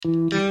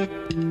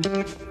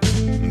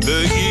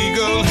The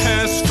eagle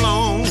has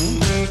flown.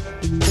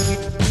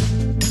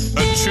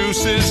 A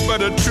truce is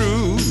but a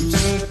truce.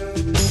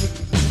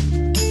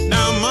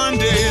 Now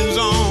Monday is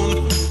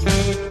on.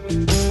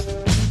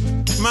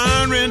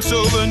 My rent's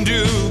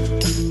overdue.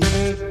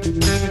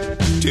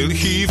 Till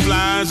he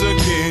flies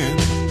again.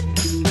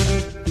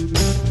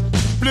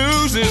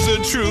 Blues is the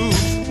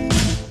truth.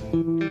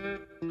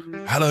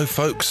 Hello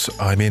folks,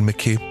 I'm Ian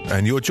McHugh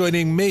and you're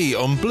joining me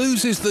on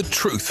Blues is the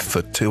Truth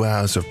for 2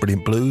 hours of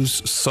brilliant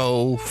blues,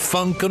 soul,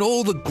 funk and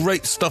all the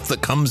great stuff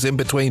that comes in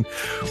between.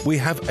 We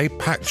have a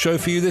packed show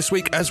for you this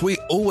week, as we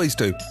always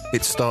do.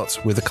 It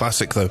starts with a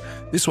classic though.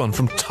 This one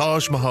from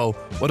Taj Mahal,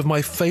 one of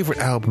my favourite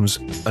albums,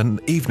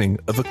 an evening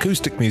of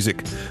acoustic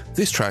music.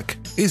 This track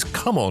is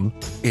Come On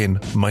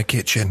In My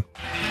Kitchen.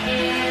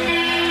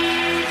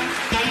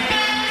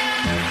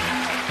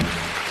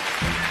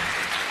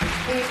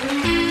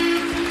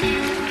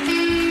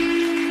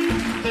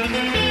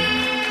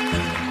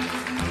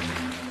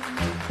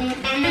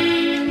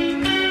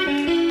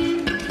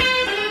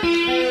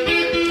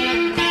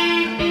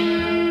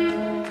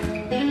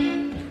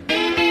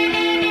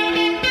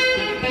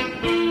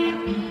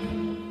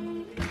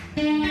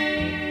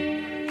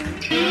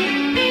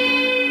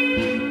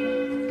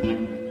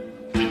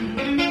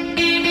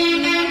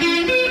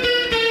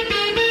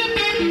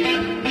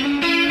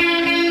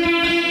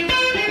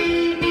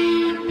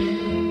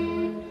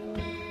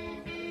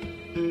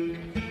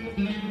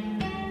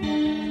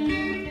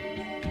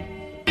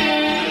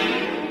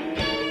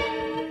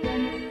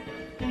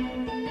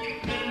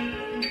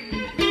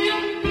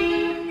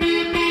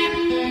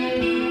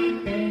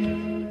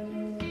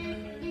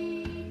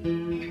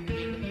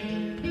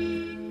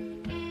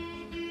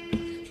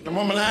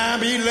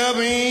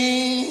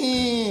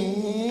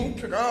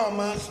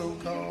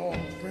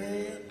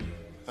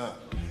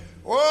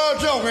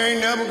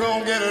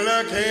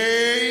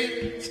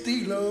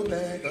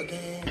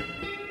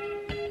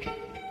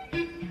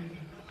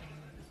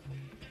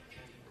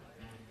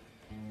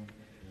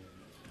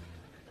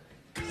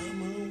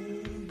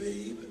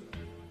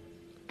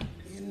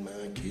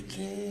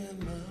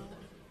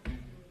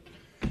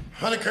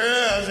 Honey,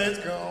 'cause it's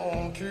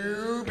going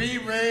to be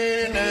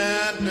raining,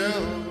 I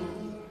know.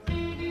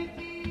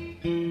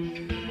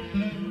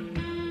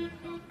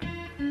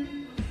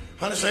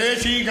 Honey said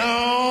she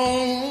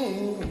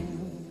gone,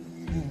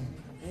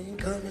 ain't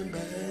coming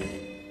back.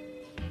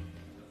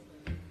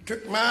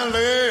 Took my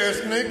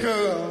last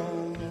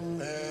nickel,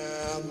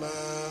 now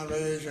my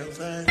ration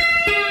sack.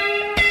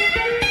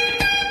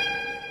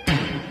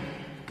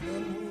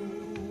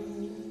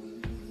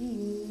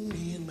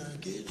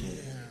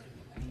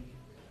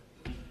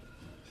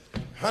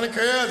 Honey,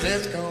 'cause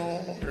it's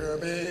gonna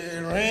be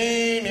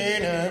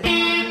raining.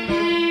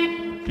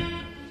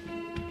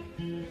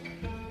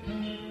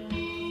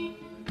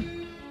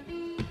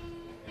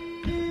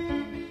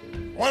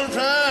 One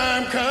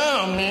time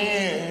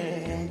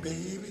coming,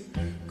 baby,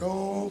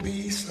 gonna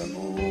be so.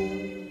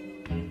 You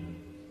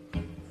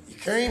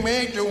can't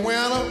make the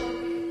winter,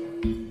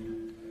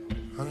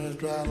 honey, it's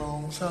dry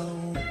long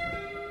so.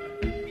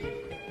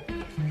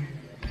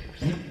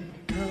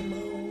 Come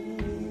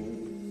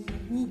on,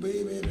 ooh,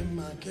 baby.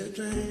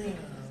 Kitchen,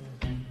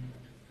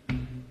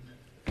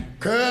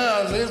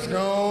 'cause it's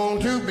going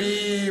to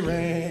be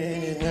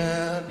raining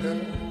out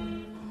there.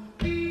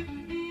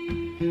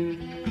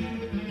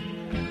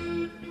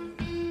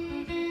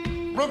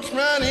 Brooks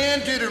run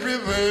into the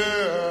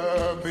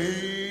river,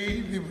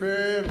 baby,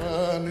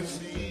 run to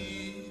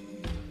sea.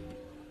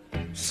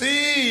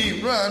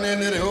 Sea run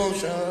into the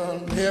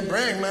ocean, here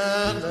bring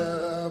my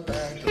love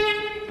back.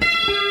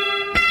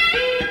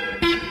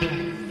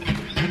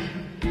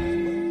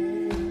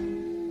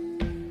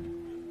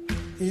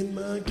 In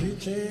my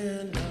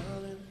kitchen,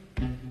 darling,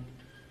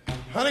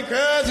 honey,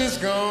 'cause it's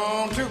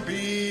going to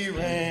be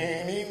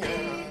raining now.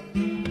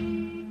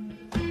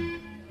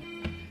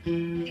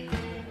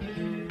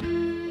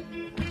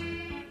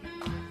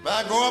 If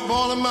I go up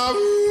on my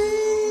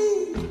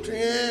roof,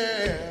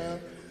 yeah,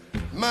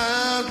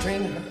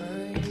 mountain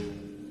high,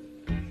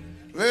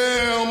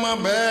 lay on my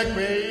back,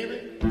 baby,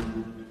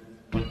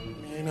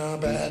 and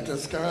up at the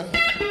sky.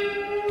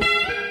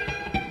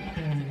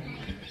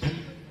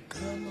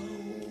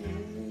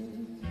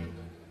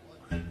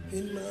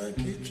 In my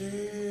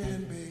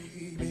kitchen,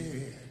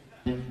 baby,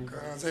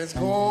 'cause it's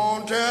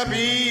going to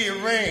be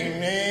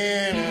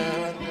raining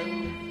out there.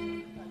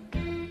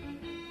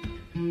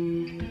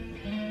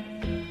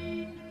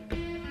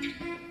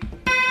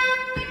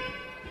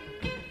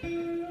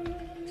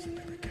 So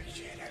baby, can you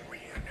hear that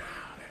wind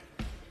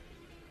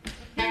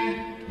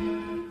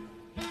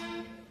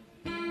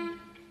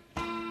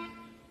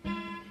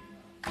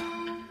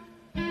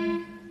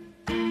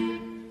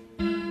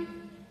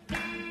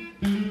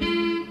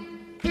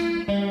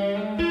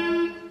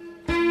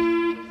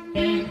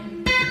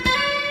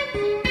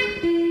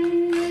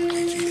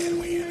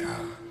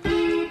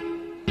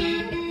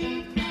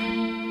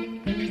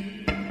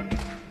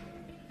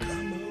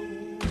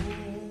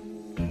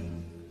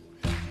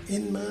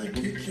in my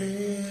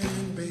kitchen,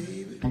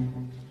 baby,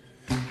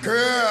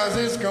 'cause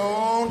it's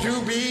going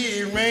to be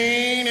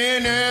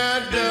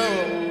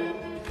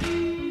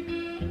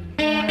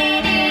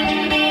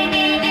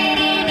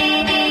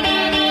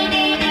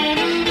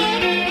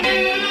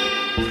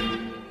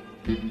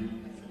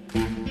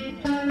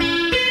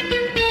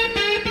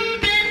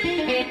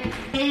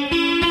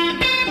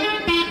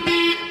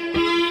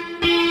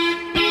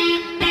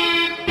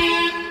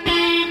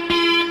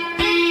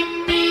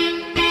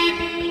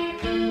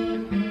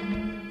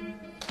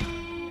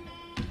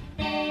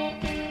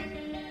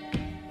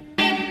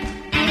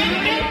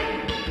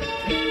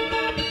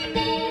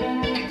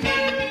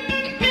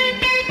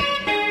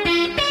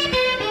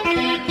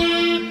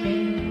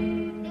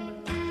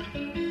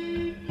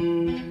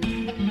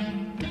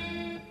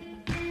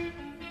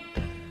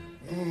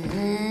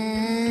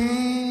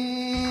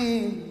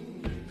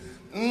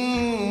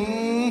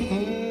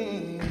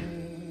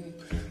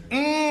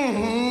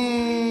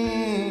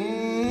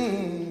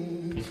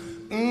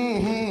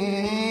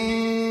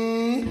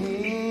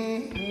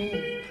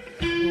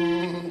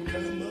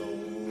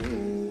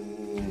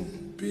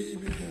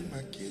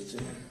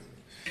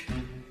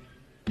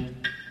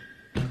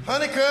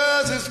honey,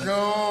 'cause it's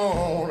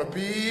gonna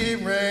be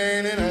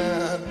raining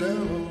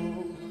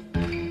outdoors.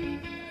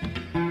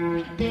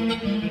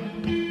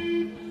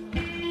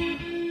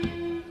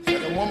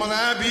 Said the woman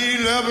I be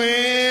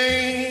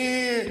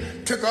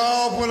loving took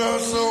off with her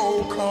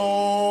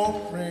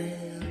so-called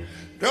friend.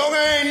 Dog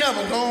ain't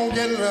never gonna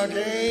get it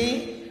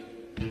again.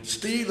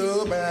 Steal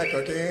her back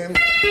again.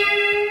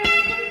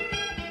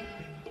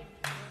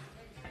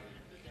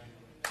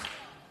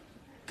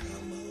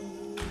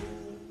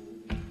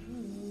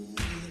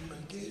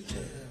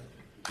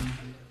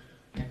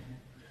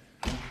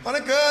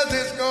 Honey, 'cause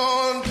it's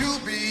going to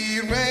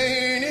be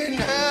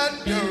raining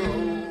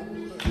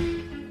outdoors.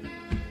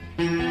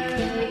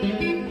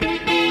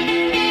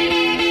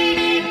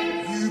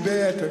 You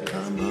better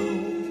come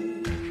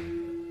on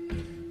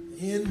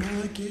in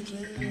my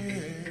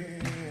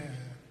kitchen.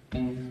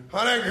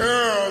 Honey,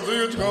 'cause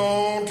it's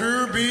going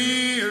to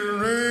be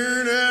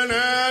raining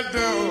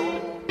outdoors.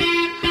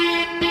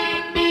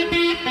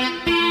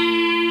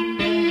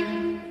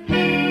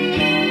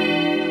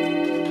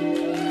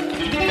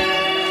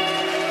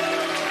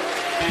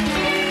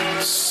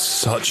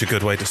 Such a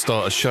good way to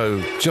start a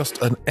show.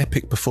 Just an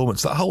epic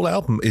performance. That whole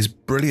album is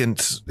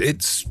brilliant.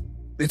 It's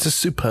a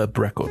superb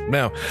record.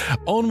 Now,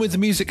 on with the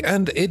music,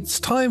 and it's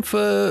time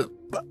for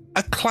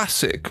a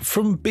classic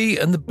from B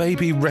and the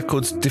Baby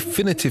Records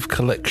Definitive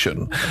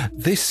Collection.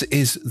 This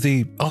is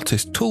the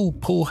artist Tool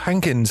Paul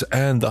Hankins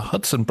and the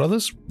Hudson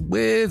Brothers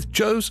with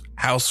Joe's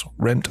House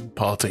Rent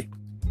Party.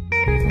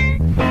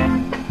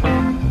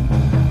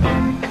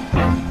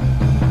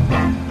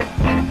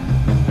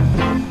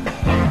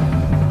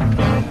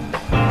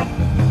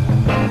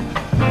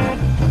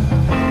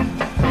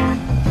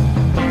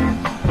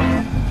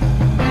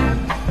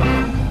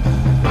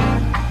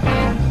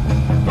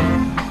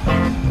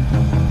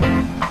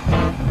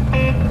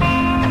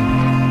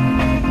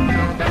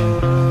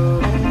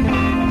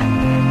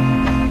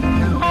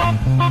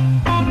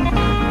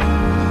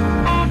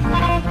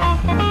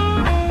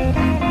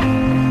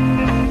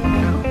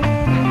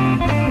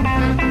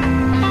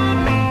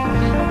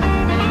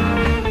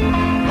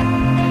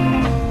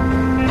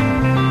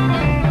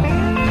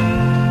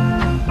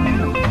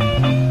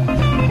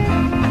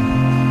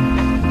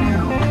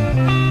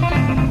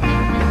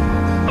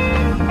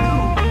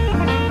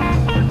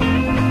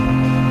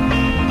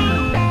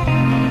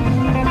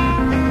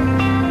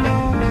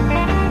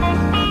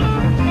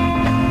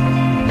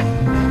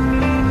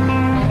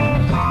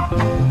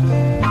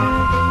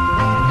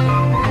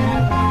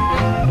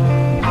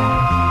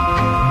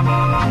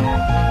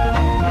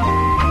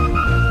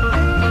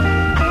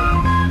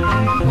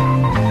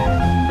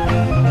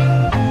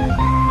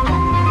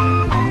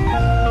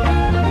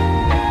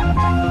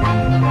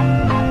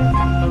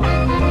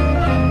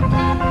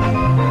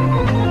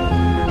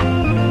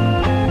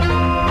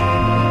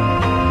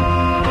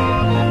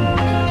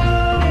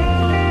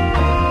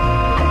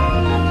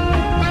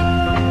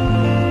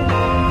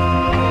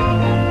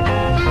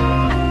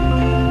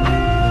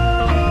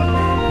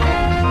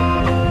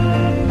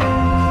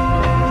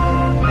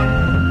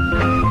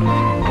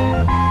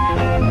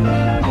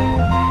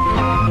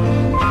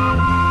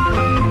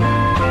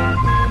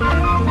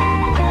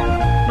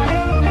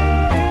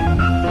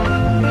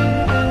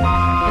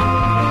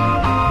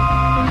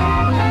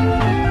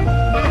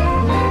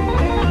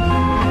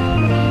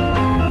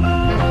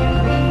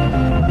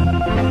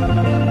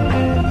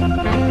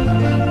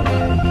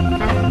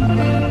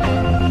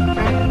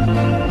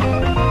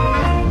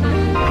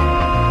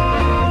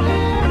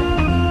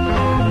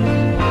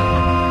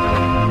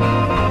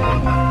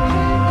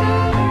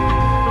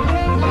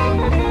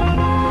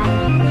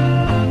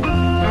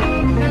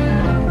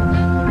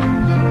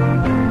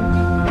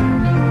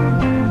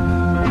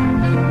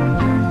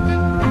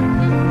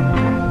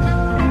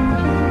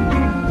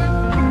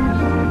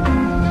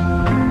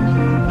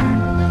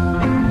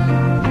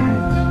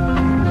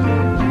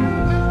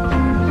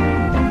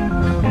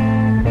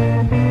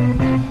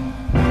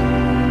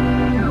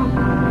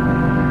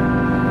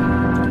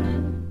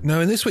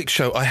 In this week's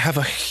show, I have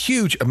a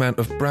huge amount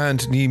of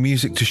brand new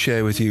music to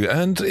share with you,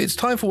 and it's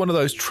time for one of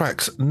those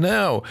tracks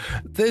now.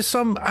 There's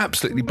some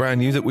absolutely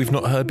brand new that we've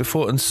not heard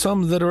before, and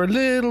some that are a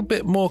little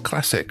bit more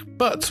classic.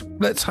 But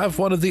let's have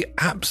one of the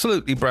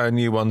absolutely brand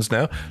new ones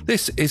now.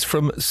 This is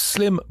from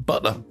Slim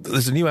Butler.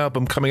 There's a new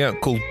album coming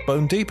out called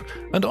Bone Deep,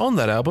 and on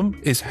that album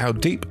is How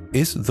Deep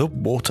Is the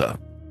Water.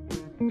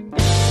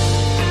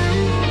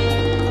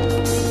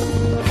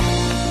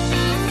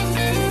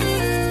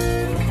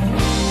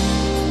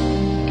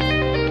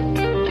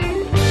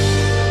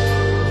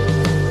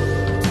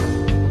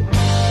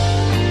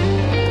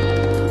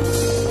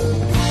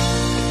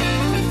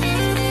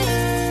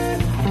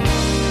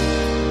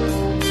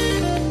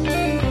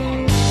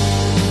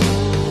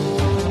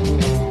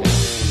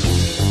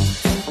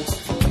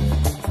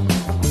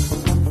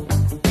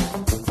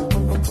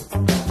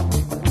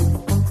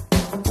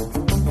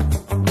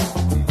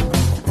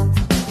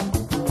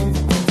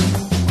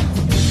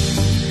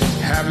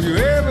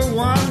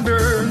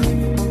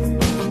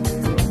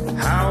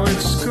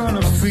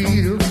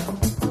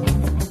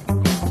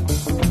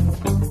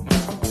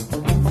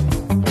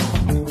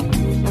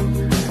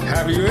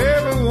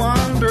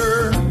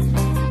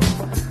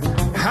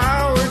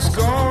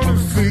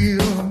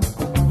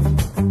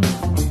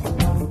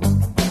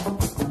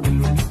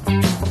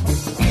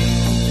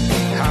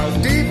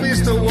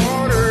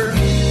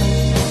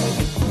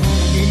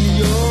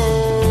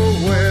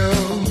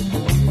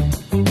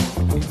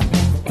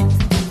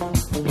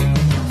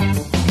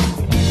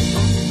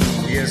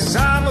 Yes,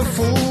 I'm a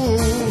fool.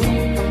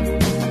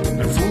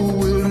 A fool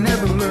will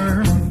never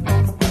learn.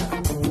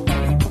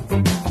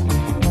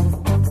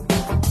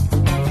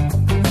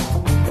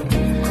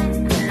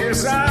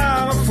 Yes,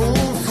 I'm a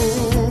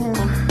fool.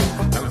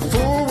 A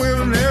fool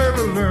will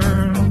never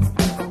learn.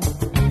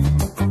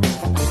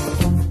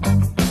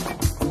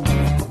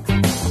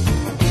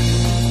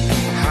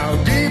 How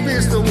deep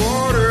is the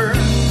water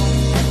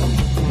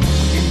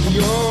in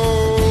your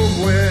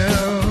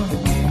well?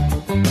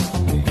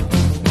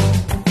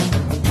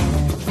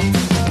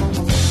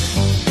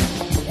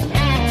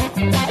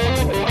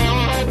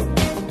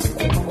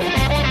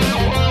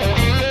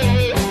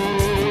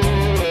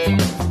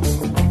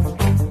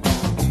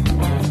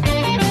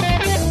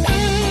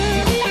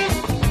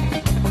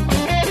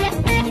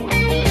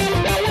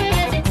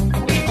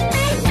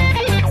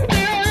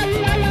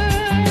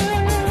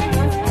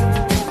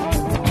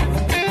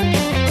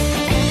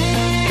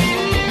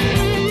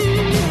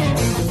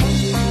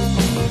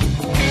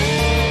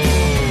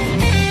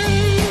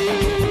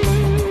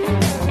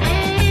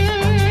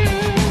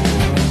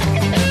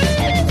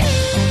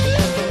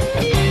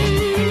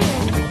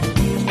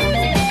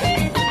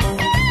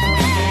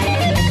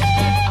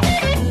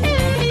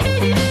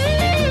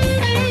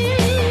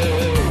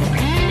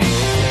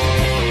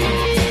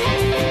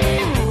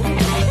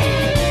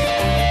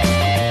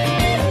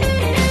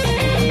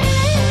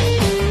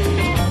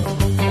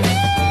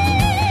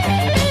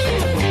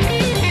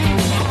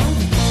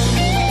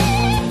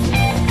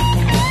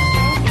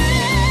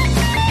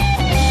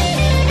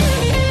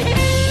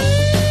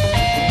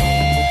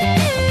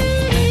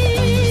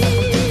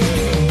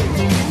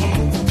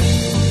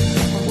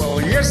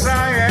 Yes, I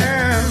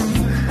am.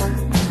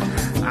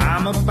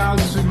 I'm about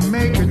to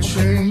make a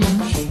change.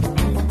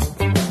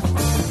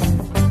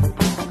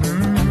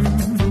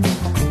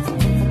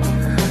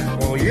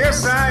 Oh,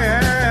 yes, I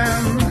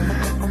am.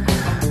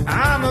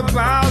 I'm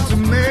about to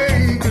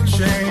make a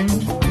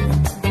change.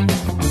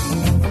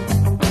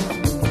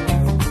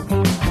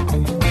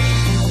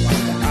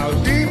 How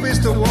deep is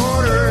the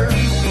water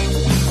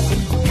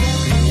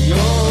in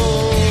your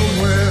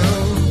well?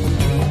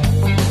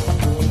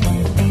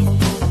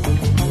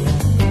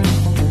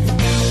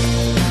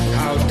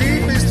 How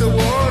deep is the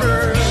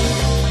water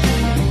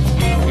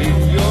in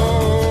your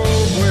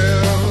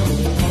well?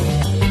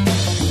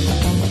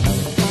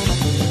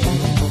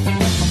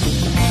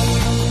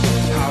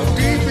 How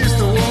deep is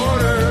the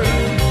water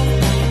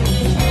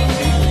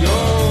in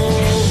your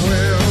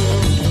well?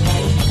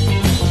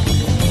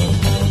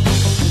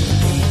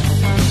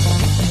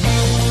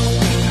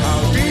 How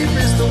deep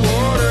is the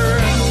water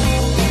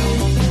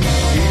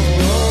in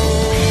your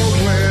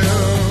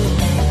well?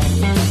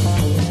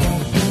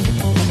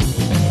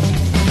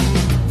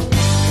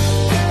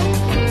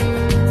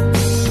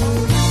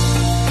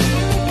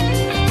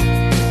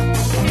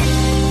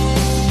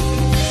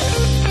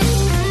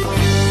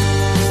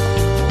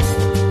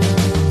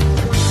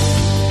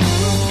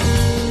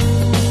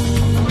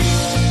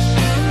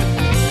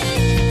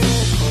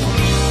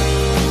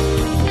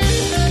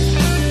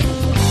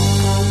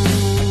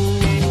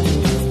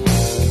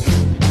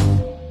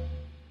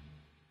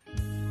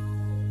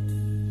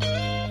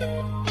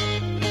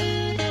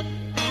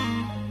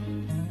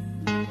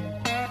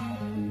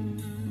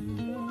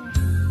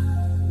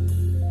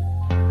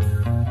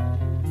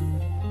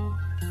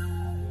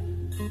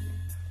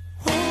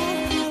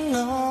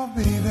 Hello,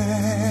 baby.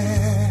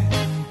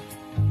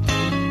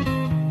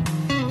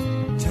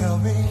 Tell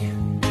me,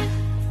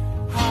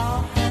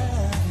 how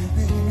have you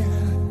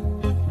been?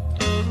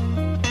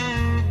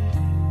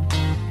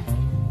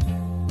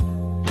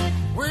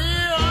 We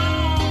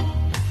all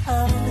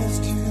have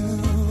missed you,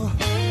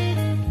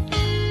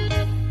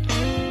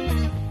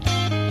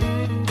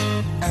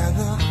 and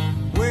the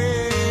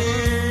way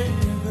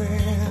you've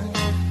been.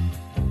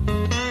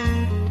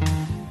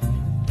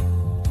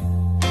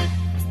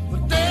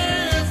 But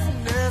that's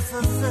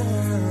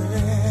necessary.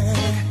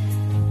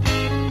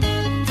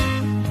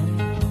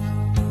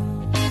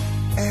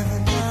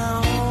 Every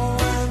now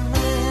and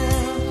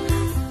then,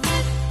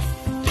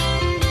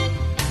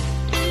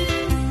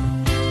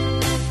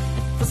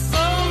 for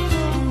some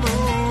to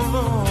move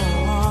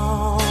on,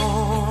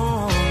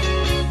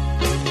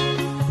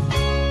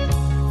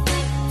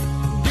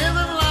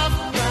 giving life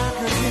back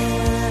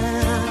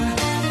again.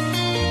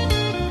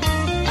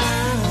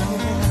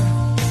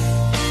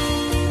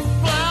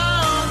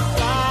 Flower,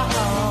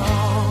 flower.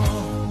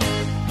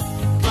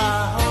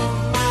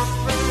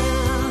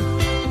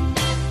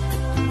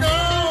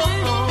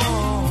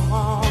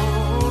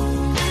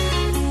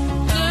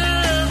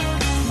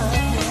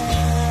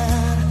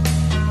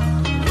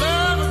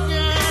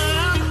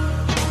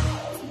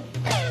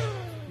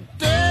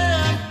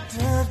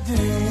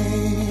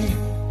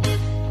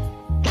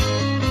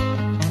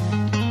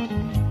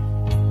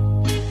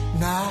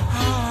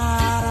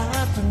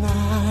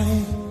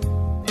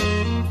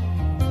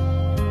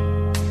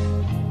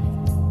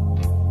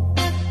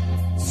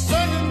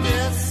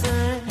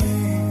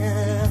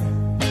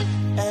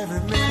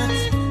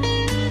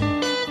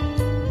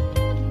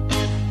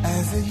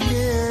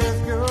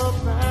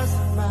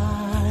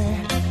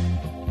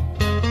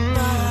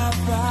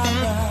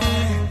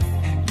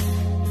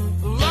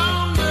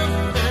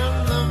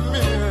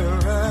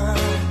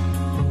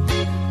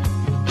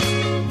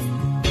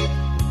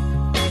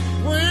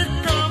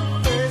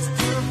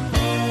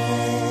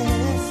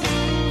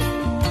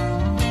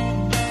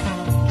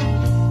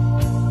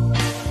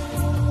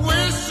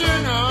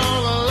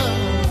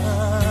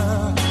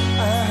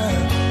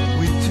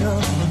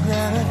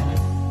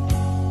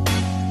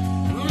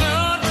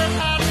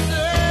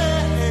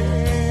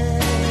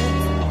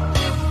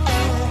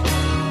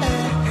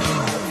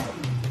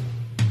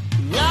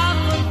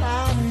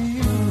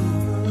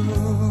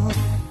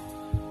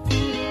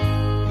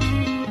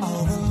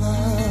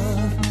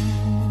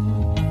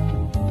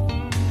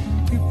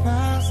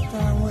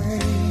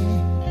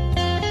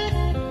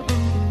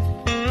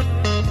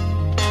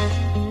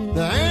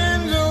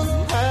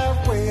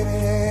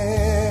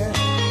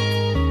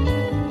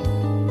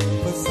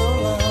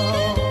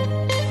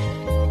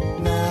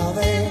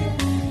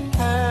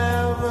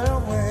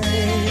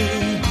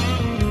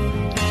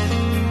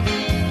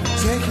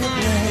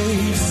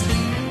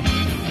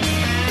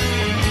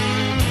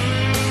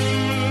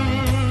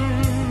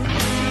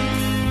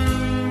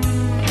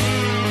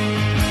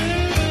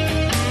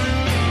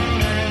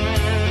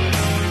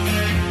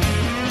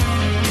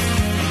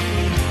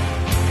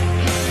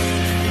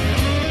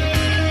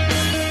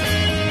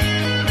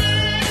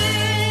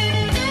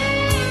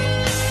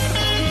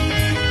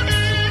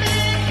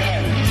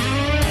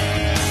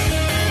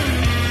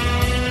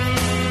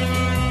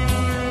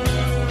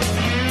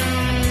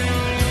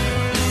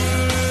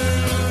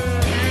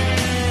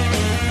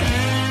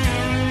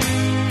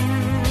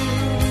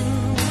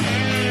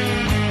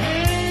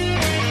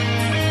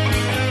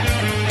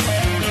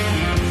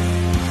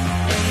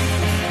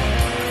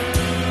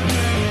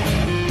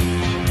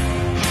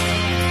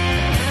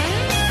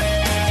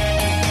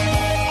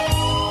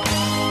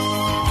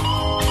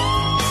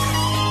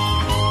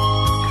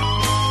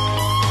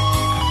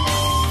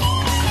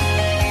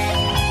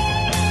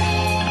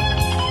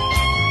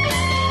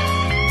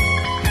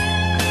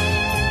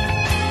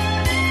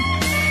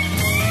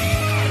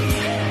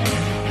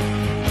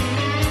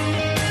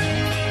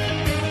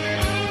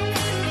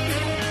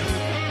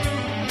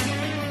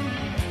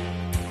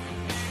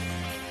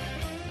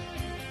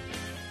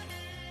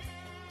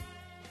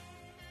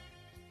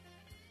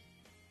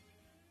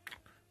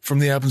 From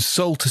the album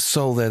Soul to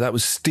Soul there, that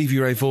was Stevie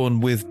Ray Vaughan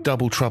with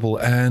Double Trouble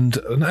and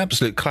an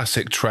absolute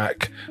classic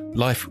track,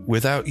 Life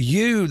Without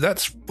You.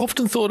 That's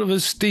often thought of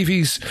as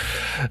Stevie's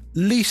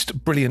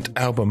least brilliant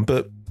album,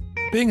 but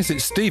being as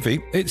it's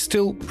Stevie, it's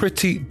still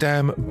pretty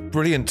damn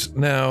brilliant.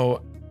 Now,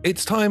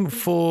 it's time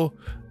for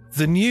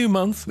the new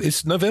month.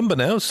 It's November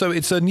now, so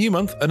it's a new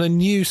month and a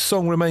new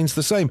song remains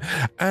the same.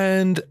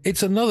 And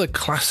it's another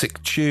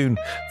classic tune.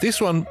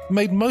 This one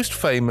made most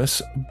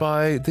famous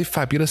by the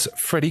fabulous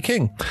Freddie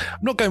King. I'm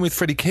not going with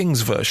Freddie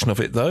King's version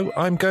of it, though.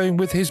 I'm going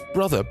with his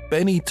brother,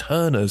 Benny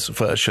Turner's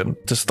version,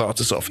 to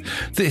start us off.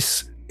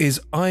 This is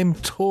I'm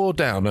Tore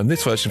Down, and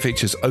this version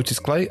features Otis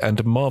Clay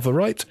and Marva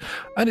Wright,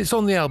 and it's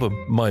on the album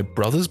My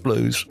Brother's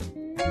Blues.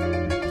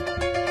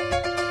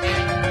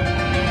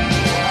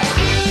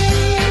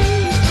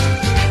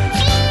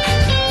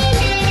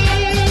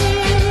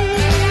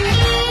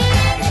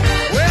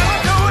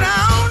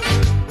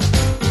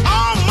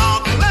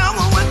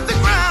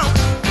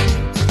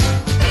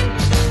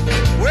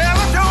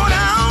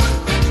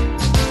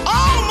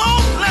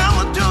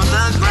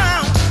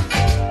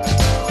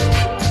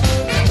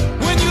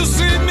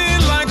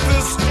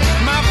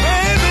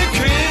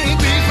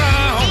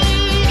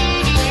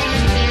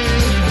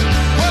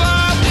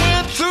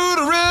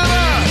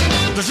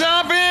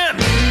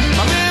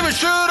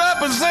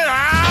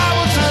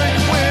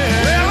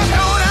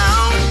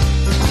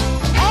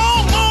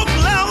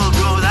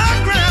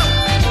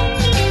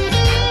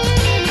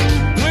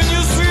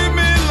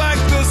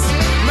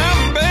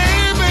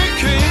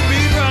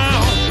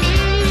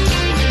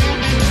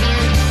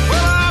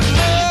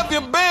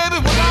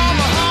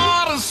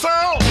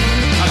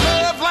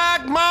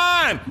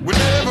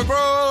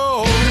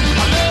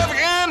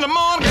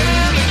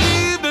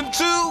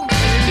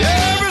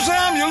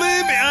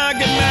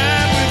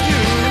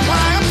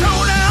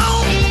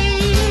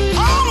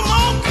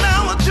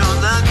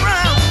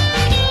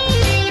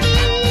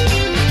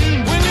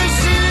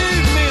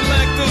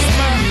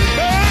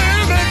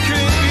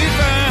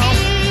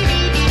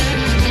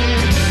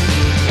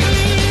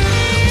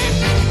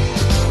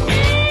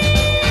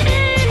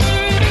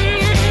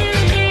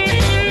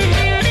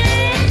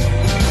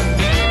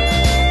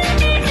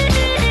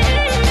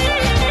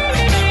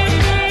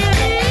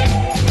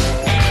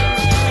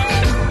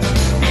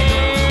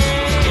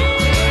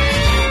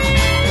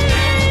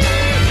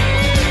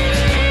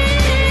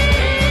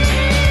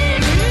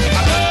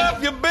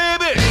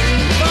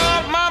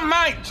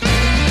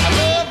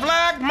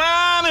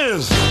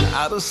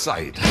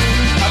 Sight. I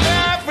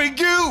laugh for you if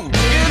you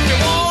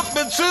want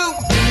me to.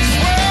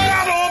 Swear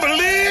I don't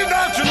believe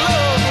that your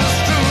love is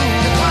true.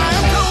 If I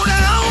am go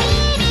down,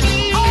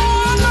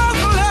 all my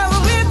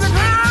level hit the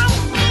ground.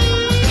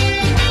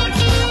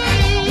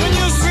 When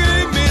you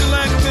see me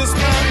like this,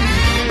 my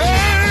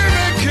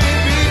baby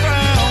can't be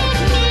found.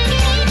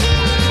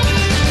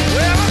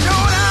 Well, I go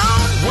down,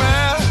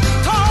 well,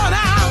 tore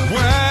down,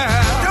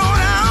 well, go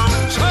down,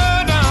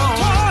 tore down,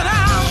 tore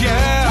down,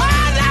 yeah,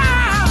 tore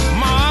down,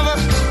 mother.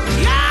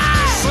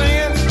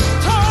 Singing,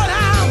 tore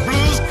down,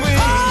 blues queen,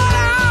 tore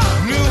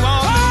down, New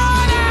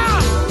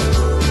Orleans,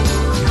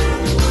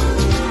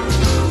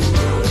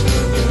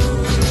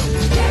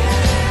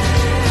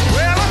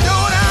 well, I go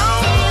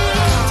down,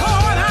 tore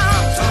down, well,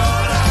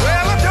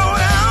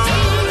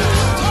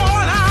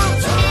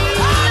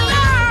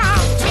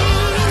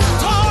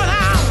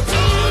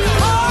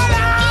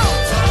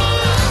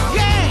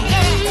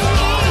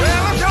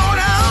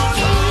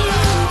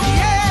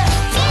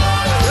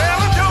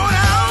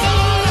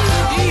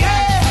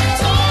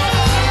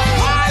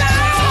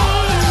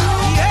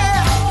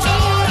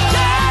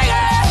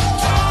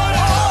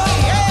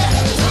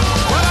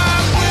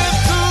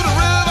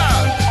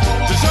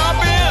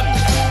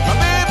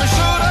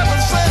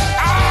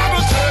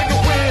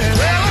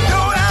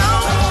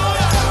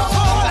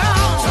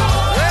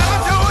 I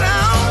go down,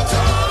 tore down,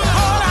 tore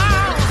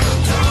down,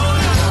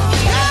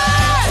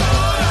 tore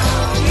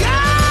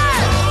down,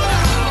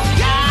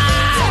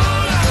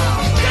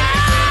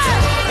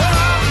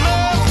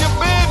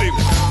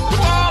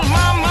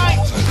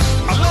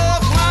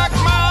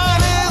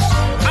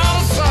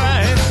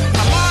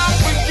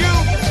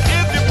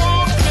 yeah,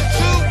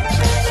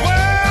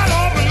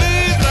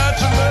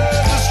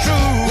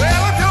 yeah,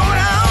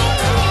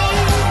 well,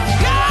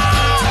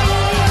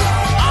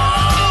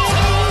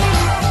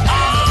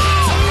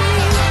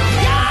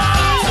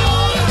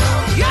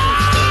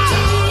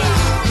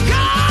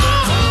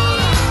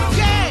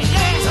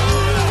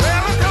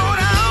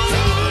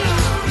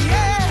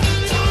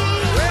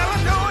 I go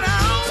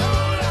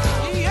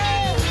down,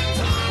 yeah,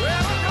 well, I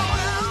go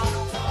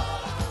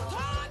down,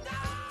 yeah.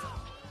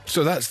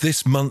 So that's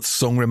this month's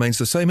Song Remains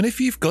the Same. And if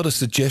you've got a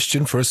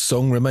suggestion for a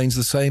Song Remains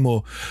the Same,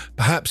 or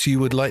perhaps you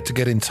would like to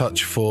get in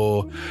touch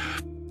to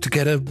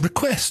get a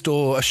request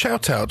or a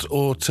shout out,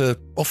 or to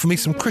offer me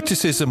some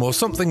criticism or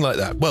something like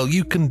that, well,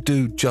 you can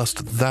do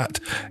just that.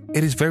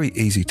 It is very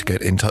easy to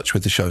get in touch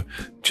with the show.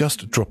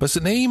 Just drop us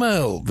an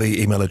email.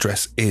 The email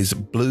address is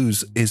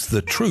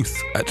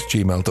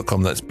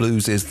bluesisthetruth@gmail.com. That's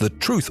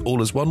bluesisthetruth,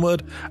 all as one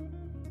word,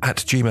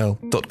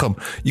 bluesisthetruthatgmail.com.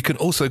 You can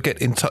also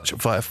get in touch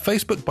via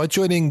Facebook by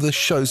joining the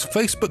show's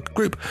Facebook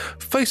group,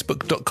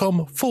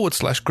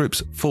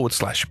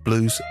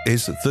 facebook.com/groups/blues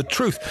is the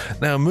truth.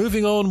 Now,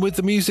 moving on with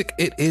the music,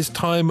 it is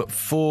time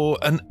for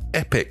an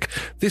epic.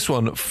 This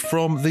one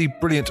from the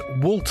brilliant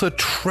Walter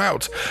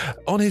Trout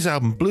on his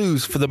album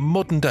Blues for the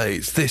Modern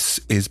Days. This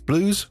is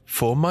Blues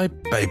for My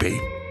Baby.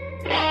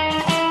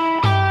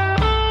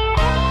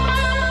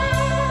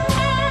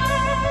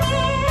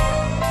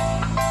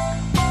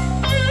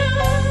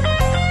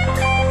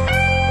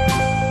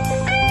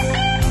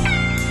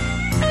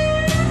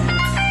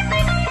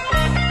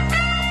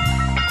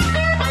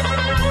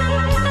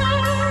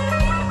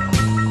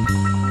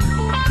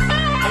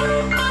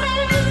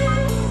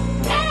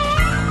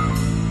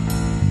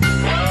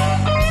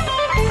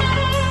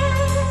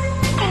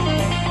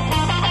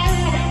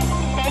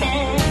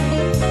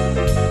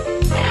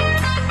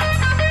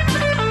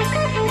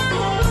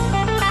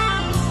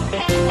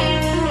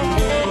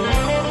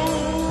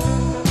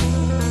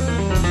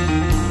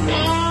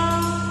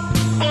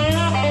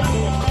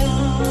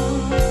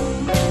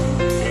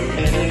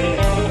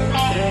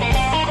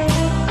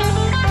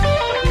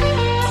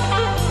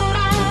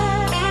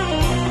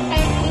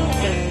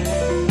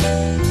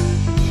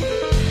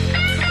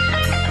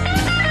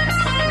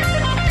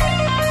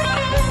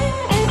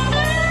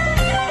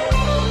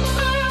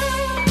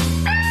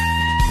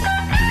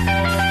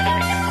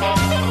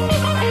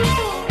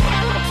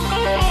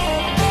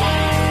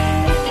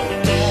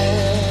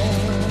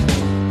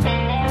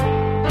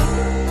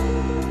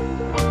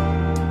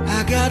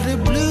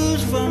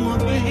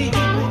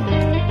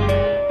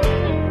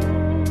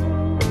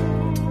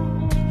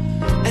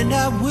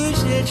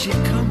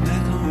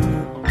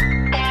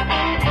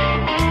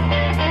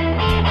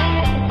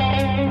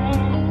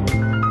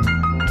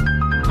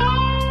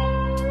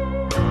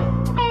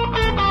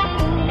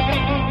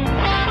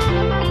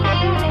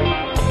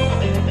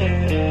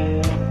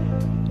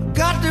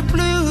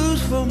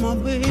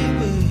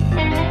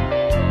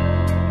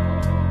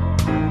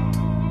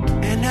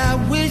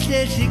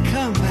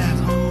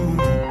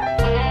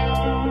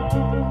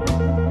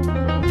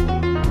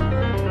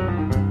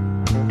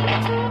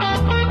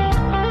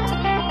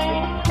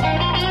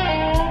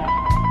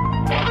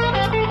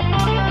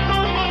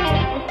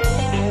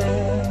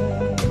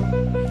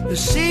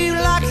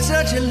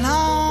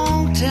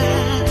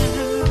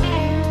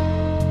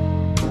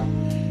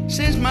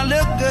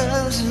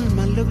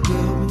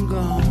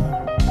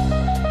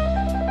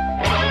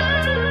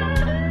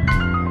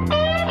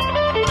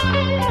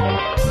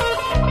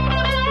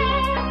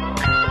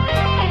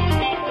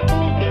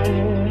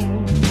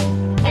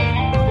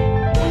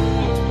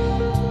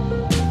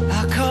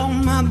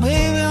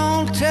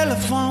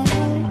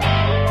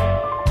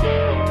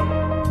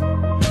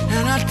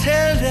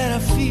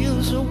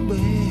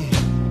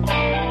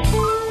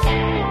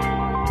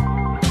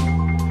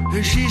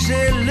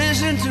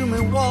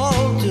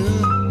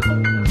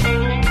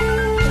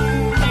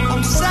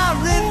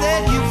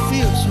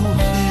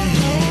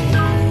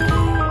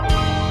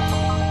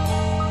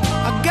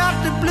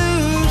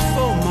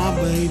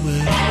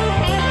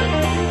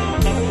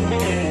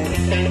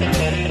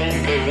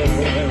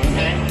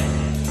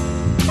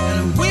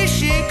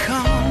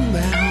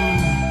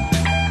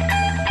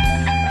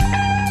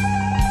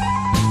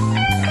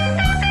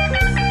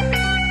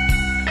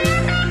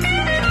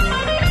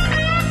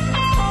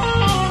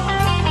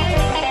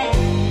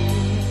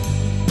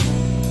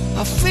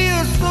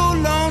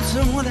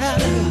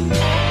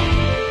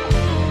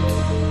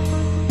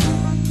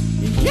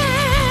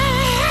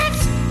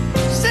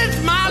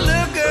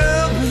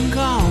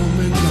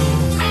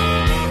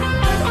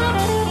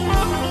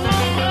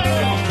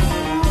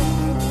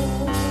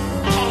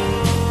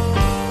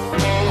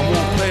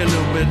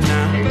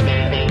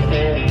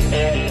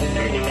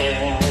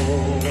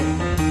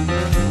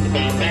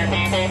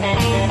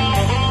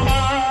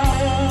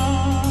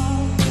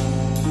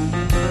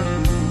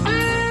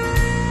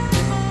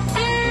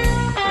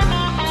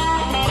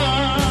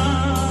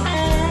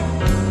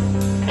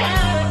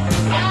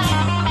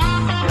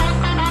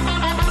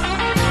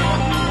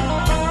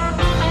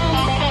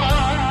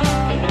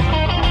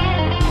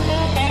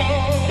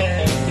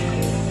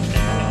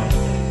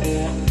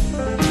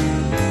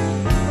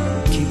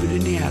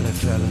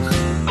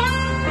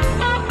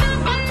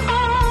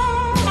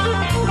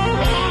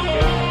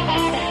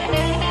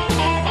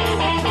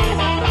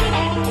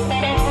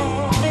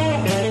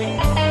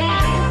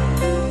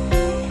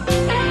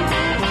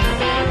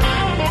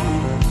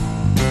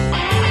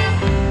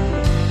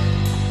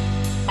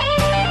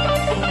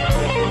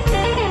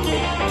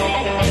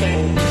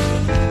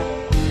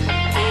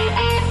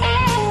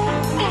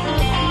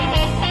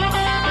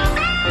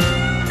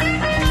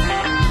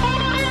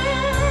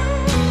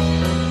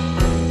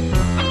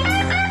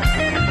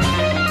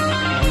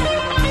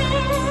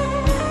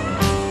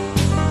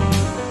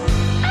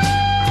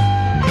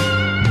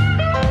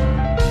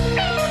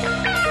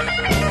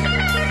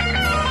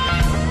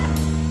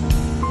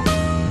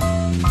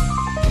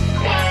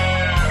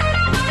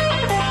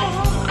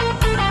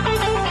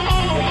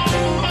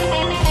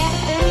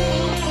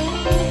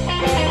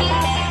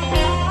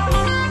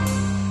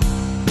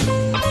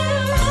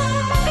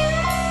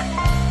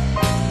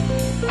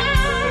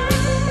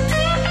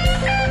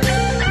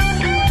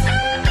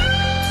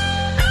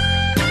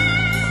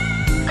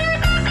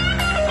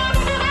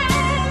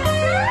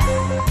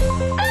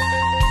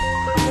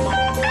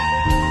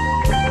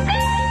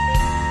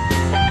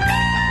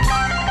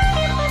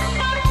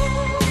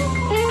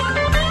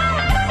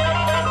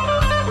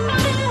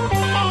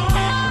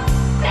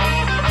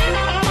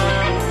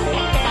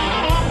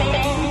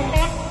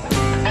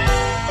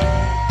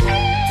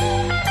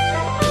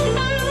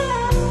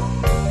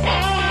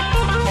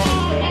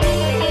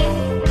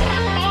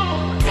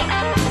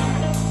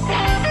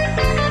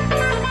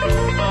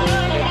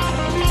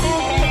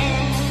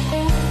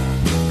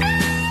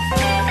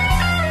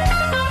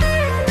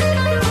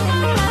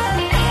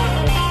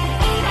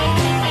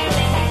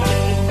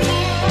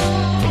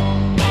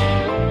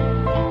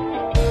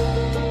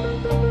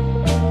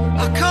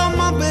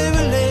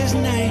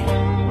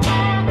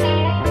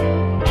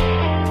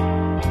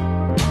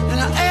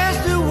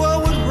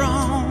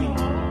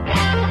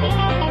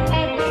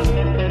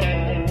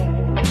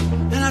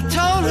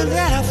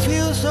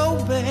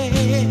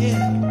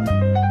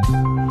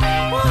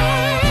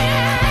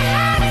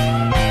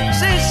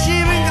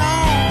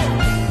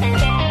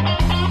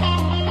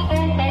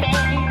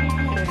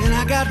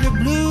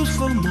 blues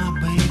for my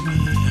baby.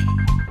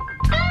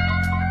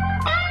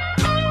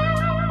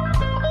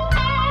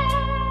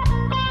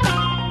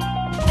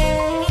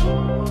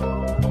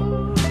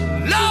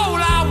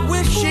 Lord, I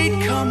wish she'd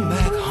come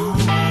back home.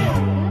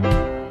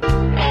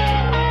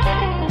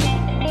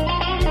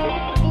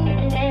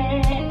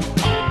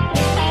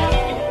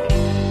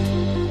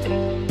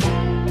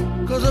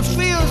 'Cause I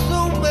feel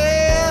so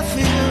bad,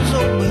 feel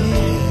so bad.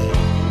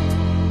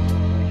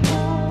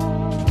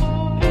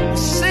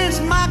 Since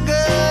my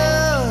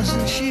girl,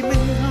 since she been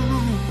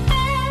gone.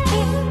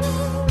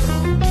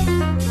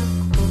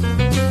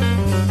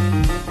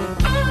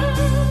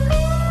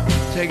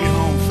 Take it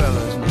home,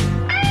 fellas.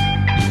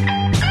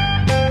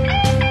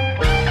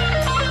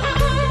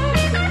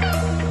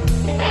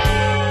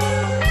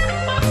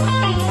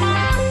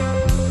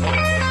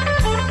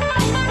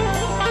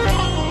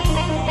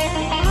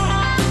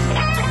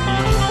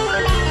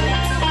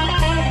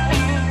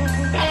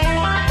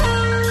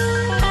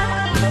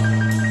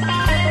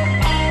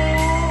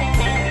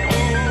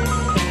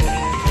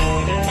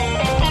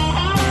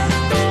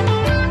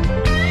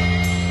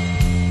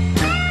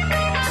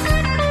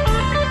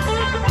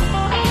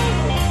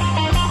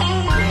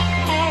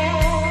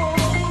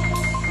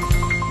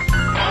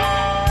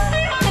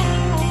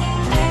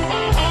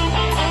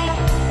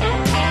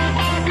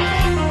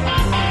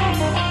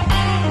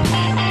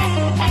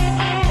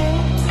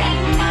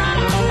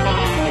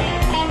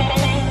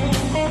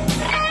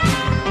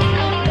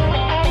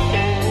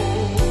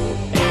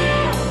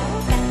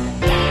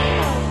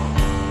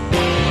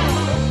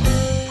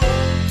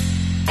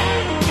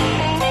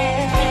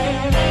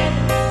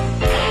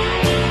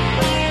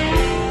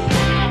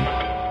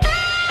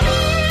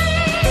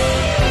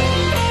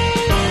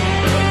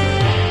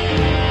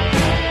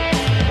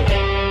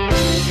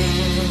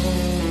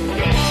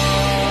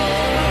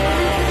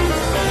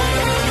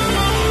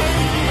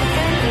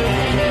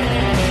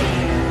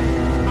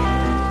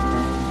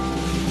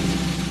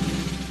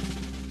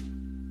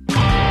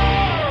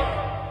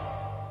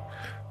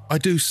 I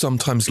do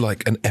sometimes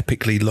like an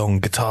epically long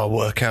guitar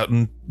workout,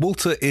 and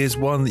Walter is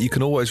one that you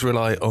can always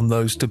rely on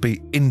those to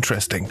be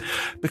interesting,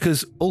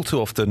 because all too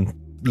often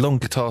long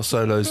guitar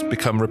solos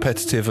become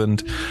repetitive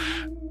and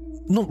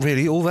not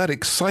really all that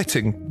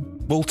exciting.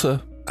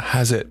 Walter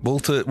has it.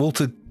 Walter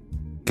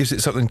gives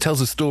it something,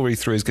 tells a story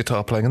through his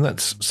guitar playing, and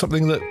that's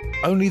something that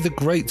only the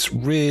greats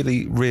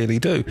really, really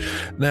do.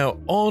 Now,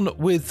 on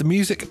with the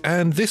music,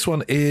 and this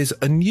one is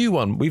a new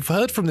one. We've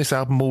heard from this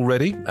album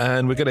already,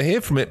 and we're going to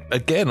hear from it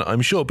again,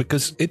 I'm sure,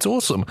 because it's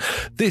awesome.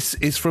 This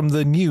is from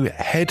the new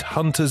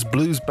Headhunters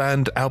Blues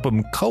Band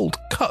album, Cold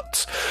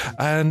Cuts,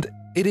 and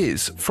it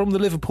is from the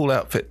Liverpool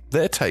outfit,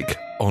 their take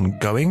on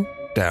Going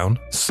Down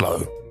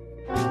Slow.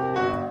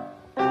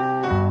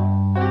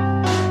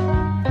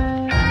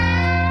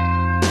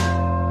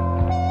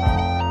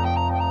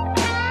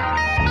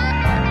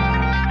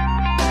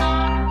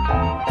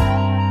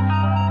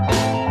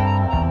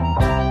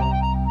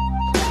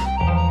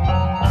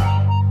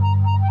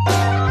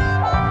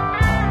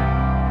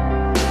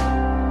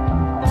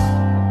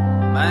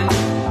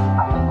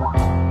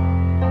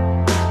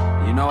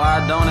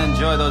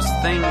 Those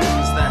things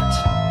that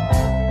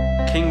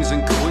kings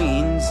and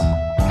queens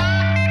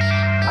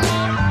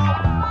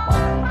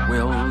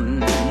will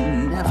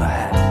never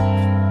have.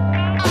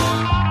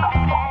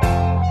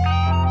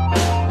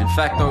 In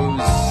fact, those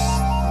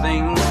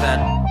things that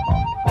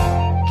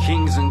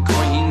kings and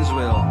queens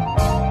will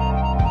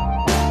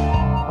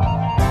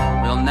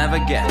never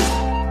get.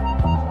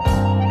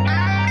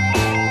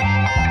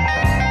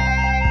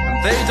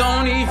 And they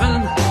don't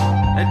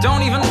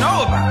even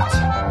know about.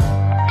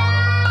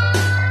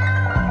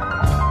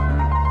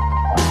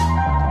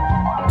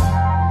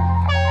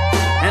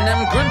 And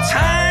them good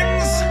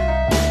times,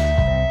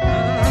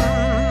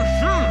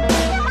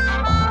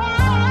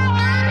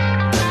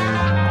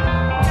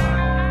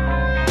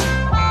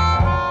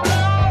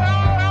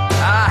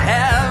 I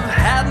have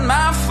had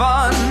my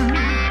fun.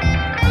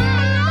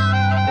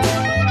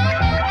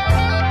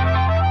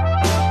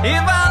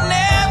 If I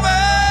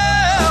never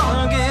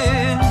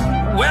get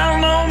well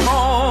no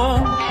more,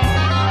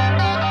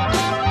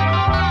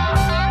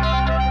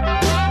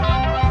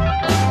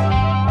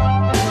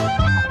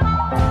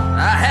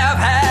 I have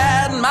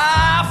had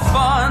my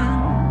fun.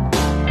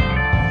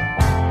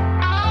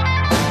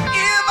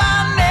 If I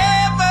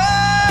never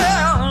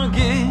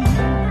get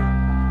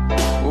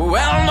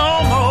well no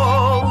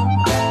more,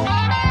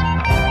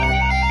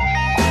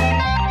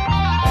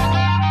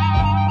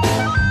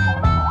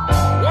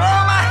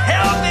 well, my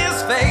health is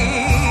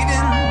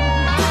fading.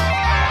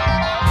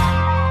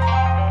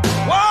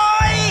 Oh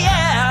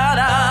yeah,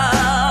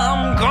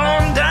 I'm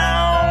going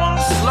down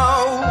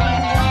slow.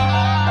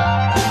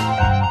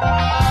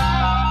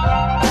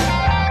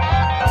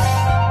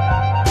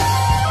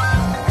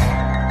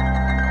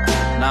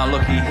 Now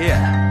looky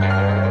here.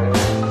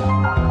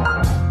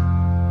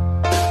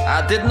 I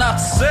did not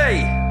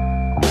say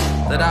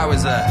that I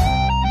was a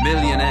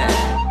millionaire,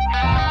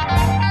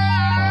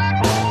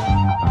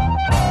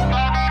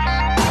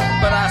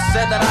 but I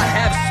said that I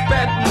have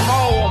spent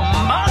more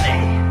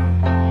money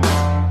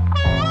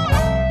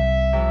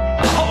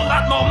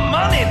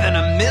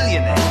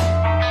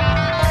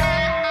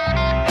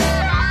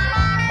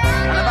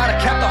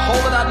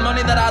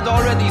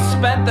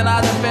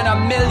I'd have been a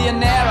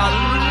millionaire a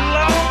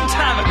long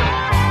time ago.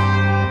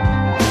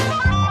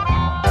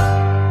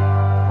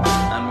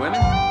 And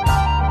women?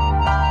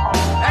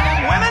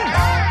 Any women?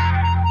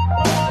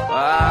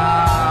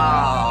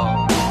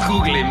 Wow,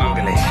 googly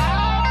moogly.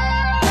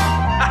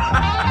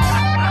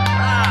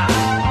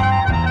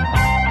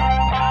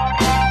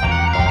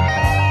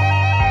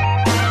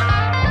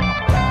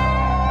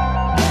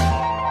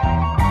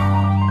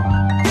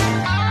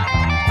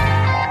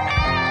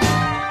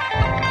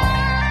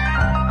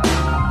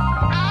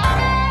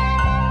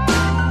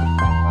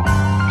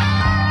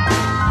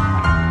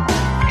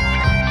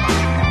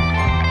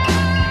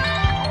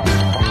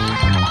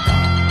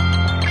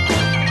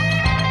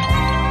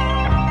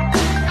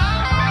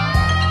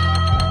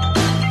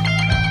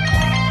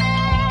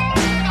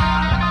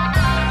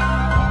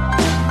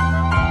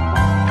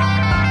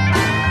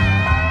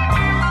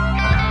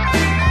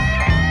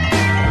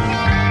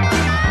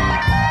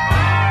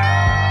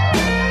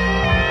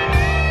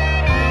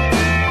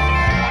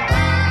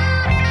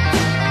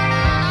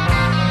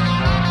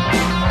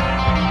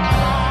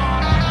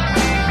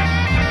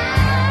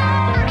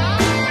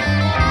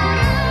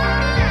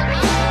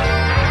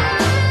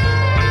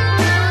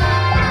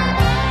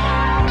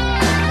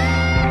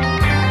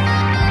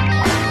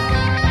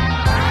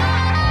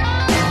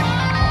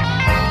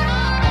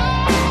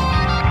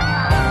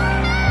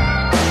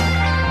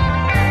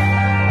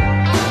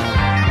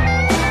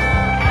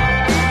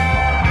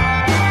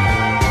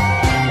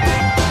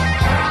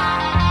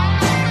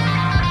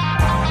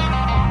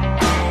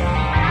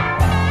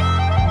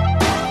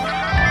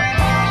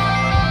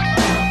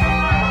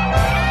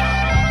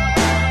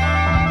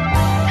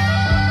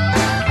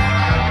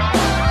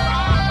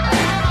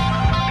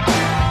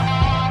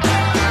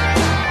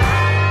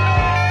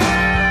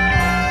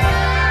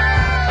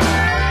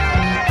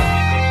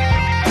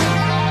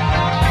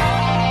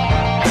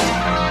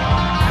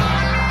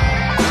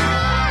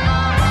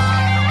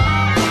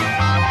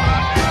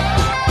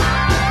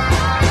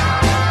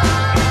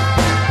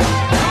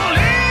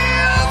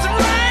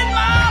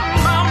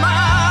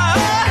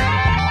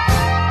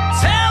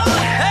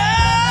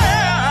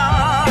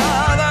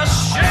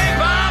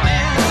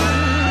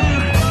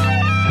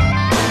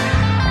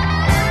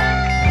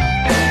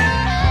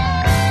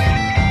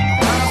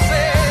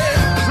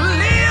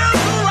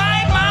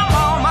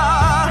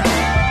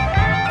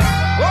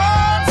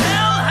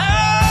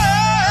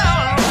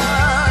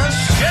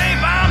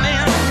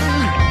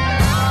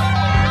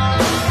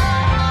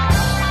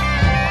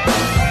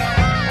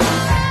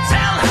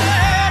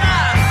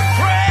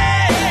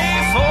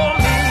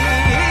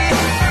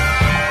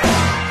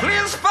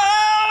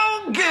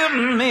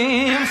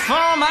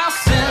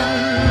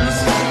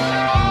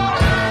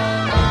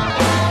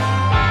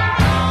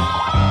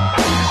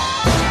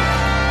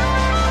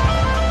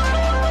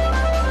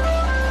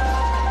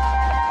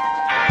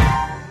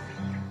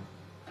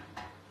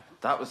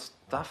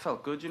 That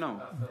felt good, you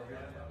know.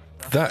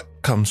 That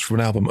comes from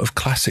an album of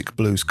classic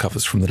blues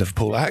covers from the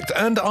Liverpool Act.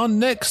 And our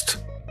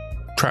next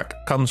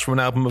track comes from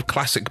an album of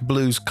classic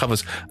blues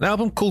covers, an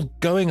album called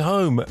Going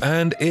Home,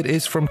 and it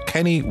is from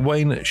Kenny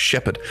Wayne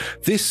Shepherd.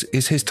 This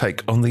is his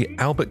take on the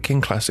Albert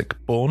King classic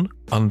Born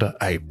Under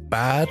a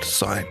Bad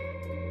Sign.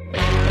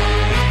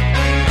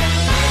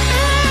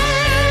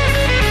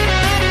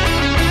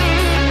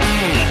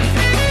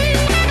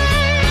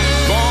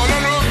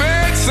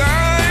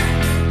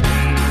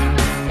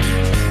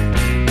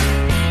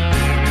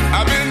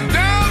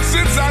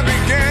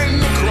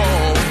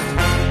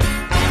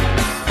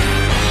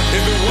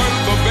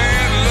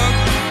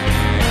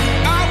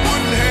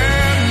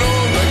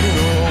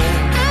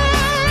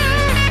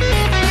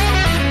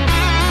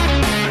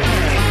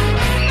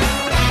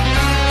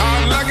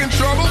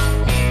 Trouble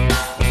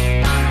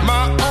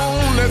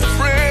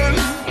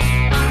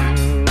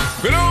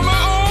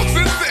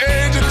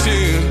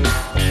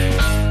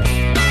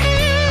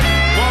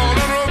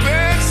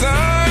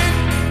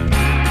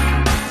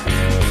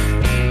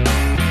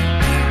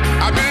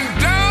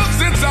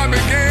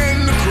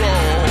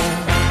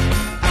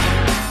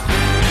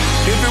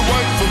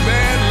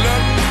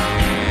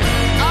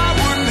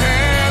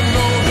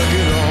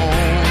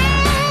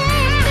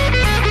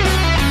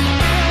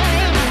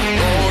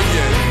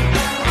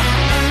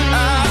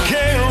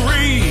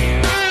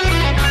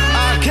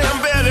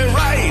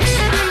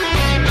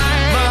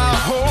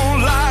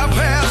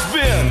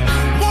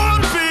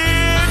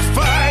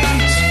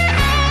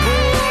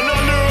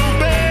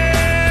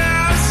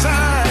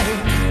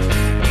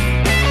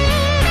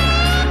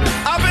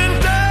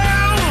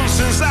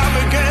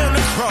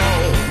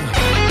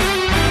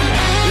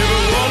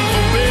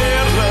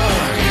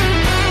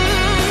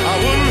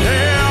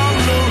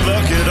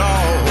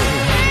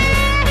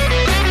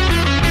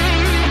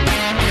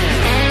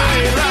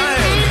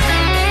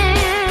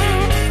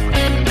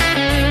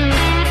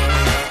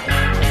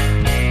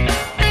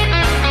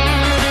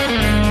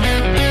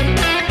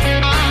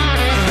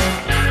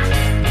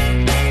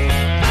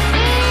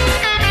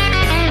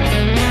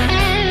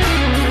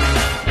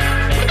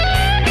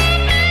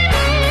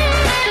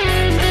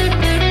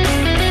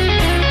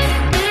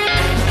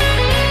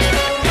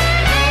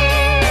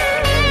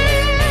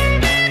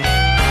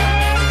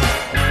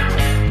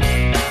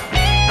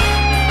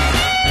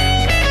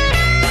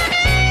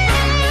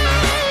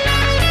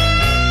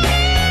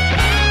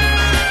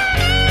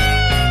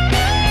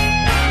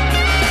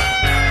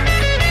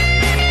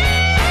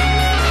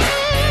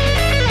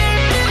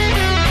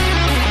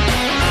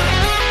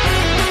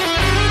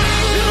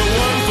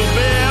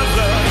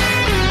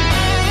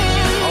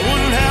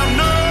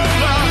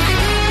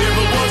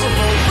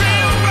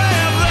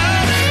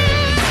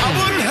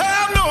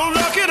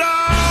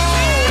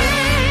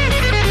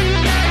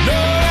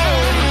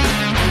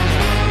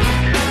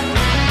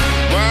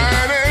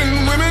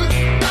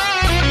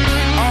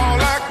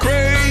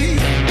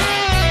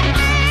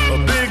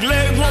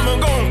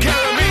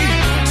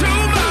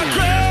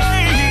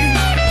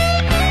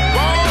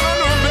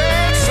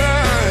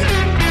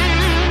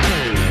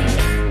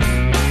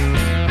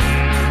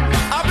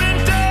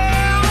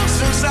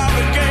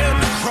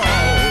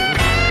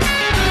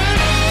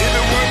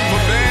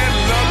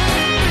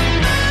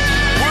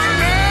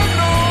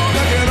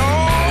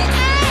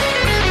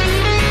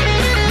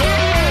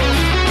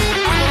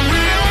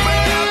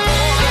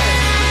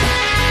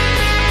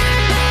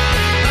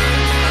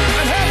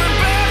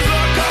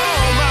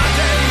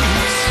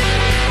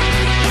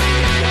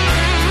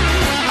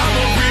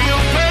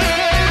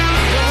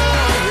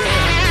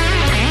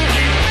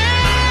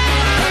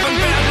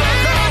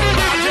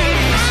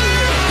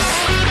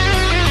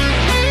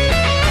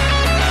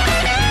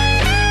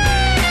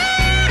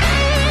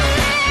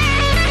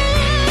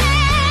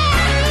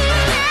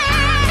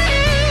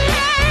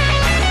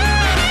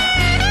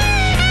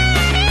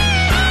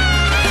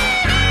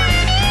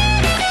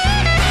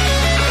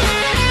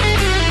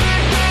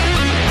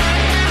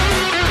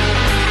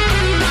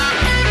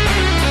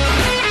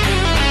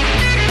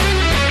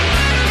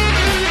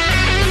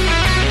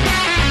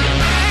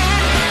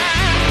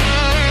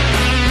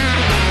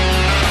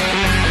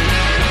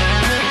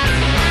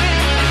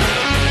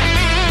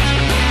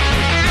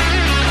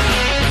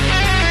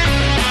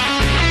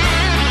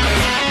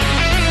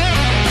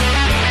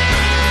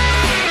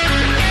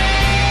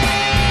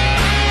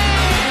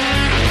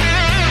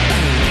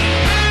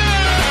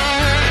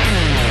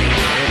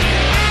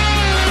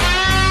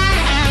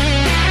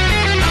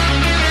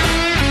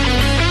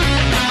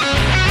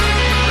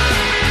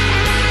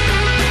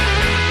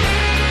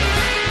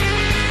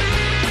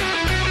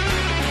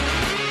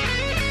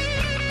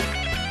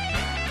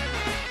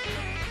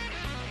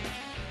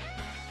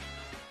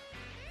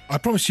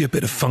promised you a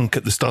bit of funk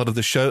at the start of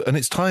the show, and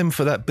it's time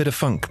for that bit of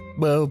funk.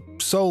 Well,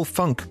 soul,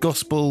 funk,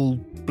 gospel,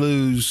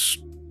 blues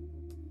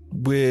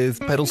with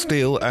pedal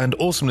steel and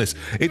awesomeness.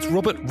 It's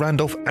Robert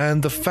Randolph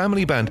and the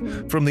Family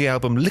Band from the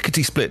album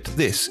Lickety Split.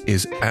 This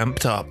is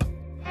Amped Up.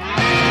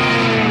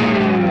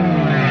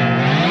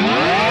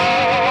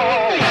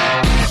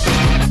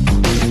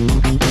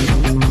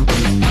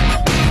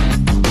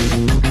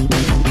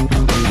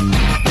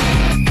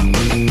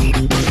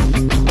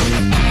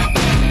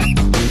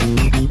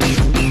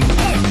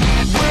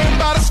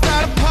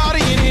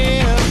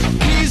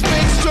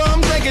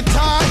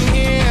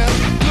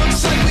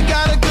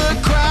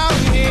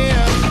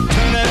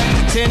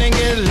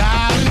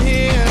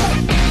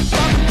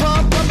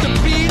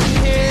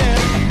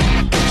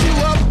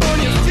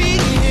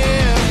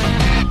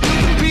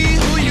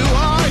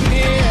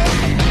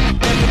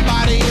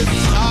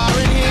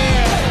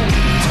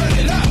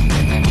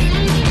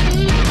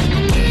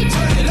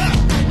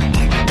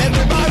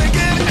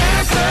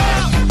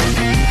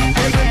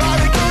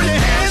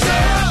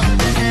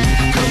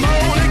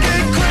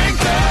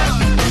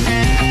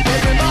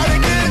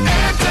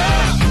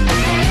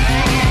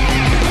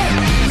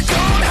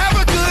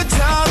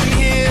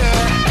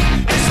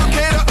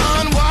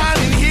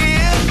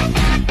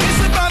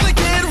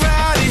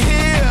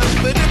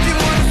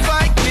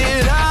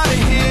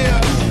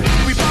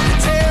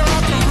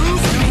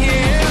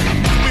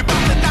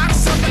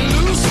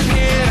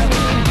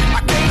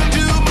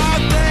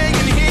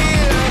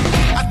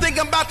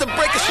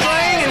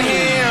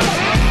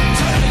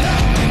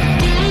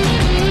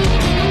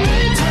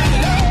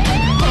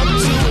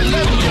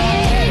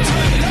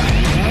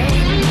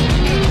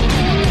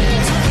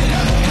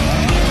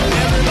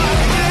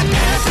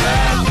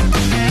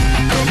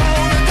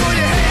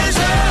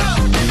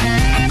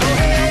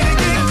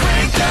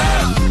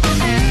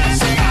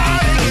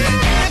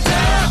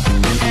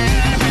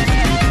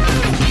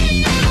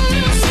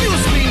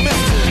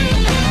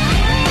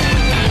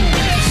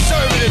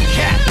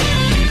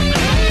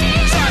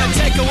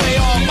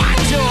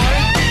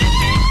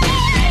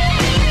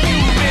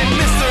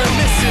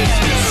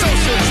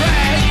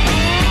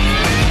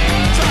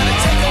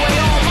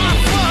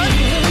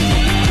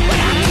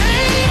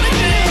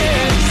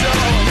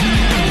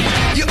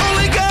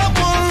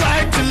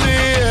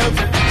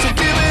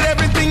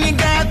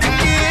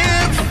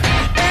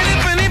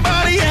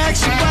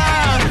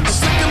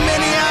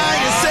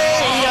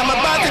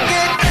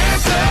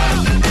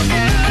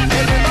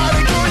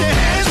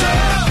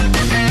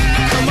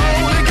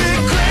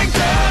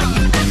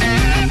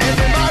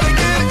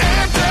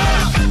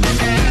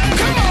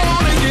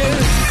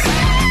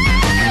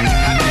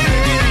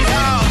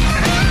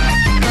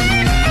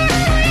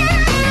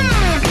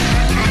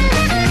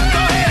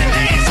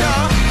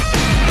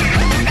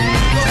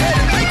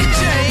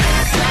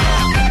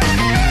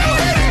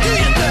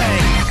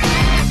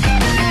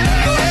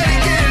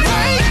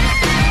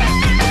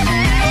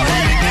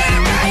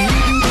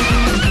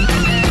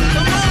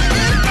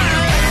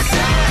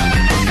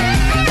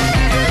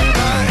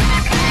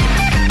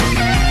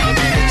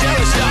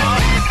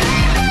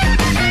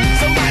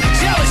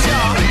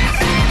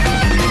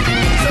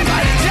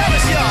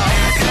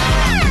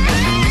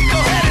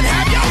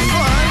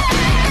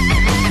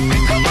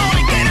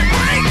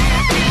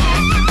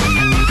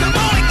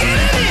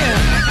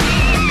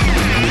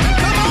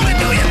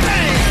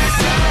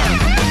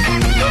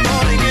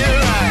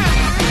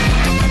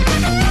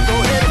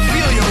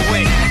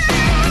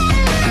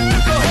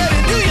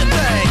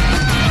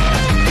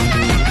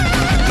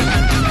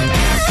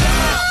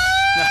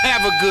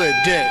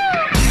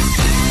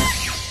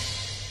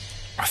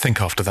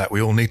 After that,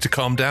 we all need to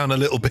calm down a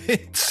little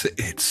bit.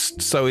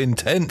 It's so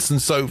intense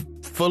and so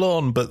full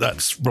on, but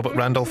that's Robert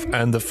Randolph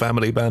and the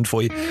Family Band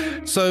for you.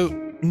 So,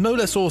 no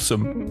less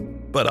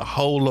awesome, but a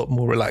whole lot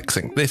more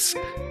relaxing. This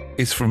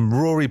is from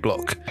Rory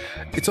Block.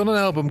 It's on an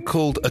album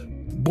called A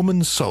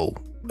Woman's Soul,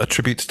 a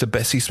tribute to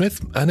Bessie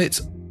Smith, and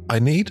it's I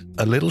Need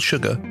a Little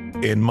Sugar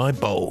in My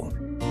Bowl.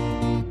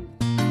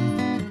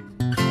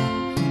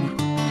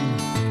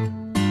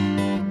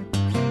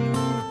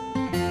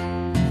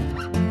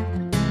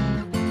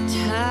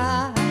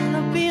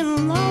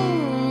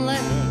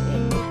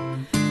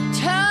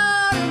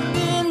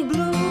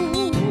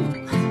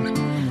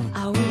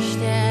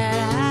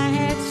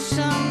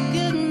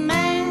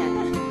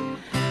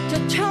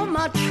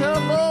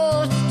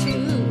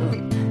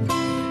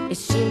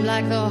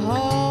 Like the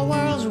whole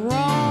world's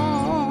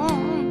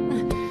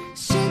wrong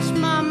since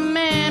my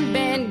man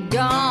been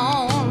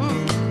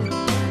gone.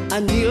 I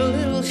need a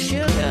little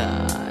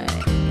sugar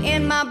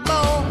in my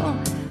bowl.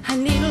 I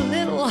need a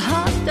little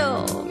hot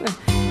dog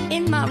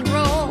in my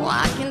roll.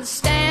 I can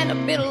stand a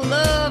bit of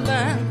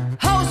loving,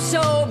 oh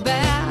so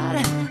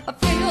bad. I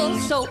feel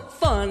so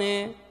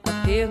funny,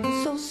 I feel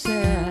so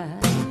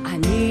sad. I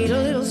need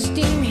a little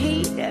steam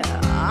heater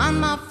on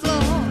my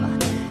floor.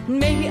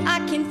 Maybe I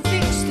can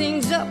fix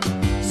things up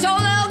so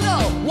they'll go,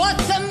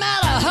 what's the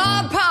matter,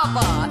 huh,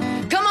 Papa?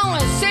 Come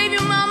on and save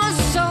your mama's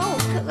soul.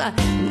 'Cause I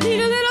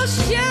need a little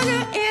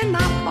sugar in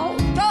my bowl.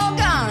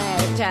 Doggone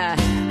it,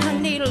 I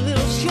need a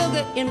little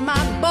sugar in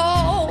my bowl.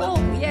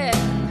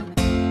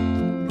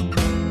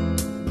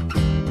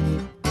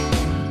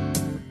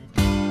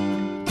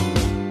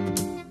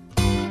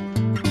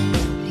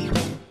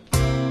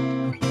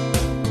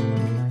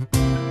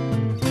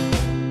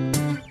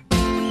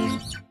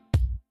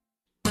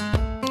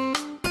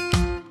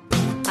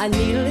 I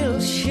need a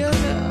little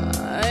sugar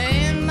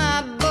in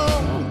my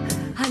bowl.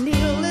 I need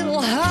a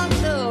little hot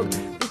dog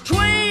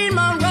between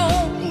my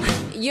rolls.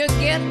 You're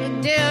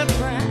getting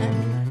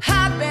different.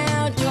 Hop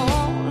and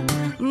torn.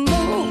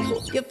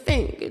 Move your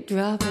finger,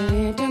 drop it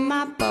into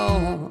my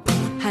bowl.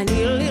 I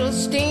need a little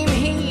steam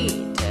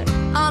heat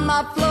on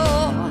my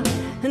floor.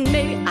 And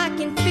maybe I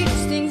can fix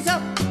things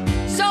up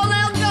so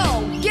they'll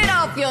go. Get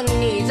off your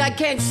knees. I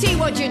can't see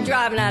what you're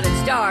driving at.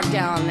 It's dark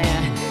down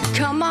there.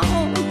 Come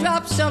on,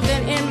 drop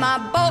something in my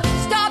bowl.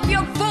 Stop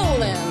your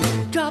fooling.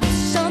 Drop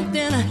something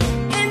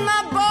in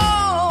my bowl.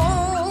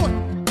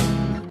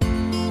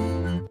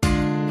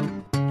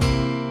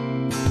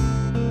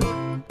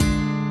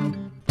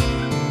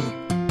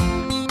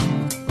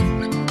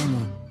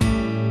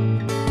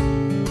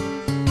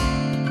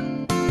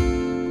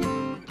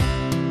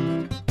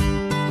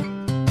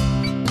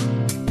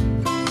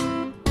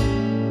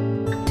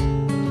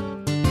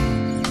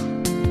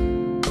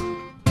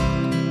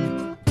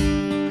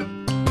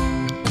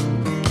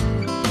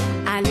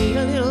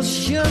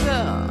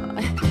 Sugar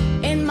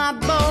in my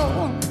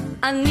bowl.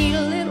 I need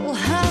a little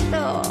hot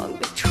dog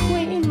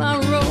between my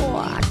roll.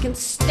 I can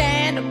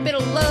stand a bit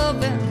of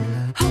loving,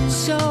 oh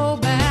so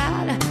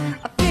bad.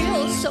 I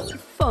feel so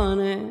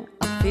funny,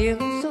 I feel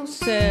so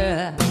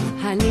sad.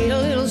 I need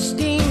a little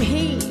steam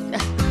heat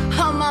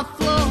on my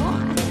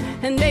floor,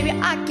 and maybe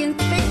I can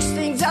fix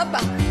things up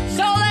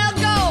so they'll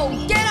go.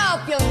 Get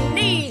off your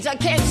knees. I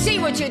can't see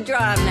what you're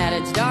driving at.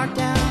 It's dark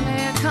down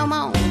there. Come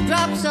on,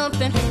 drop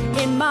something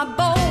in my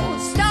bowl.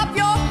 Stop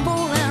your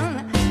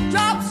fooling.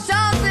 Drop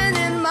something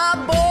in my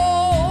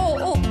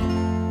bowl.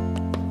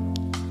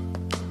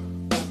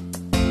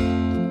 I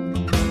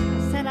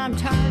said I'm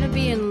tired of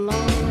being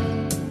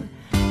lonely.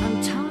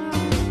 I'm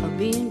tired of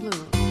being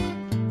blue.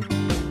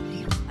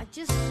 I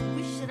just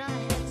wish that I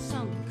had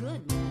some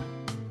good to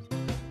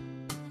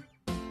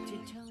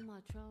tell my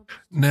troubles.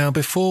 Now,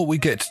 before we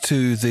get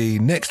to the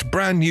next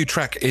brand new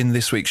track in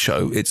this week's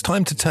show, it's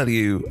time to tell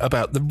you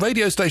about the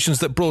radio stations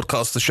that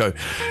broadcast the show.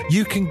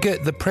 You can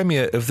get the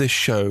premiere of this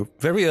show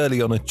very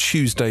early on a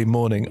Tuesday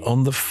morning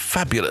on the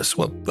fabulous,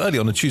 well, early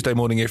on a Tuesday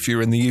morning if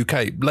you're in the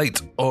UK, late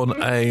on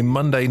a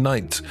Monday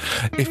night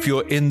if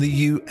you're in the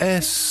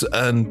US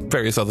and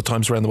various other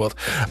times around the world,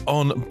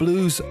 on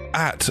Blues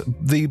at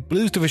the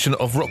Blues division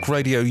of Rock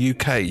Radio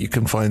UK. You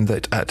can find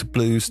that at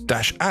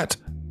blues-at.co.uk.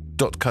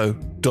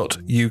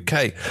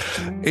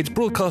 It's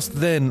broadcast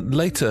then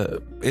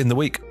later in the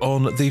week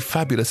on the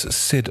fabulous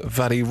Sid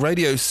Valley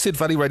Radio. Sid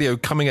Valley Radio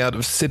coming out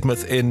of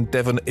Sidmouth in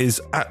Devon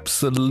is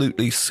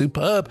absolutely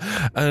superb,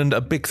 and a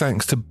big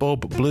thanks to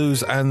Bob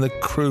Blues and the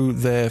crew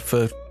there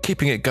for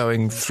keeping it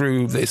going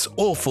through this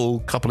awful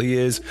couple of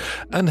years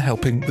and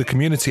helping the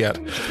community out.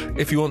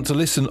 If you want to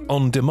listen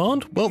on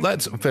demand, well,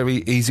 that's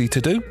very easy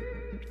to do.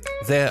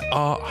 There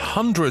are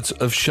hundreds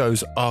of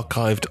shows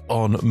archived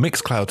on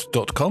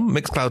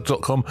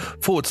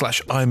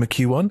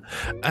mixcloud.com/IMAQ1,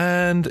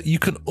 and you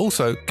can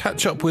also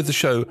catch up with the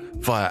show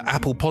via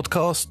Apple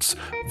Podcasts,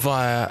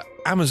 via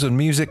Amazon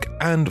Music,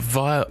 and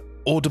via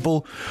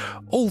Audible,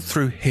 all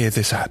through Hear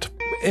This Ad.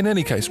 In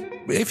any case,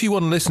 if you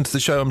want to listen to the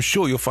show, I'm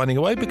sure you're finding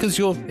a way because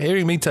you're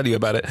hearing me tell you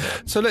about it.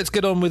 So let's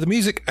get on with the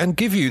music and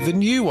give you the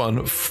new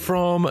one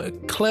from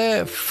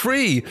Claire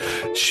Free.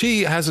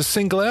 She has a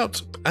single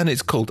out and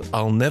it's called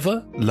I'll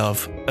Never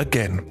Love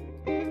Again.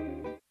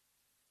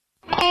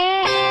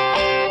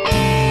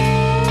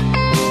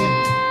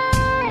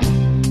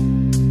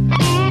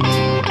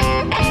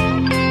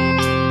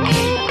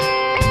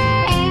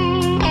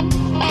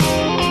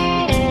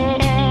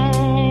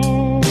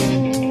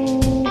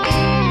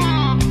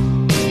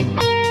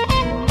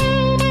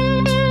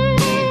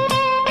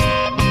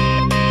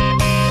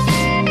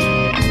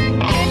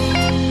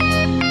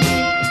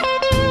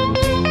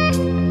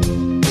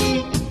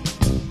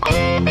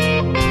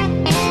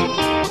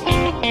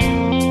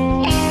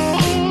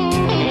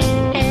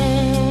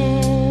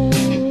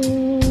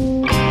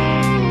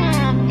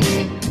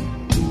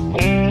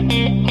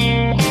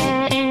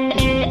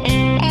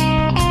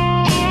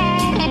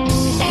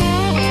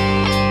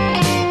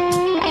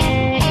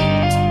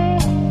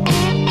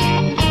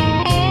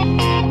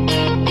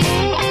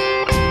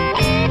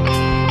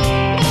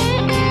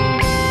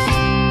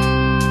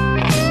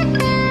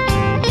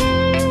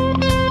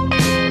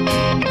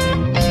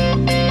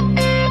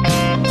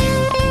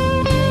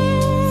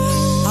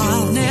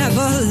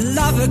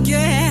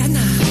 Again,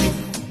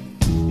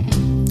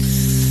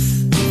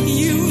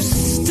 you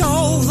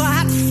stole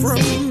that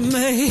from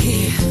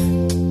me.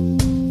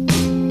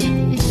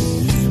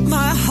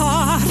 My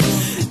heart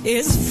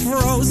is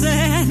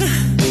frozen.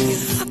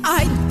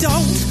 I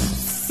don't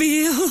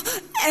feel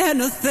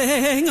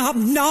anything.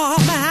 I'm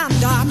numb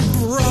and I'm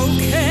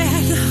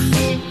broken,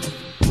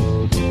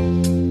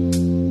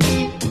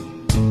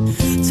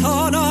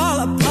 torn all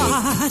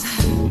apart,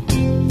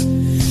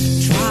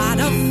 trying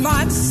to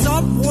find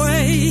some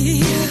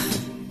way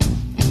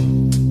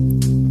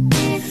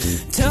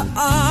to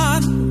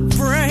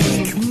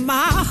unbreak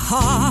my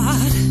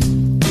heart.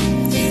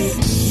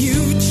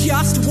 You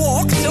just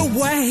walked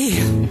away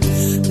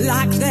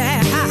like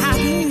there had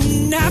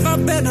never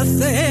never been a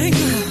thing,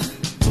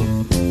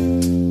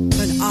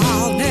 but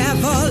I'll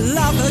never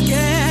love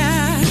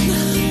again.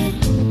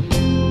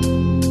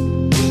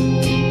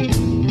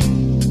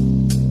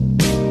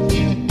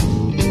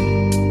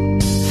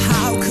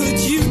 How could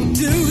you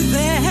do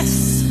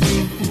this?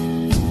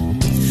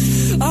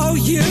 Oh,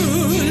 you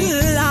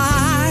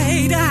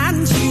lied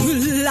and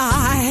you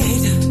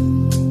lied,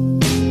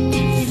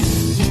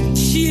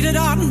 cheated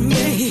on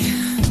me.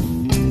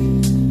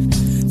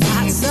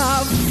 That's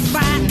a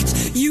fact.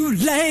 You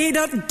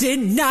later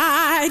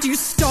denied. You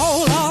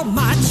stole all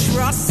my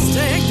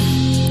trusting.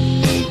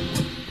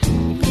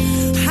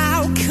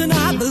 How can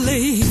I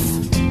believe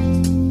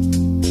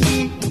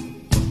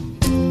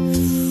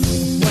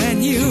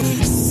when you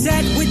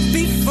said we'd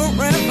be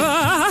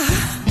forever,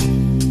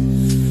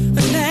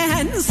 and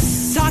then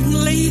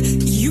suddenly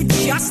you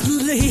just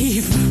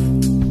leave?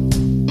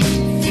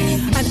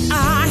 And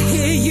I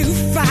hear you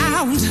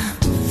found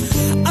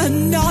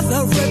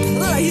another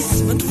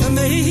replacement for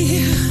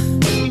me,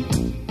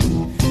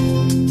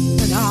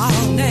 and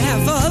I'll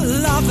never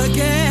love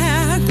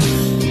again.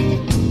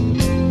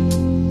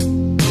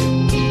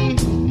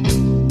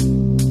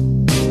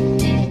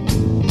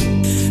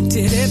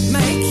 Did it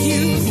make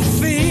you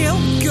feel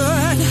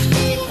good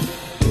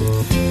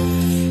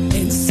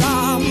in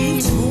some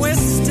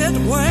twisted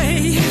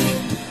way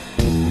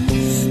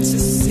to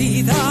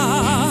see the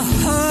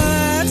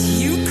hurt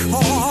you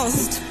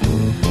caused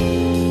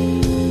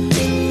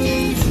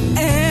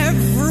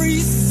every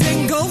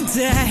single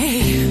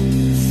day?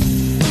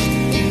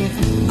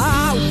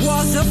 I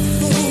was a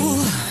fool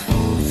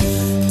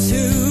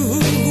to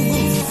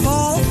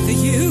fall for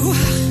you,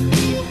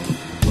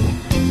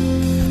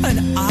 and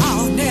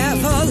I'll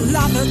never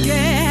love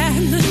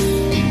again.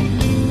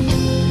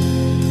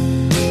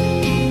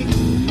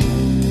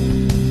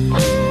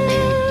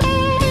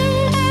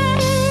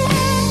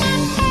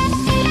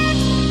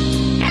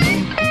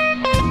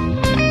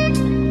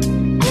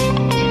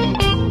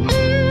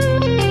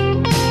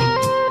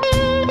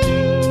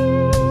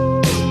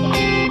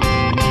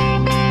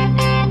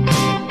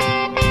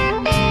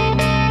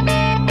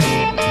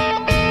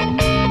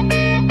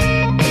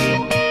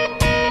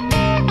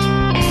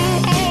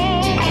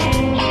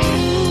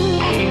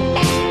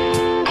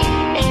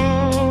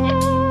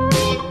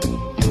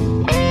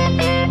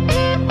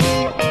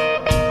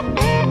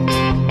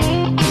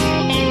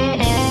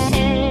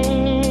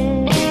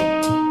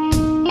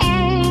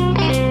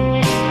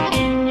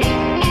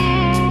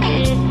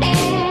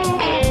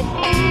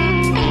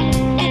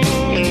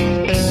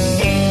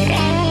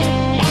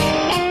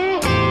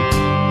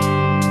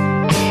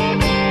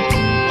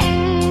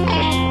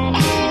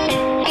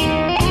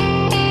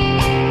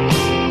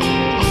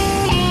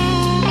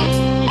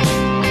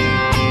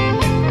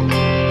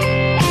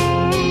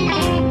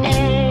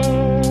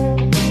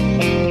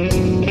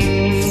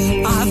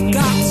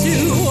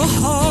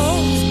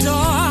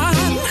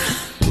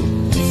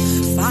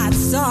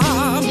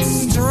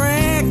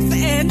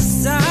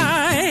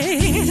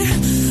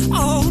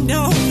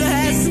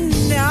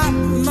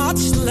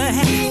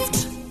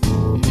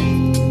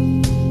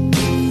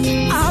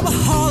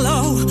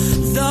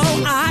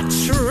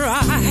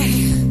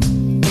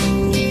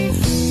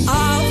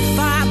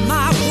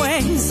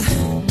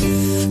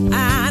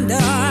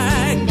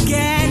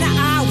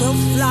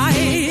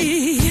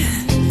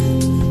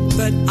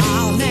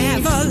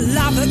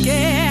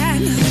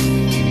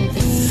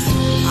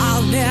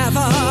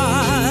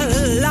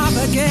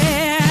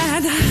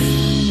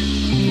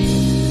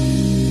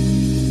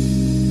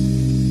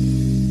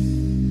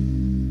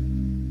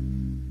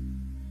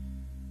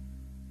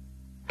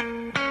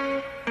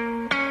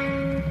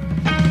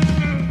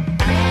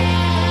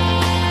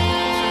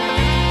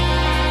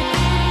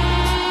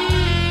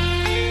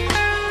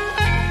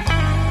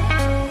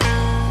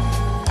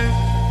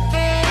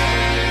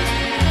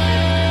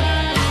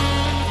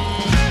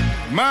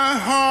 My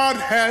heart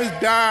has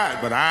died,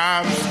 but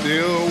I'm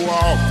still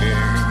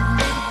walking.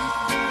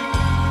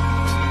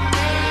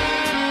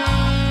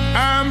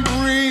 I'm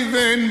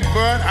breathing,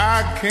 but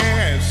I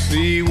can't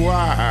see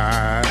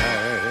why.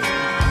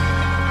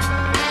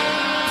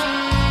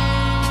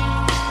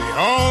 The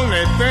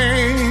only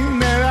thing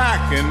that I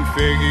can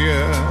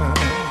figure,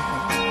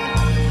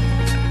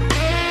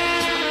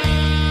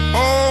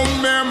 old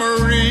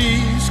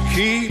memories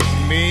keep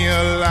me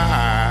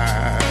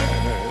alive.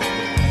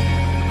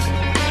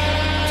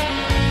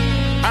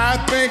 I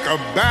think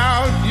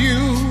about you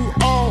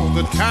all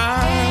the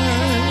time.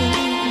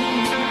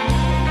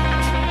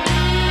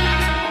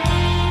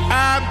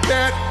 I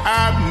bet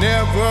I've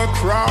never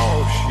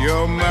crossed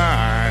your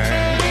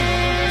mind.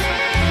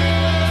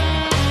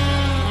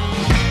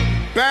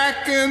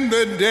 Back in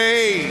the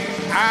day,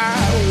 I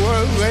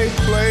was a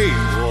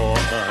playboy.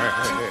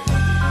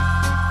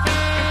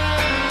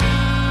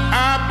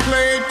 I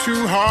played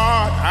too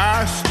hard,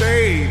 I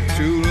stayed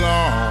too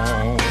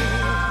long.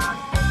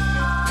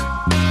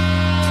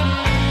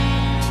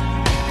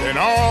 Then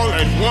all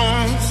at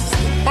once,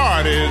 the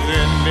party's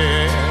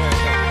ended.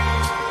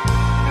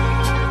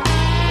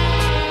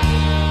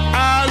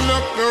 I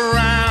looked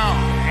around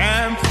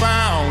and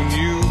found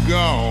you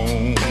gone.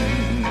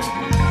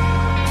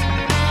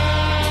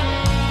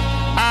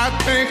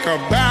 think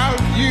about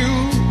you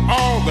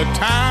all the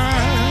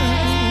time.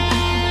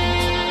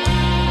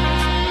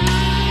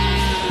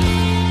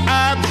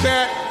 I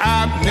bet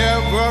I've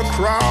never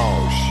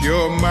crossed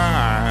your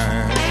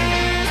mind.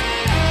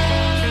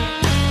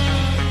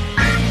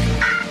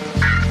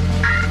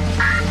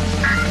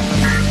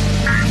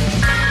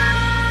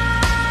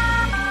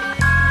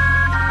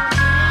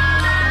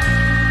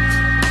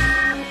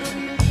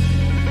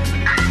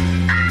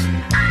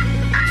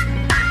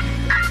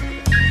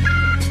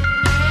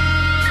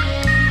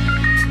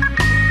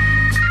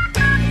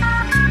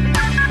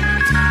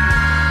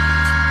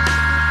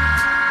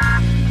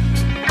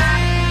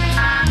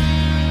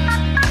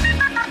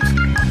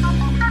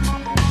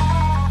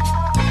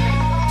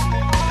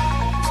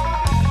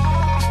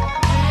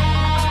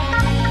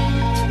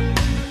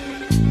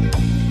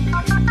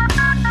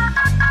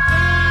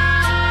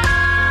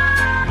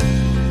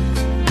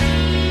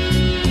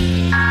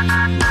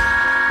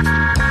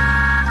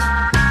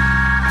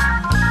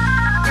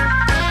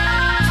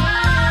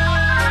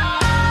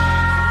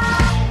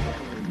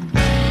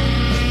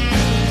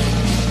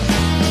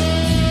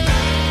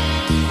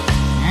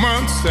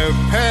 Have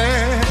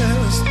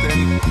passed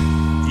and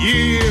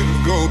years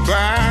go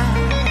by,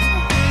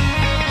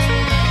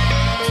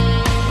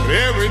 but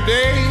every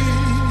day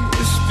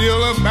is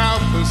still about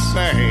the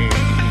same.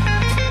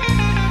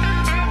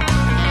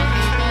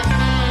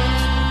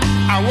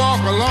 I walk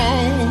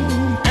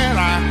alone and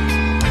I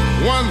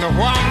wonder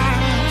why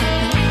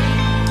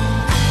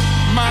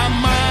my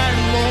mind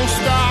won't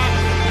stop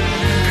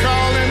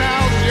calling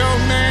out your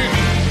name.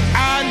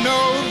 I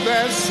know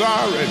that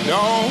sorry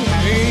don't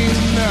mean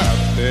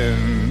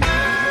nothing.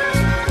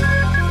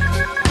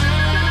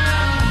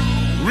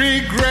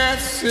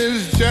 Regrets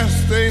is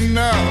just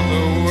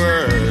another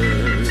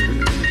word,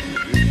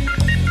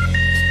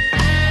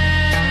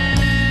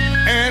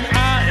 and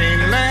I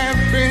ain't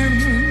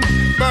laughing,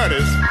 but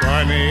it's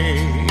funny.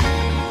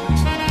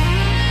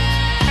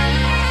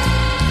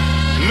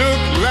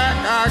 Look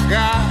like I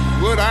got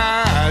what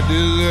I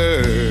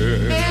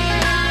deserve.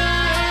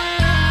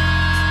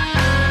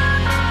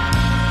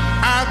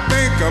 I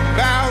think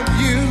about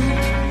you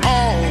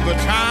all the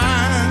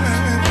time.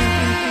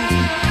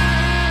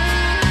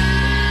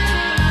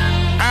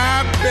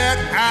 Bet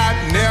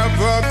I'd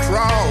never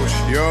cross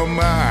your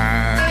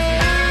mind.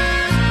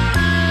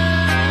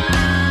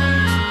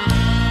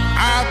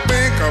 I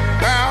think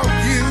about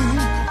you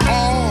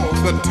all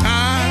the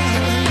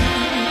time.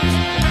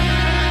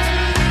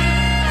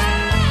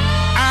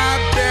 I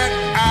bet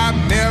I'd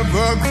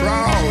never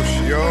cross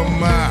your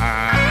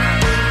mind.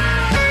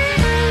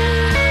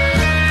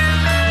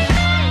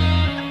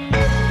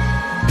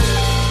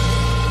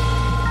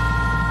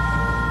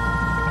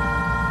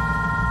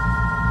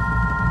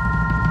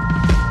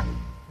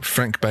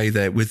 Frank Bay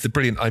there with the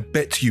brilliant I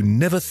Bet You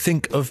Never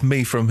Think of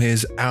Me from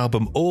his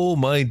album All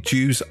My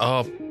Dues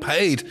Are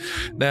Paid.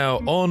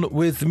 Now on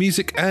with the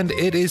music, and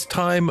it is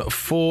time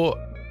for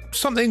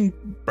something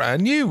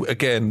brand new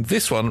again.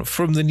 This one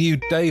from the new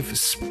Dave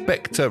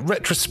Spector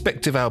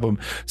retrospective album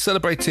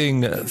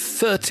celebrating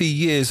 30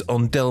 years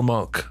on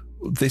Delmark.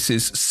 This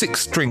is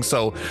Six String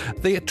Soul.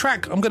 The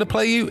track I'm going to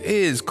play you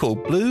is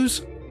called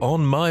Blues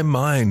on My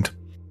Mind.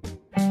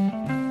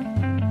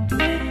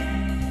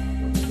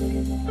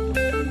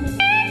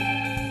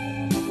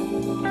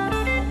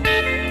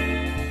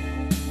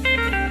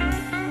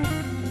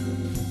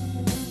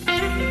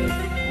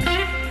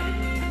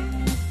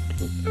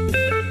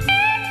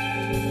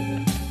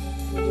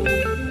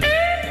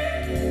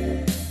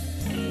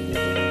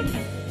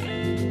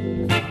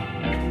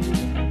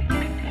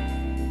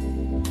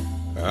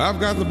 I've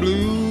got the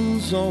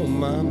blues on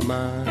my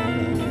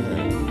mind,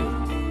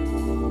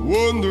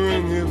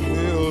 wondering if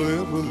they'll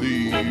ever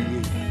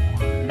leave.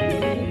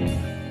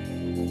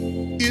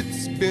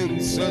 It's been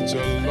such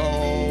a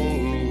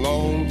long,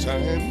 long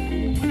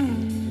time,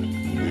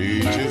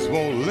 they just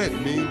won't let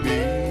me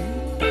be.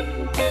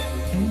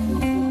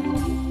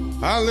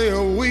 I lay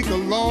awake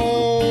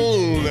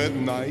alone at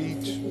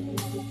night,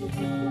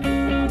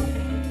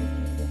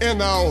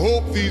 and I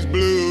hope these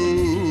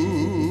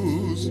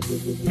blues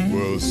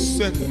will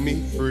set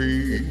me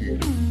free.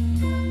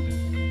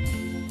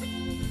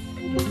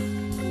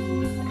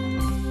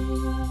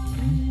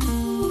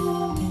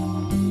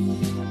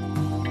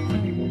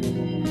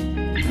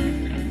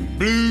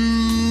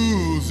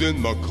 Blues in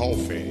my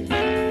coffee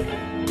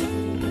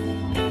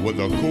when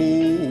the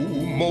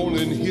cold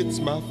morning hits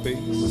my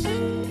face.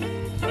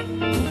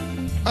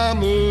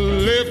 I'm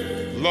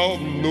left,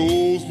 Lord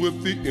knows,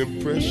 with the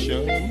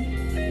impression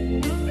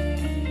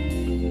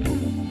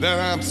that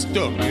I'm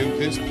stuck in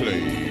this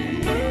place.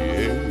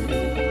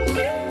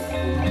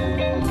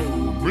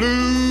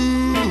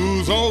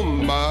 Blues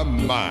on my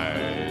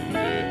mind,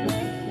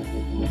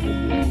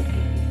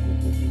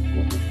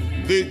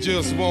 they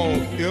just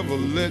won't ever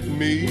let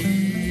me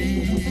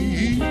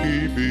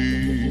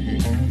be.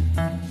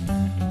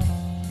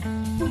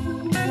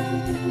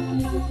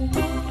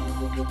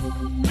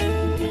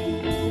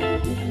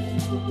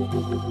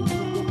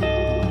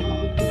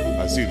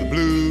 I see the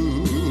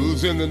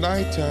blues in the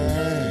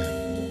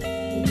nighttime,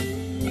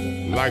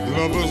 like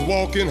lovers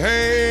walking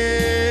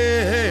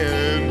hand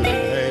in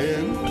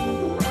hand.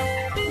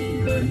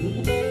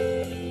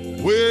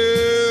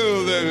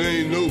 Well, there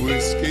ain't no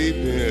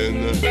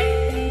escaping,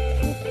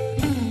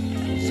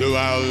 so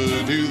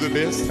I'll do the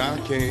best I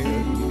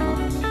can.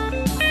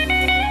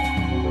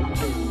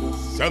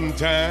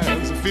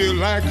 Sometimes I feel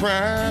like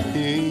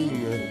crying.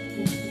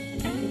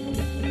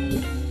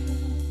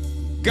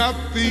 Got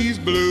these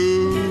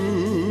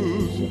blues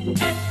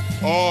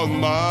on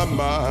my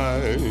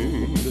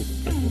mind.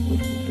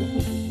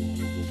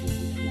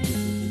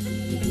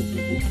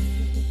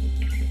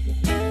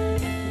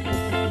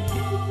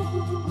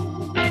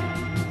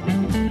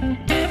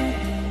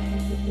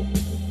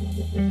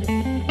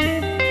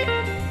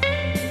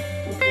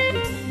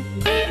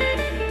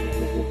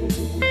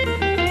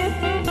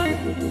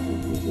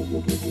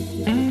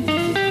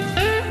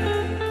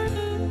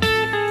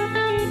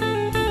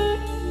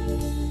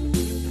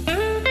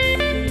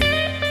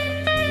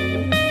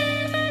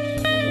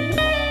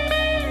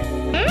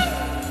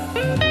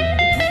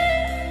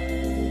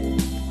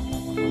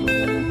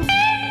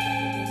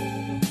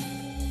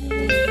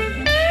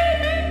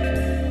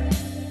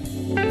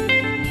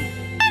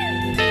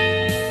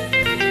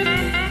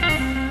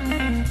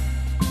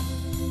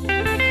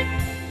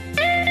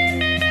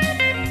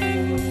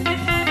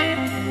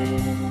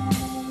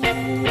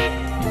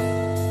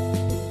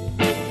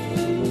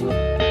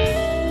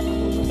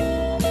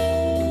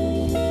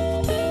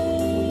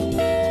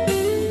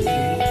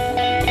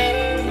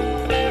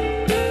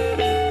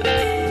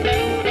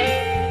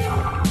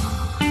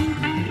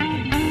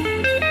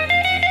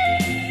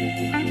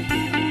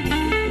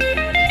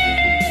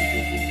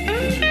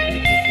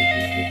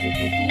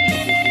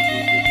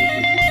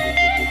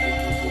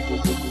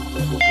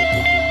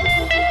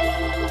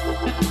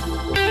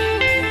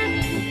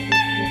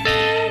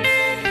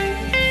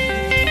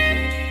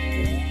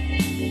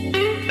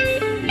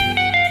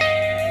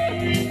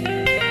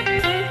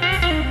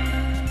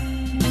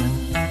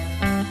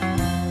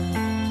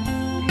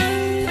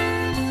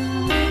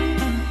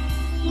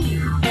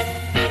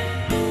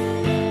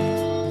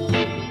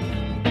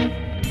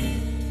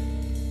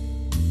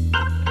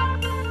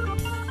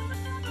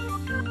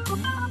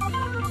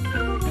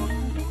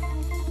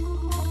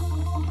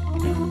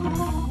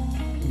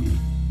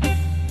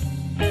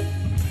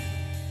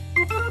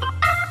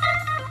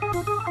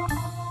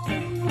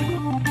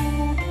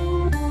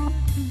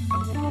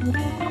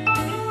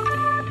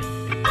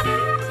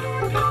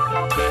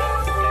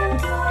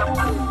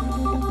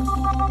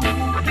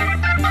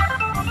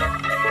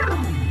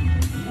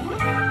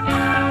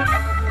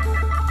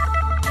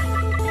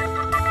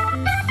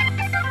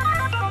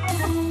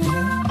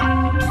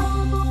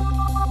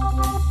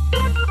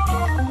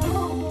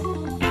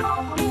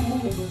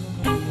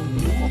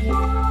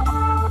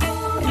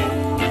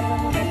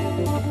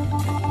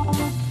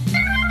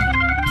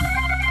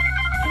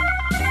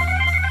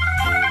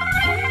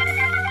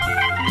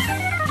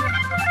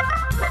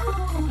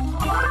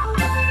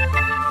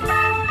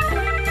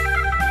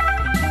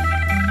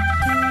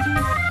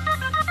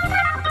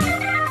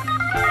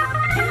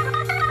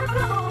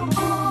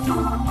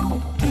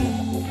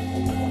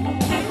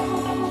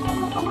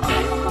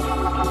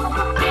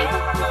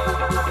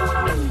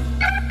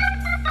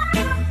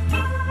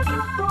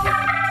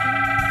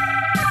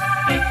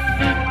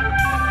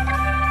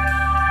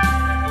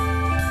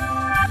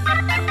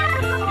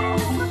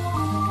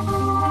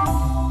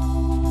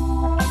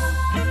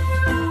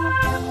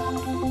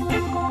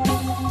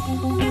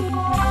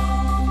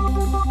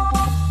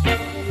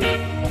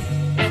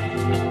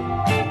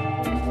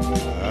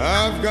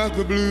 Got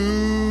the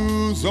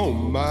blues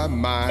on my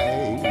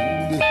mind,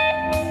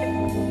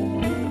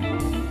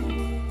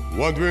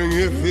 wondering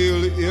if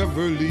he'll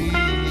ever leave.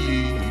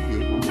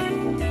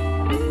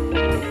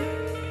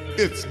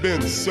 It's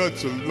been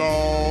such a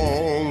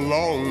long,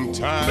 long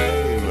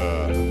time,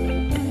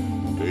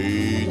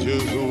 they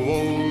just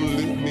won't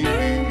let me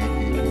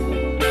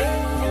be.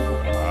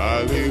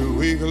 I lay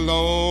awake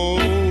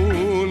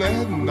alone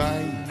at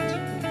night,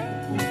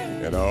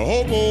 and I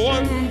hope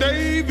one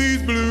day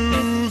these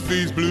blues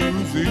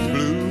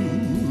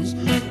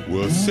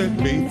will set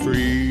me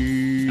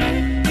free.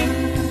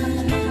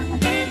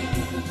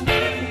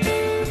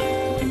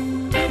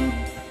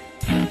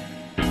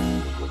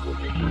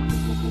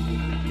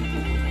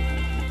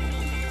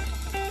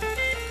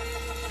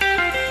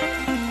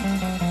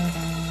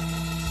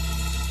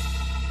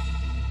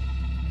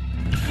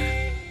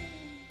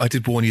 I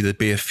did warn you there'd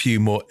be a few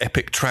more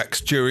epic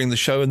tracks during the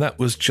show, and that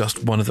was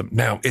just one of them.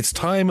 Now, it's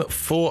time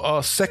for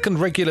our second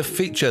regular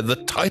feature, the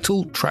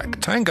Title Track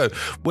Tango,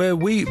 where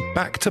we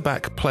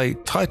back-to-back play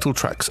title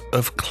tracks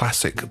of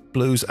classic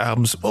blues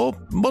albums or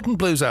modern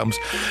blues albums.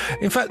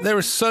 In fact, there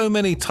are so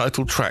many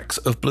title tracks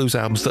of blues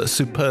albums that are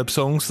superb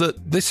songs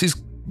that this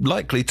is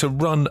likely to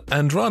run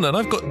and run, and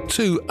I've got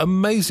two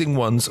amazing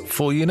ones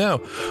for you now.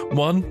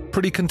 One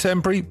pretty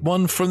contemporary,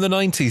 one from the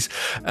 90s,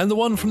 and the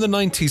one from the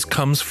 90s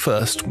comes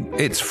first.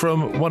 It's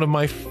from one of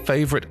my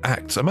favourite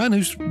acts, a man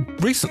who's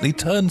recently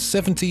turned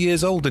 70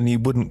 years old and you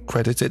wouldn't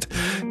credit it,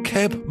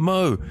 Keb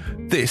Mo.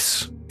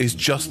 This is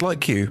Just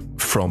Like You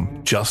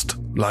from Just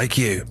Like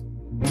You.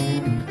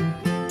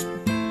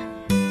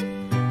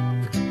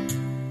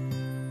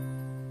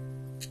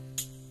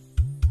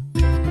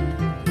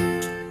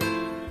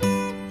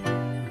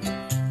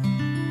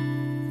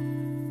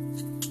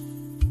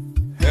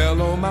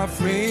 Hello, my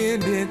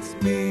friend, it's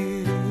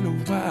been a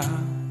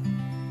while.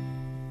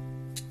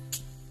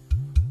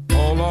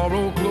 All our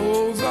old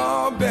clothes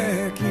are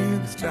back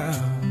in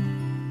style.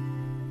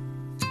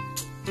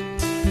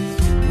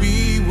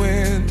 We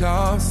went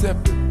our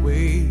separate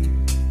ways,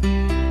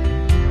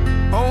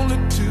 only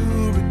to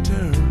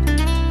return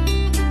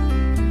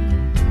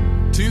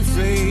to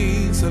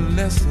face a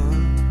lesson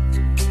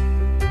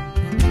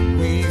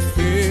we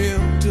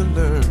failed to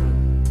learn.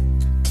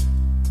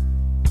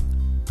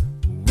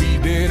 We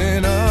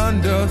didn't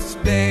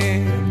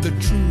understand the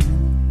truth.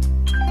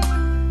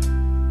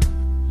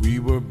 We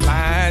were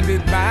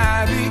blinded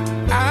by the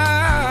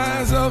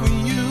eyes of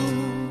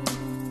you.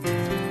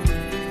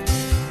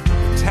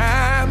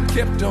 Time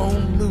kept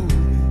on moving,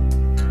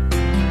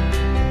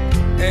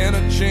 and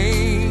a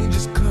change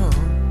has come.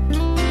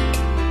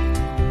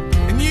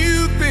 And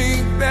you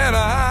think that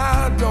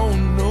I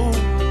don't know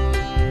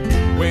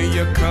where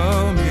you're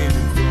coming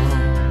from.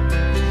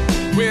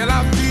 Well,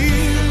 I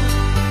feel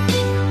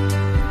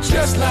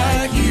just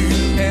like you,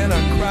 and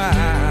I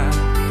cry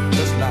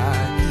just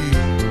like you.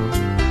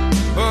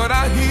 But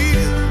I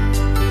heal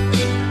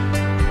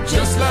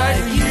just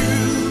like you.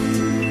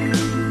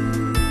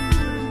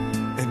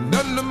 And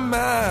under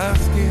my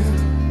skin,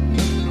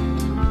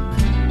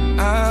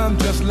 I'm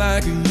just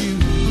like you.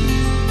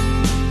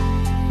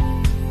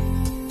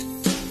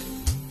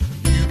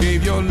 You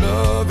gave your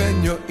love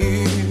and your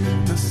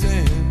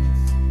innocence,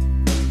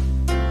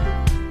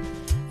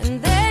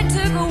 and they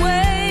took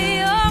away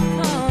your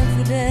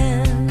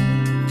confidence.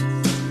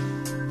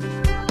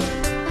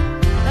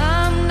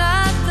 I'm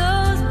not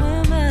those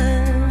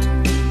women,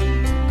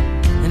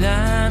 And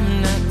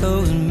I'm not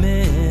those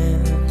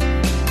men.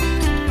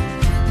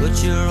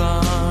 Put your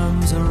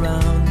arms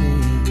around me.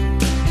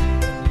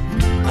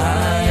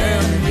 I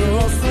am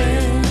your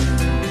friend.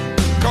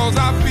 'cause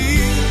I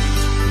feel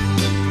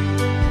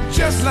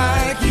just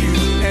like you,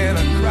 and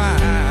I cry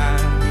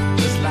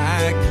just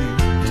like you.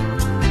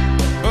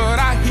 But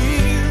I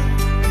heal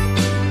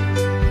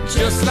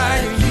just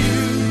like you.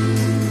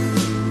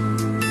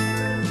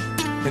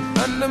 And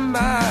under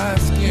my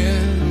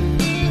skin,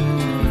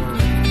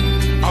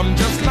 I'm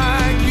just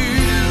like you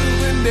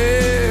and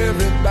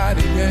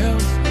everybody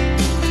else.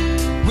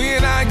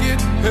 When I get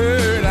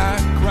hurt, I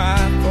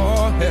cry for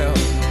help.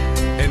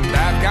 And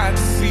I've got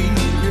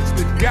secrets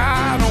that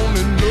God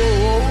only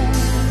knows.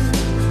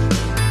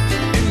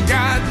 And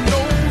God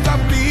knows I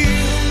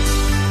feel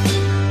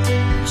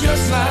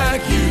just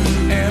like you,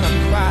 and I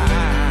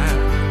cry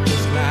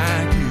just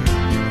like you.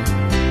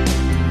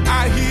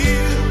 I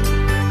heal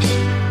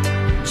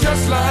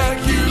just like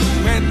you,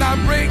 and I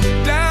break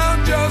down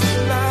just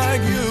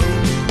like you.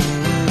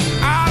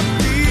 I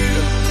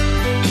feel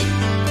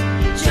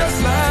just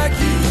like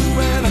you,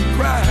 and I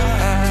cry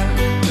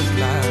just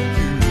like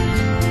you.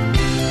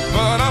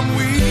 But I'm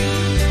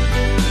weak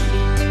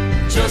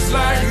just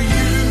like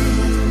you.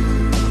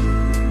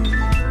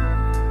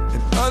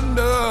 And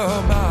under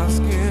my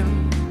skin,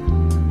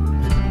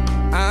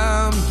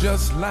 I'm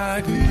just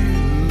like you.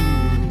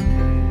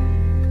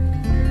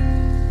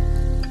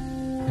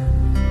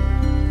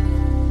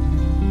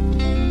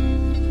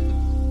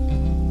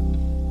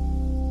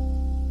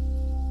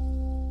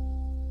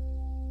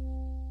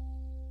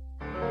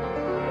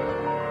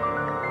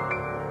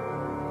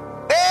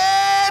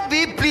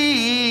 Baby,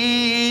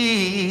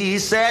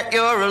 please set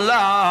your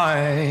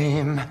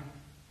alarm.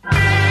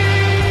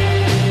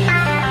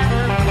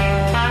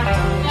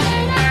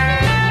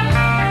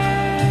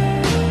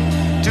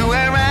 To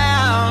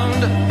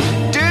around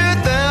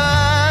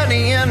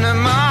 2:30 in the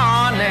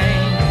morning.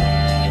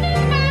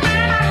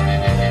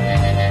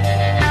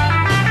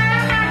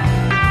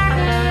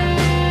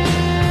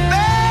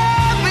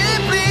 Baby,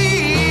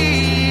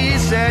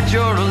 please set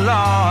your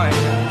alarm.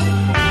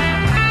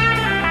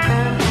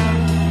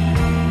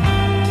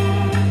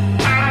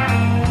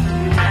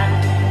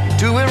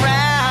 To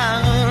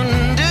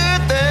around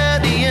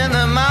 2:30 in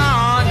the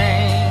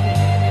morning.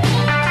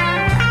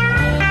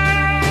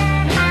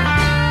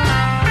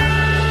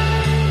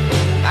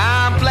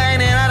 I'm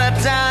planning out of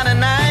town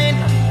tonight,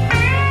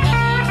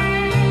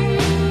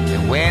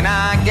 and when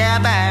I get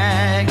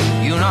back,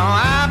 you know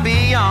I'll be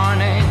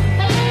yawning.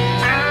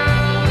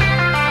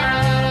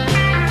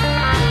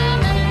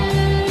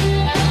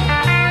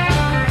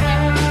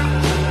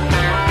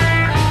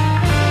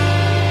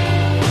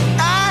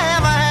 I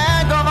have a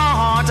heck of a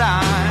hard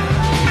time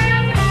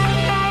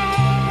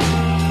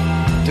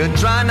to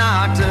try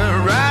not to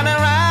run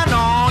around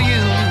on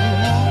you.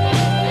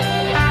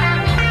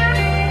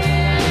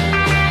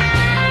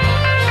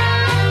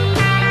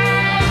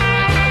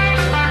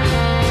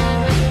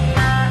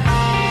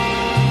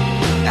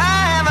 I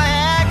have a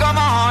heck of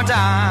a hard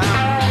time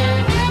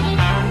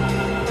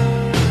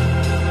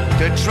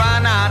to try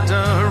not to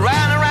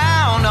run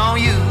around on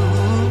you.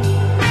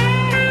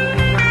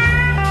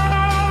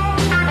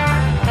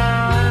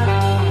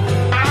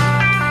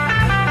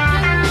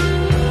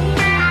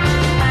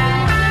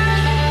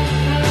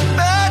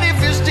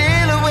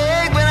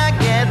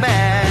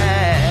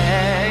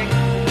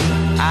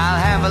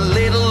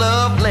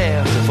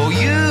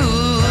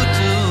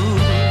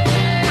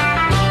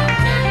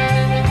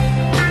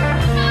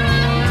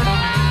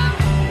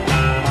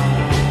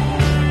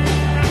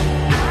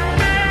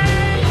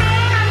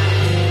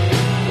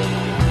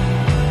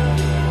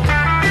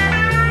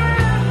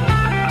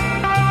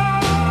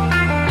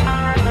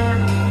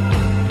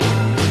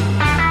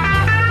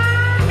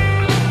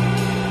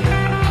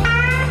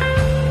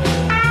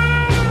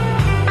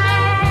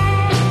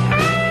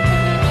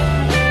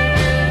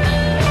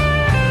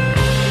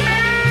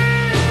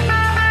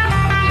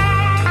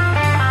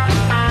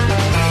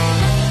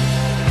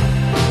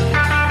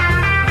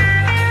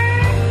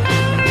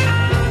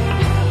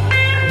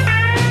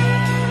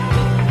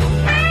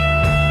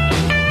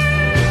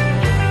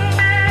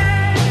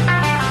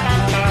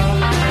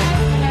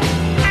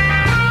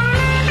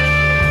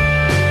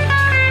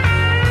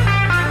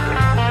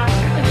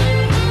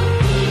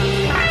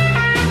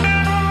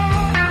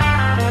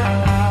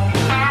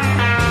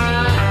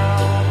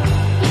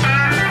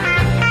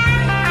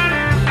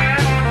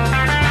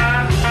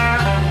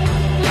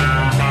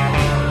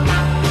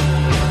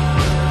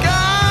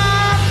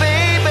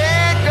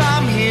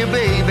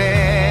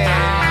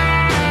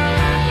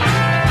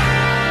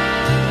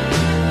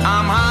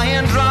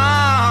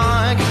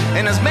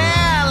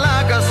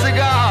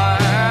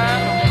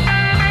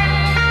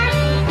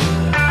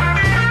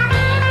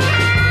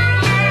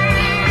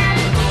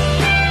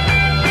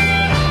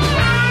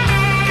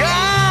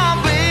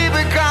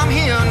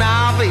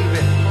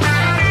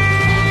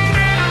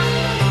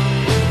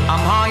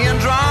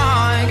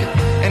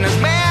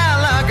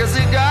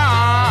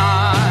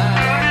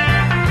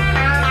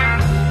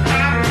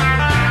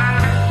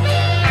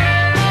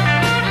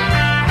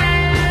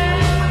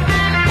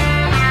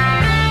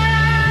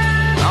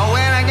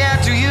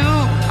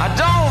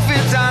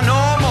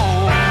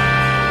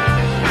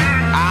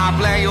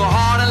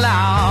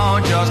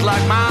 just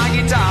like my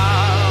guitar.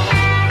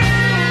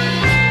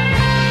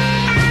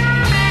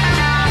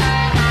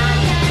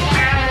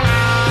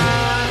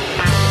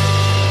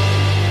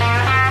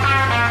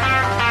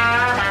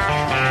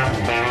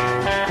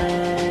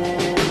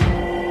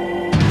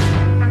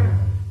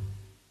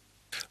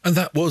 And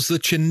that was the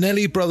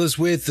Cinelli Brothers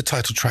with the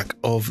title track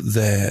of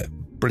their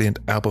brilliant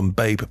album,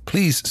 Babe,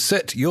 Please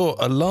Set Your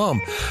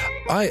Alarm.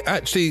 I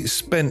actually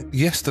spent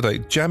yesterday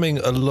jamming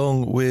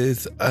along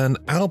with an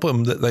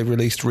album that they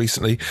released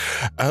recently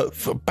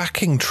for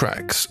backing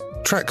tracks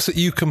that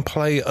you can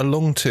play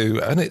along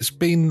to, and it's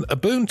been a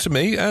boon to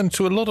me and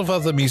to a lot of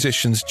other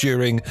musicians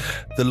during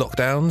the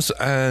lockdowns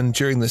and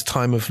during this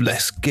time of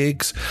less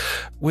gigs,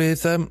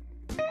 with a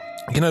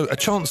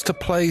chance to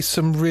play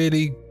some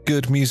really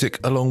good music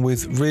along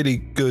with really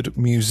good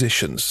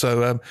musicians.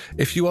 So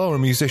if you are a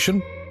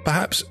musician,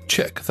 perhaps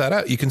check that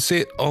out. You can see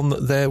it on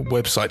their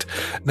website.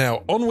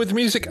 Now, on with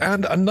music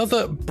and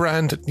another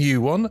brand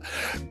new one.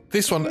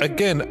 This one,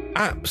 again,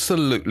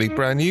 absolutely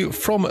brand new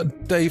from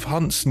Dave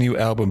Hunt's new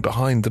album,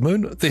 Behind the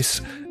Moon.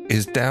 This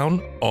is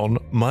Down on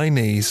My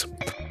Knees.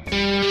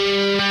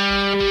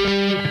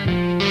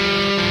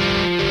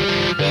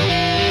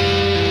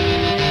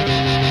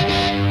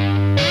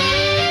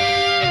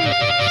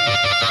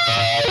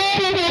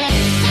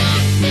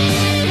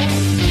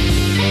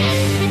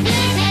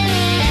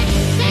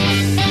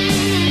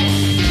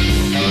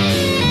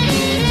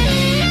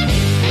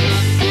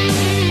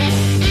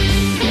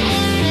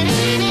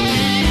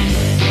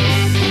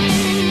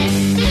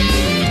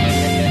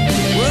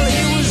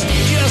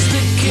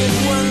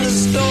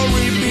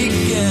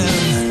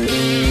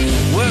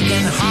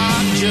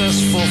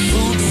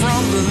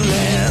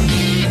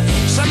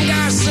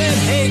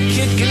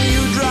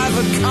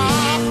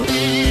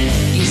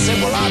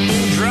 I've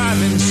been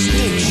driving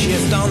stick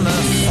shift on the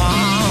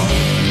farm.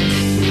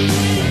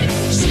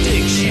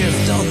 Stick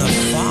shift on the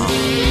farm.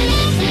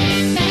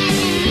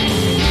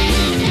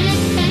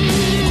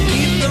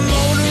 Keep the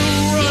motor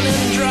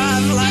running,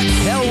 drive like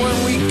hell when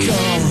we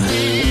come.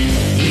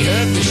 He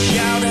heard the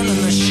shouting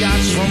and the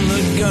shots from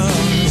the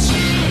guns.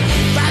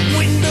 Back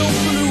window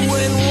blew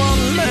and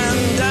one man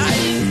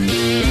died.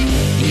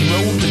 He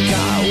rode the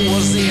car,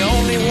 was the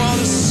only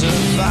one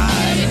survived.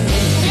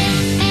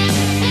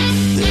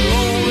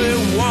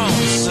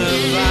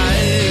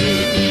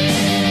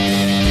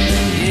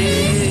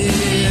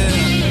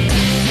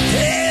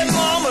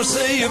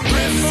 Say a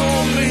prayer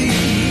for me.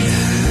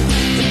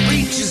 The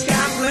preacher's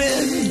got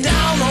me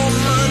down on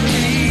my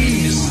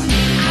knees.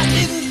 I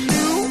didn't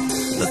do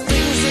the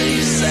things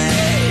they say.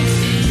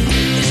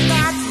 It's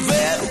not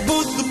fair to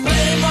put the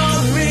blame on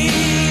me.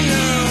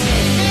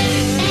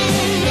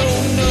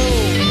 No.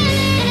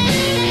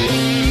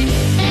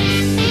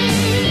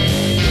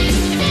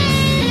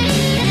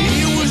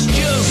 He was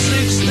just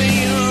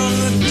 16 on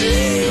the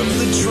day of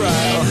the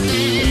trial.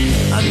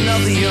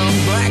 Another young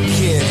black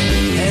kid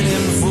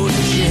heading for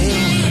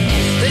jail.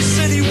 They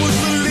said he was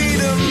the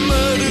leader,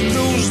 murdered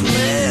those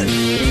men.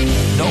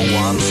 No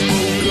one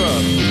spoke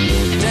up.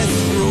 Death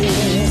row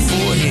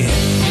for him.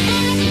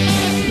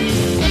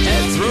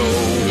 Death row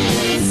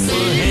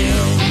for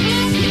him.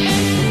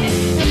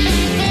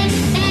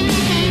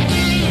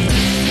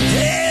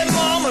 Hey,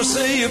 mama,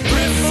 say a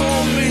prayer for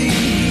me.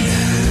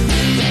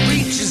 The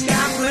preacher's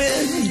got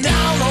me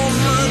down on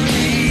my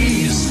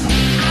knees.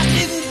 I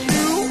didn't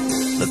do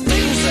the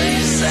things they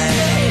say.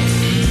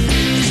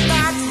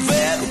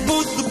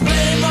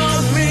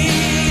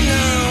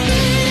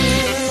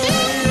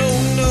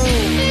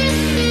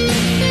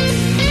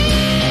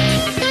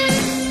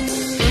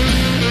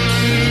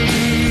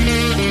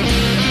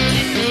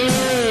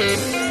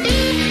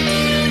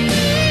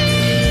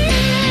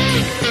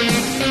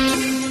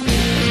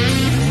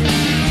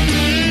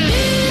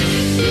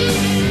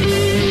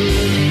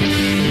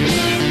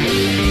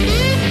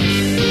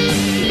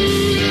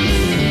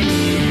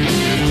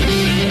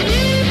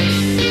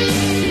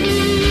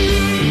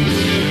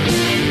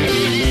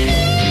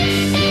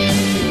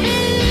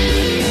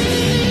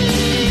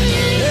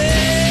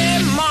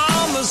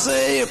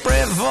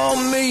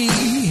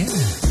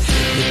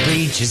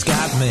 She's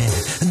got me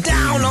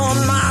down on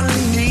my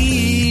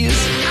knees.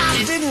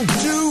 I didn't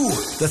do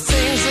the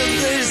things that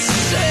they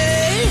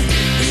say.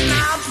 It's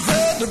not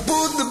fair to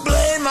put the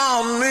blame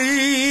on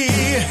me.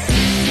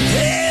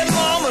 Hey,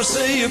 mama,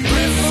 say a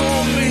prayer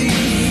for me.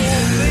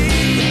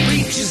 The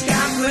preacher's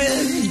got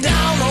me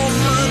down on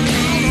my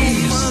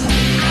knees.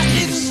 I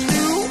didn't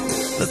do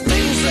the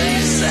things they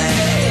say.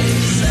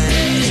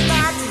 It's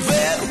not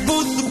fair to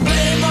put the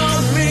blame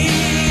on me.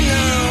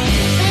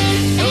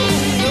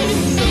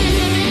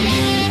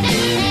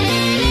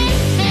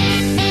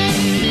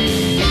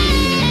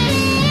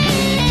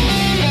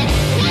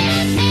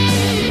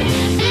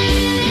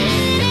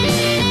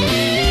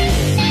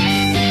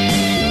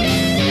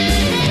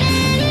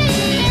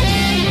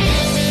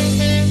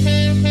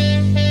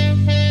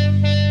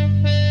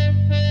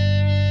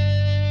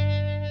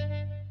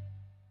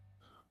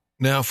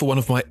 Now for one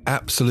of my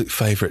absolute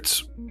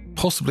favourites,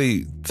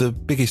 possibly the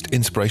biggest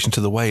inspiration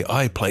to the way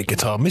I play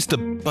guitar,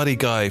 Mr. Buddy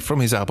Guy, from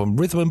his album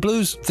Rhythm and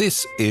Blues.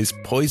 This is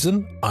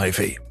Poison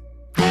Ivy.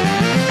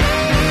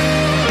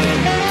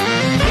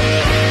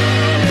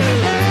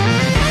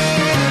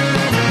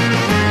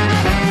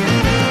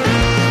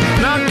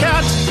 Now,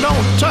 cats,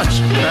 don't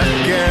touch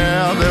that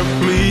gal there,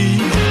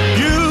 please.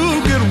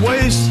 You get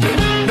wasted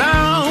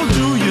down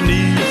to your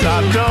knees.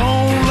 I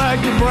don't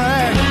like to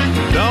brag,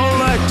 don't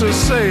like to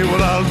say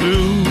what I'll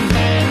do.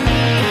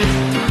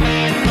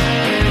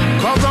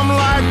 Cause I'm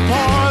like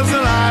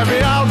poison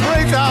ivy, I'll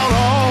break out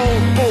all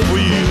over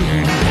you.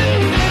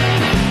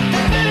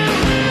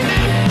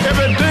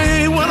 Every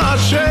day when I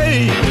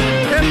shave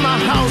in my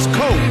house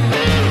coat,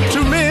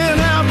 2 men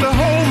have to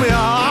hold me,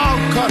 I'll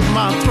cut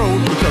my throat.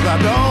 Because I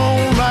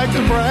don't like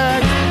to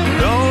brag,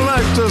 don't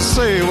like to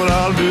say what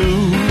I'll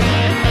do.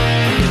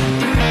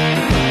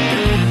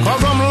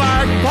 Cause I'm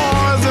like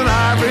poison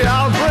ivy,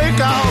 I'll break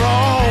out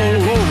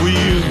all over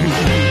you.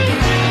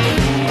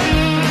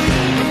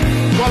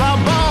 Well, I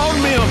bought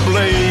me a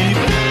blade,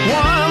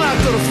 one I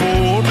could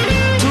afford.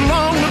 Too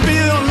long to be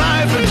a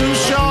knife and too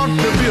short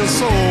to be a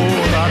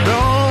sword. I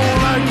don't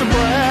like to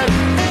brag,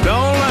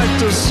 don't like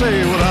to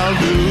say what I'll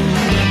do.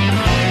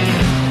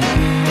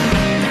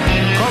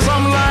 Cause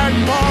I'm like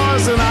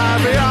poison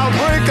ivy, I'll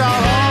break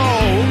out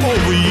all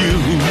over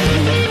you.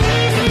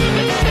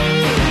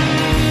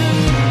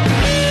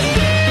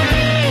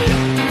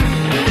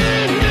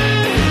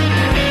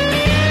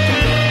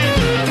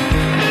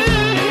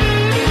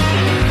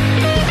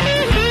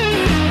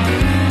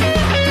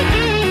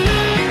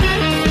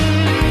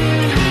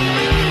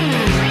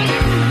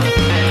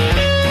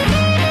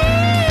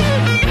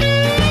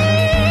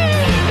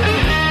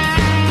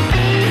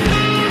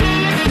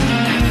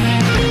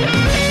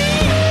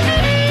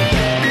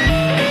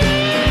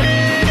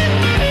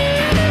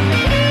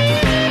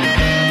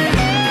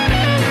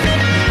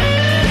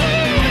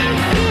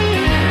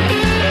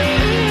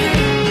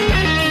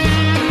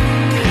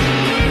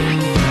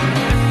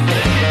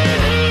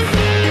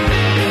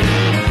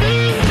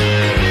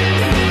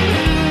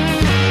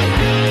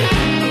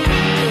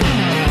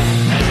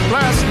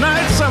 Last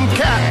night some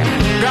cat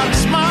got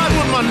smart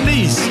with my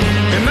niece,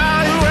 and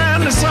now he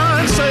ran the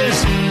sign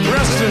says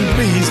rest in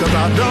peace. Cause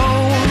I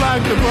don't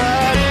like to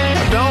brag,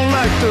 I don't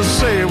like to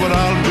say what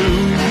I'll do.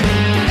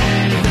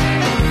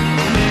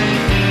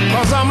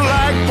 Cause I'm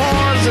like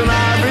poison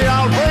ivy,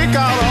 I'll break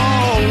out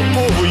all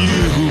over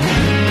you.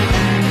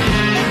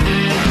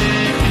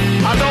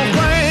 I don't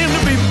claim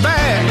to be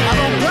bad, I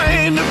don't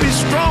claim to be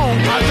strong.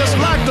 I just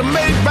like to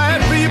make bad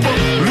people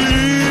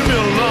leave me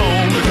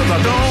alone. Because I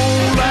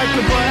don't like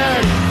to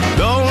brag,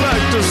 don't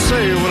like to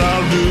say what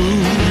I'll do.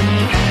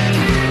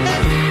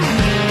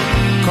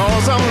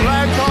 Cause I'm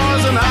like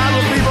poison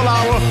ivy, people,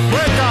 I will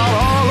break out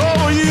all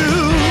over you.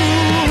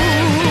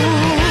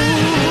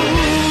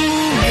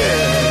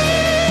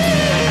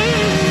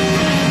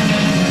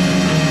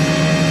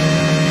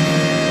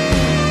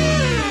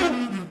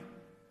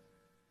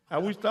 I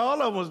wish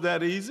all of them was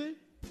that easy.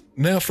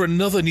 Now for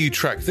another new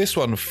track, this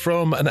one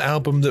from an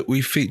album that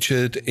we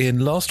featured in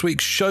last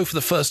week's show for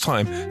the first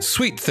time,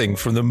 Sweet Thing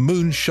from the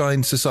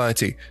Moonshine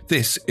Society.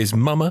 This is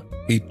Mama,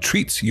 He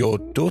Treats Your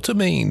Daughter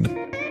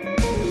Mean.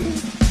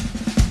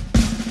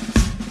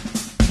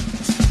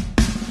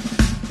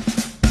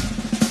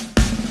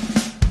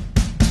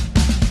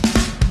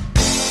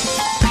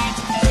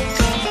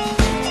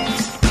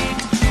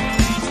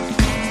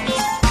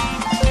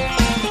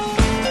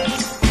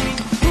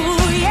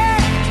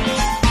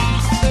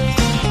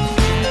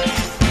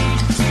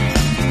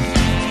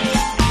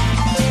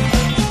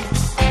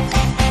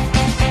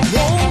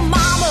 Oh,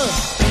 mama,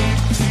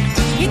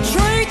 you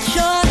treat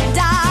your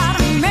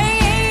daughter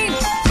mean.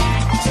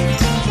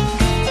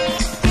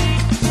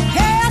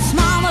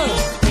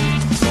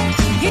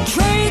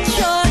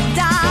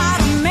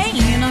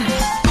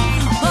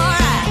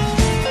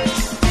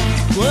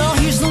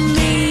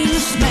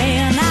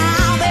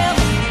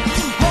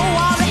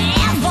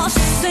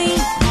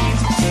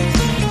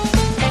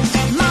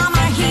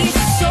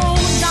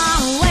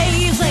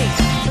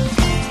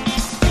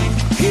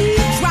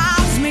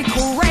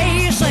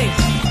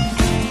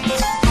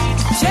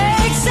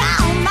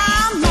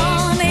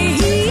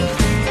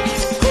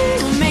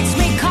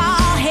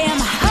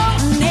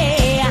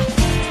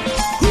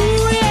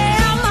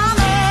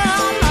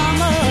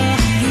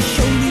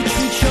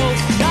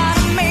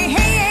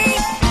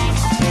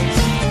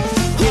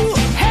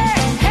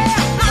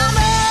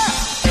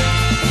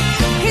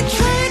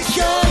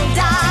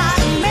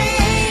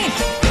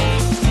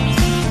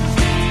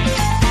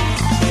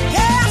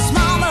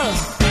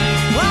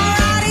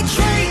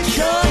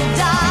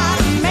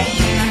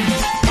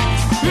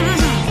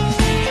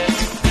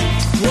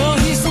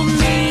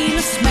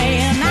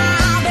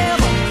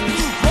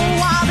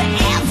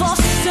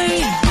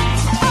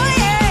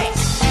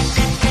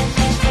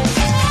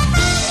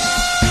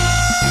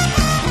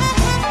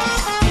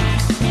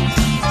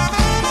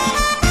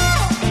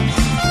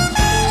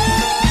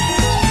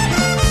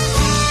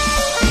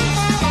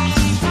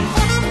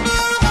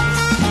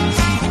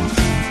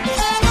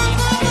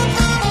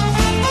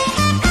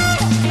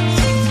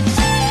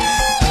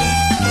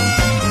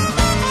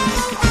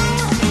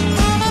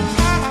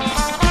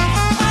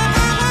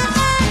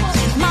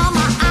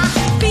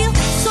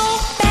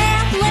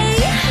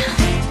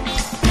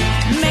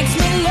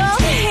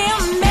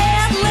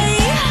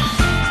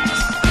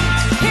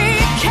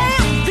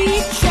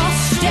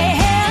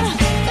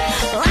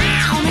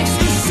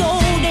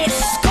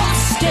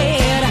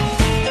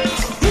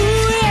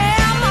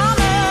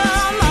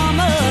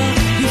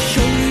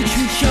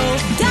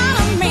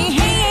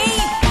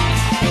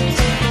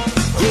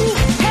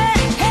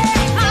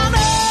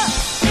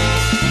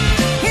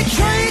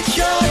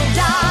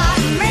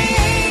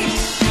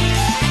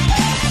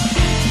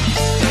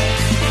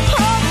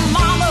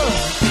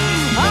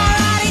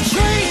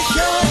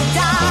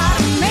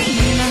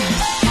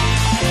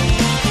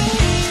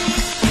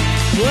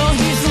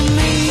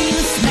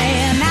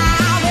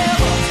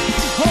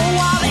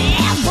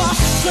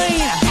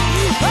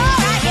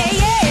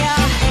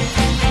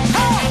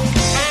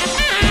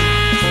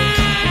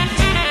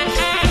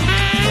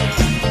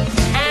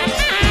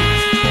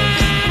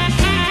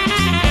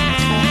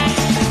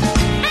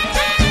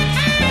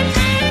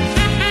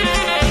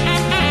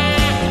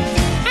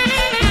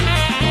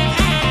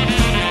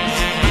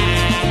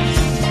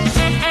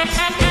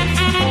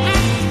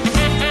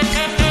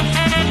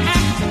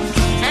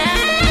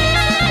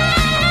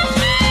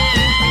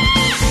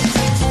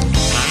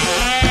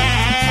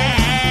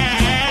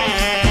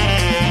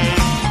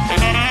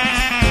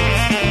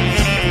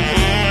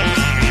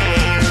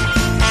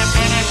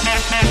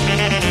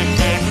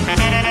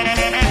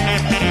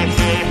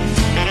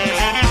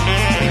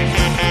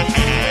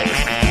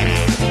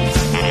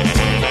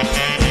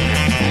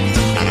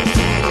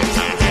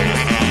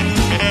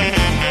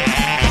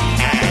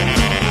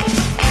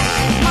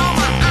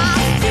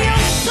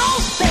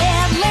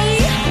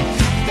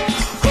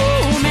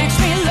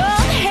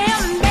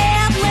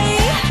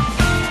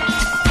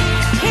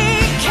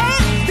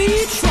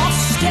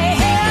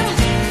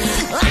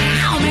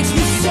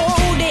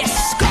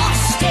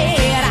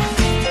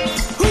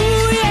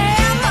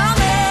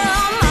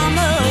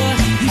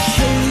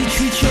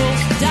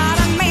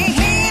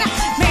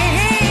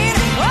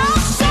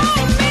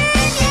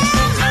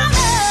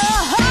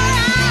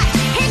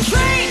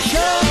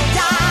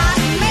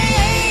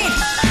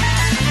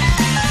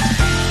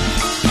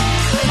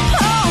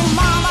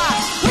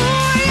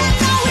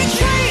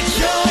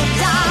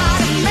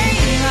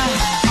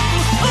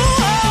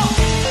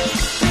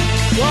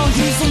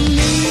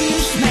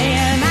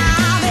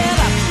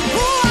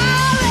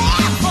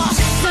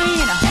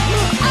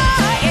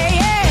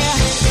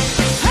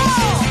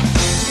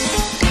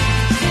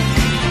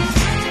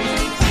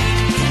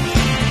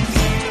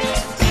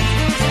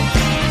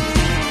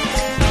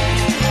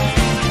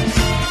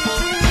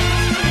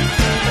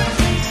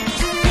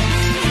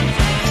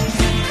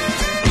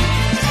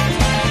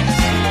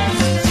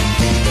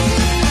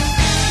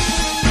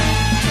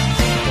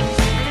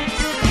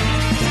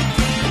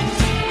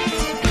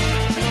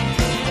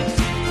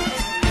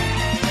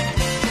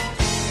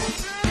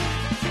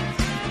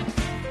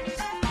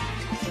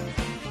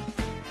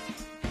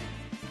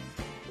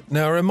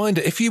 Now, a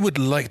reminder, if you would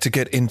like to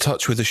get in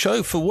touch with the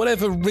show for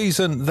whatever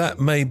reason that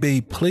may be,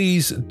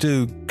 please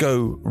do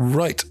go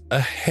right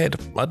ahead.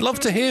 I'd love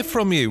to hear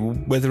from you,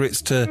 whether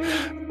it's to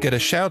get a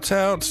shout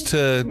out,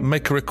 to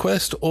make a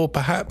request, or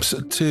perhaps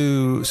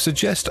to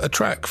suggest a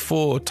track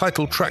for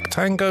Title Track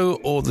Tango,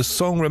 or the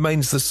song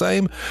remains the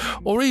same,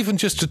 or even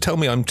just to tell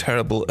me I'm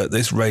terrible at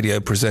this radio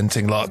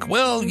presenting lark.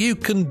 Well, you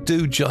can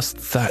do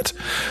just that.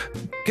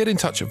 Get in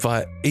touch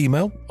via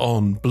email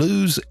on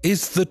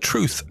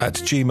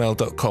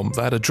bluesisthetruth@gmail.com.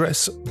 That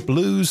address,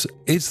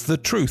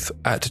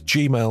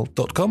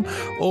 bluesisthetruth@gmail.com.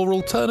 Or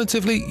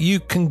alternatively, you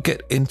can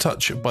get in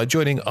touch by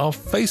joining our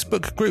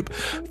Facebook group,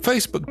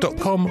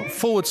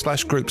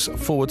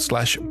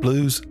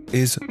 facebook.com/groups/blues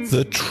is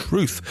the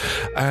truth.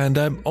 And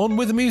on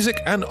with the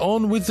music and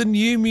on with the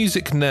new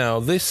music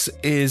now. This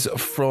is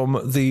from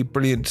the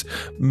brilliant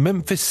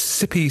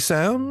Mississippi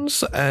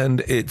Sounds,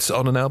 and it's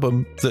on an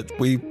album that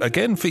we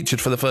again featured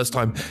for the first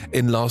time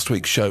in last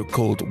week's show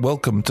called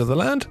Welcome to the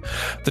Land.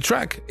 The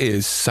track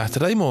is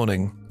Saturday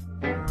Morning.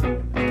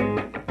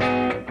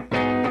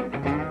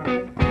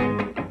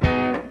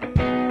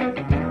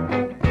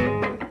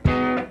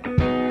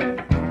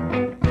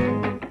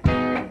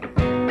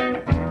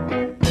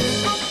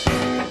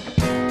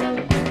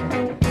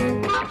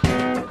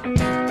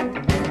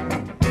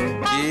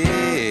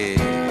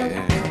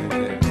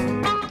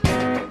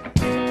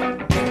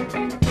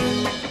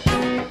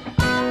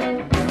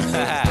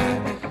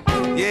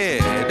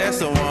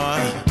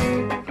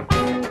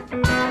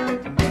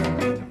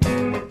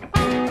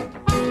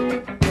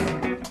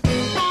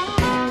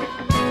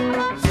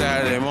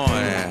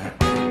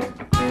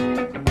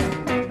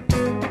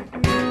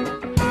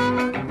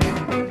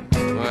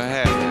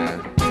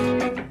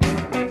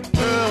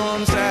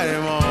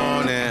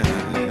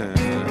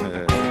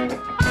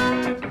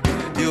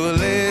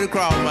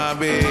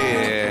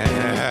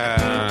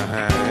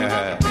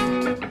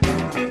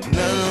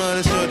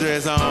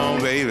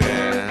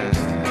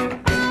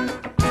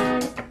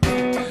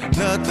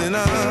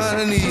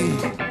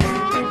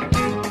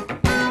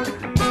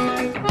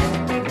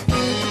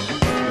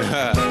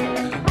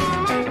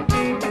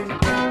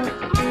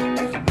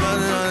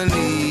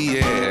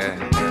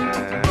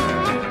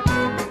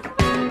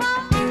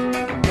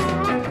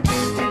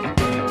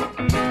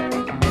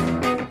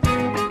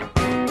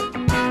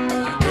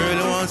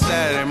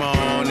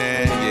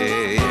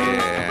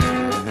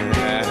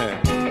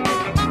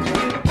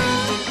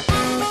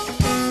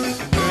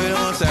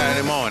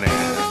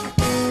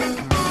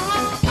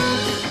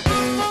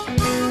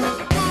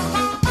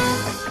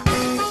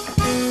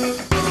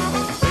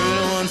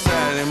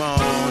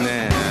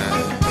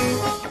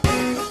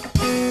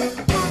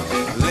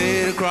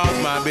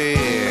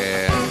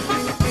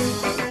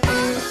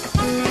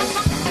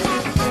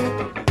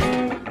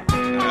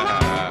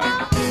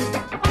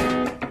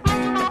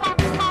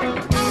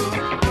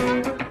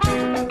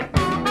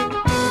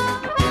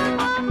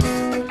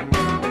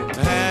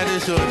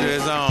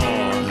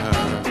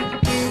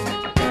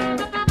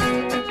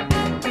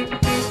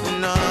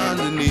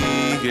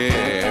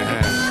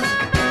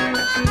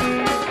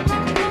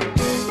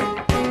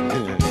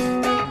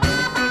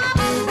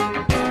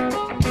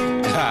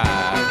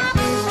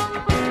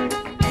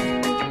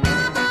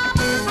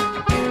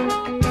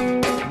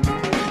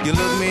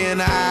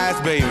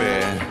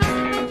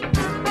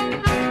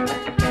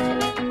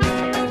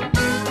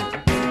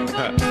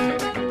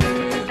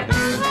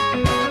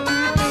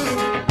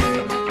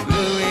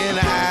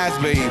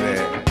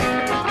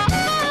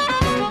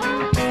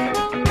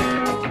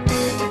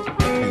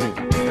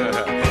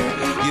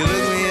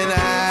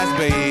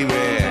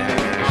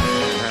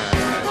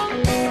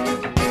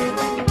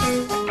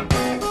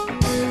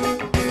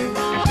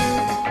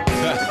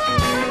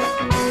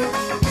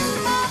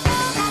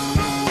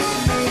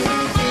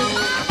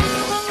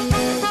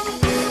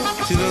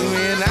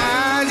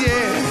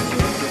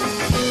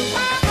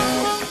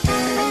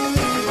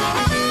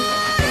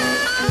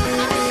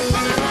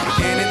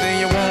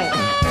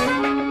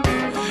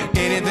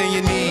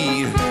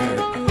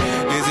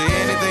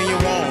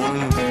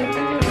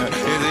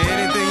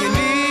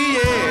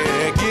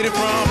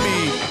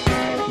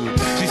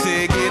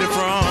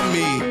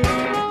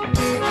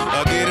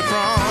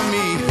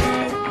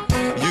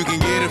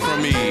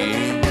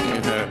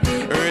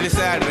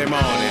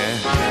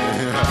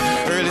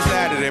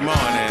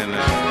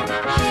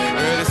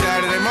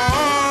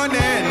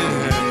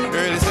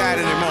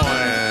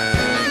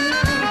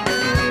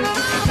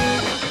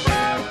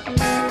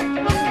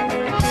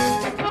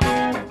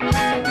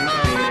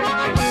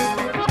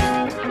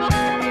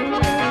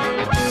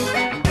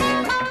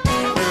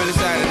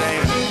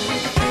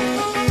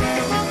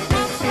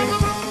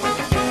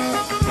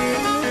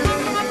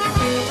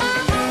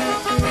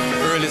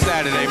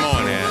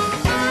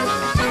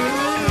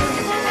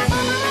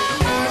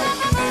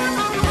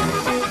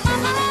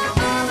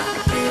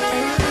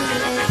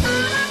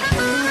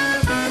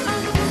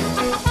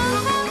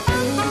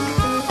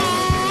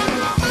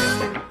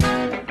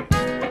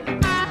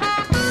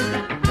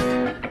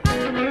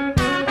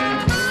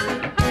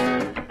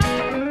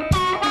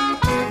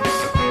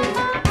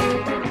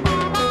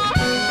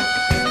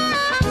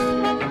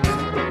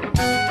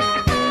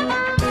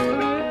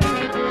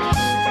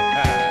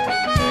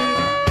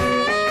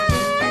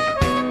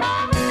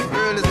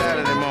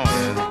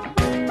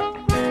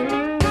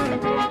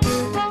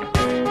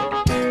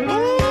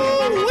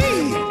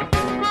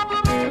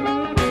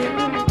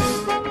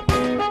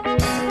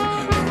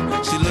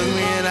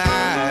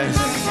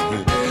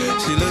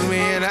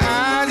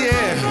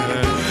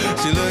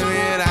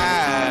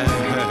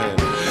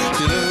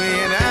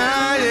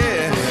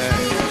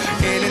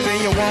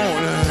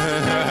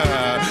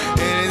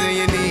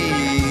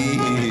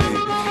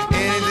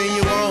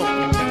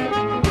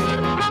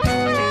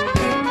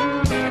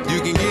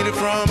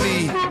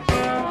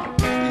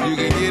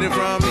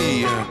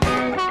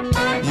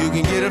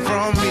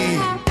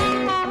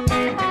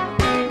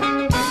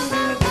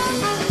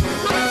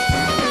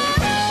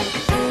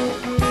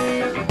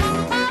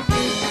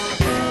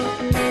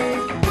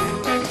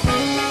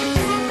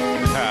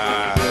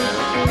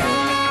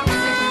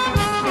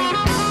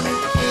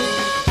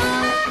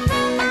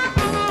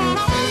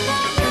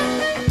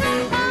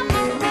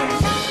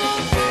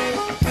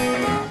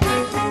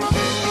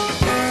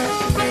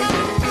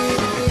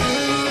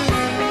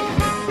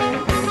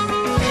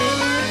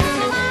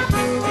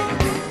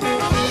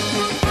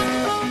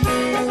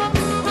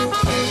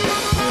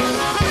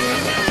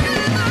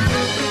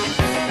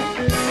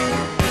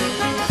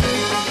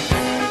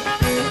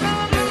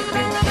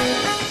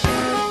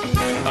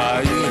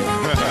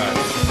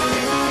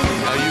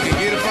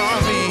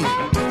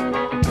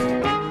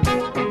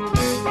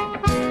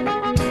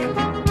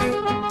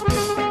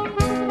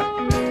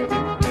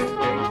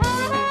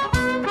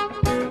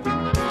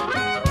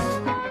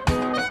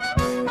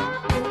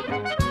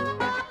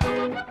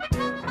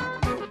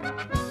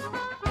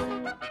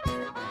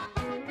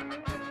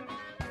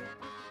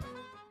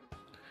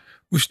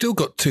 We've still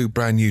got 2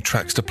 brand new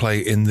tracks to play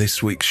in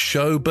this week's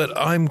show, but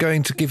I'm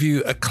going to give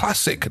you a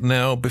classic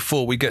now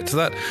before we get to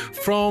that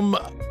from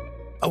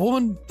a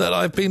woman that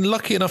I've been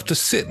lucky enough to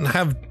sit and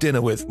have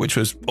dinner with, which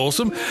was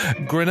awesome.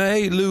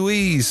 Grenée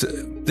Louise.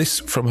 This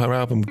from her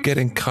album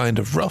Getting Kind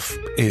of Rough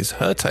is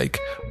her take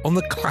on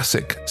the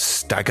classic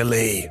Stagger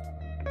Lee.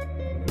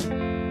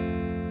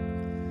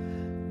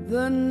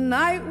 The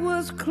night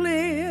was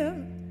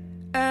clear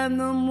and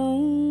the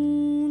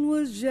moon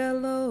was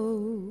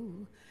yellow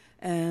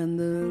and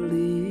the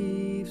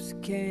leaves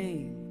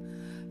came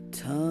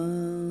tumbling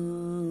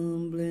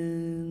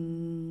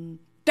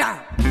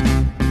down.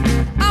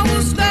 I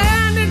was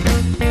standing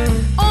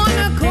on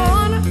the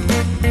corner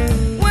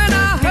when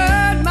I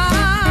heard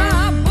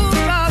my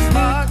bulldogs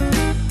bark.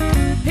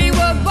 He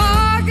was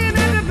barking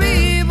at the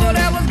people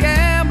that was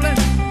gambling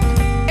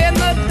in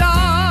the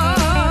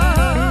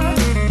dark.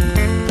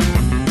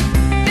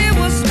 It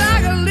was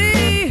Stagger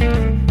Lee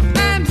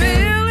and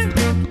Billy,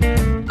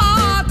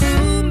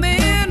 2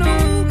 men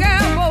who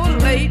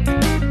gambled late.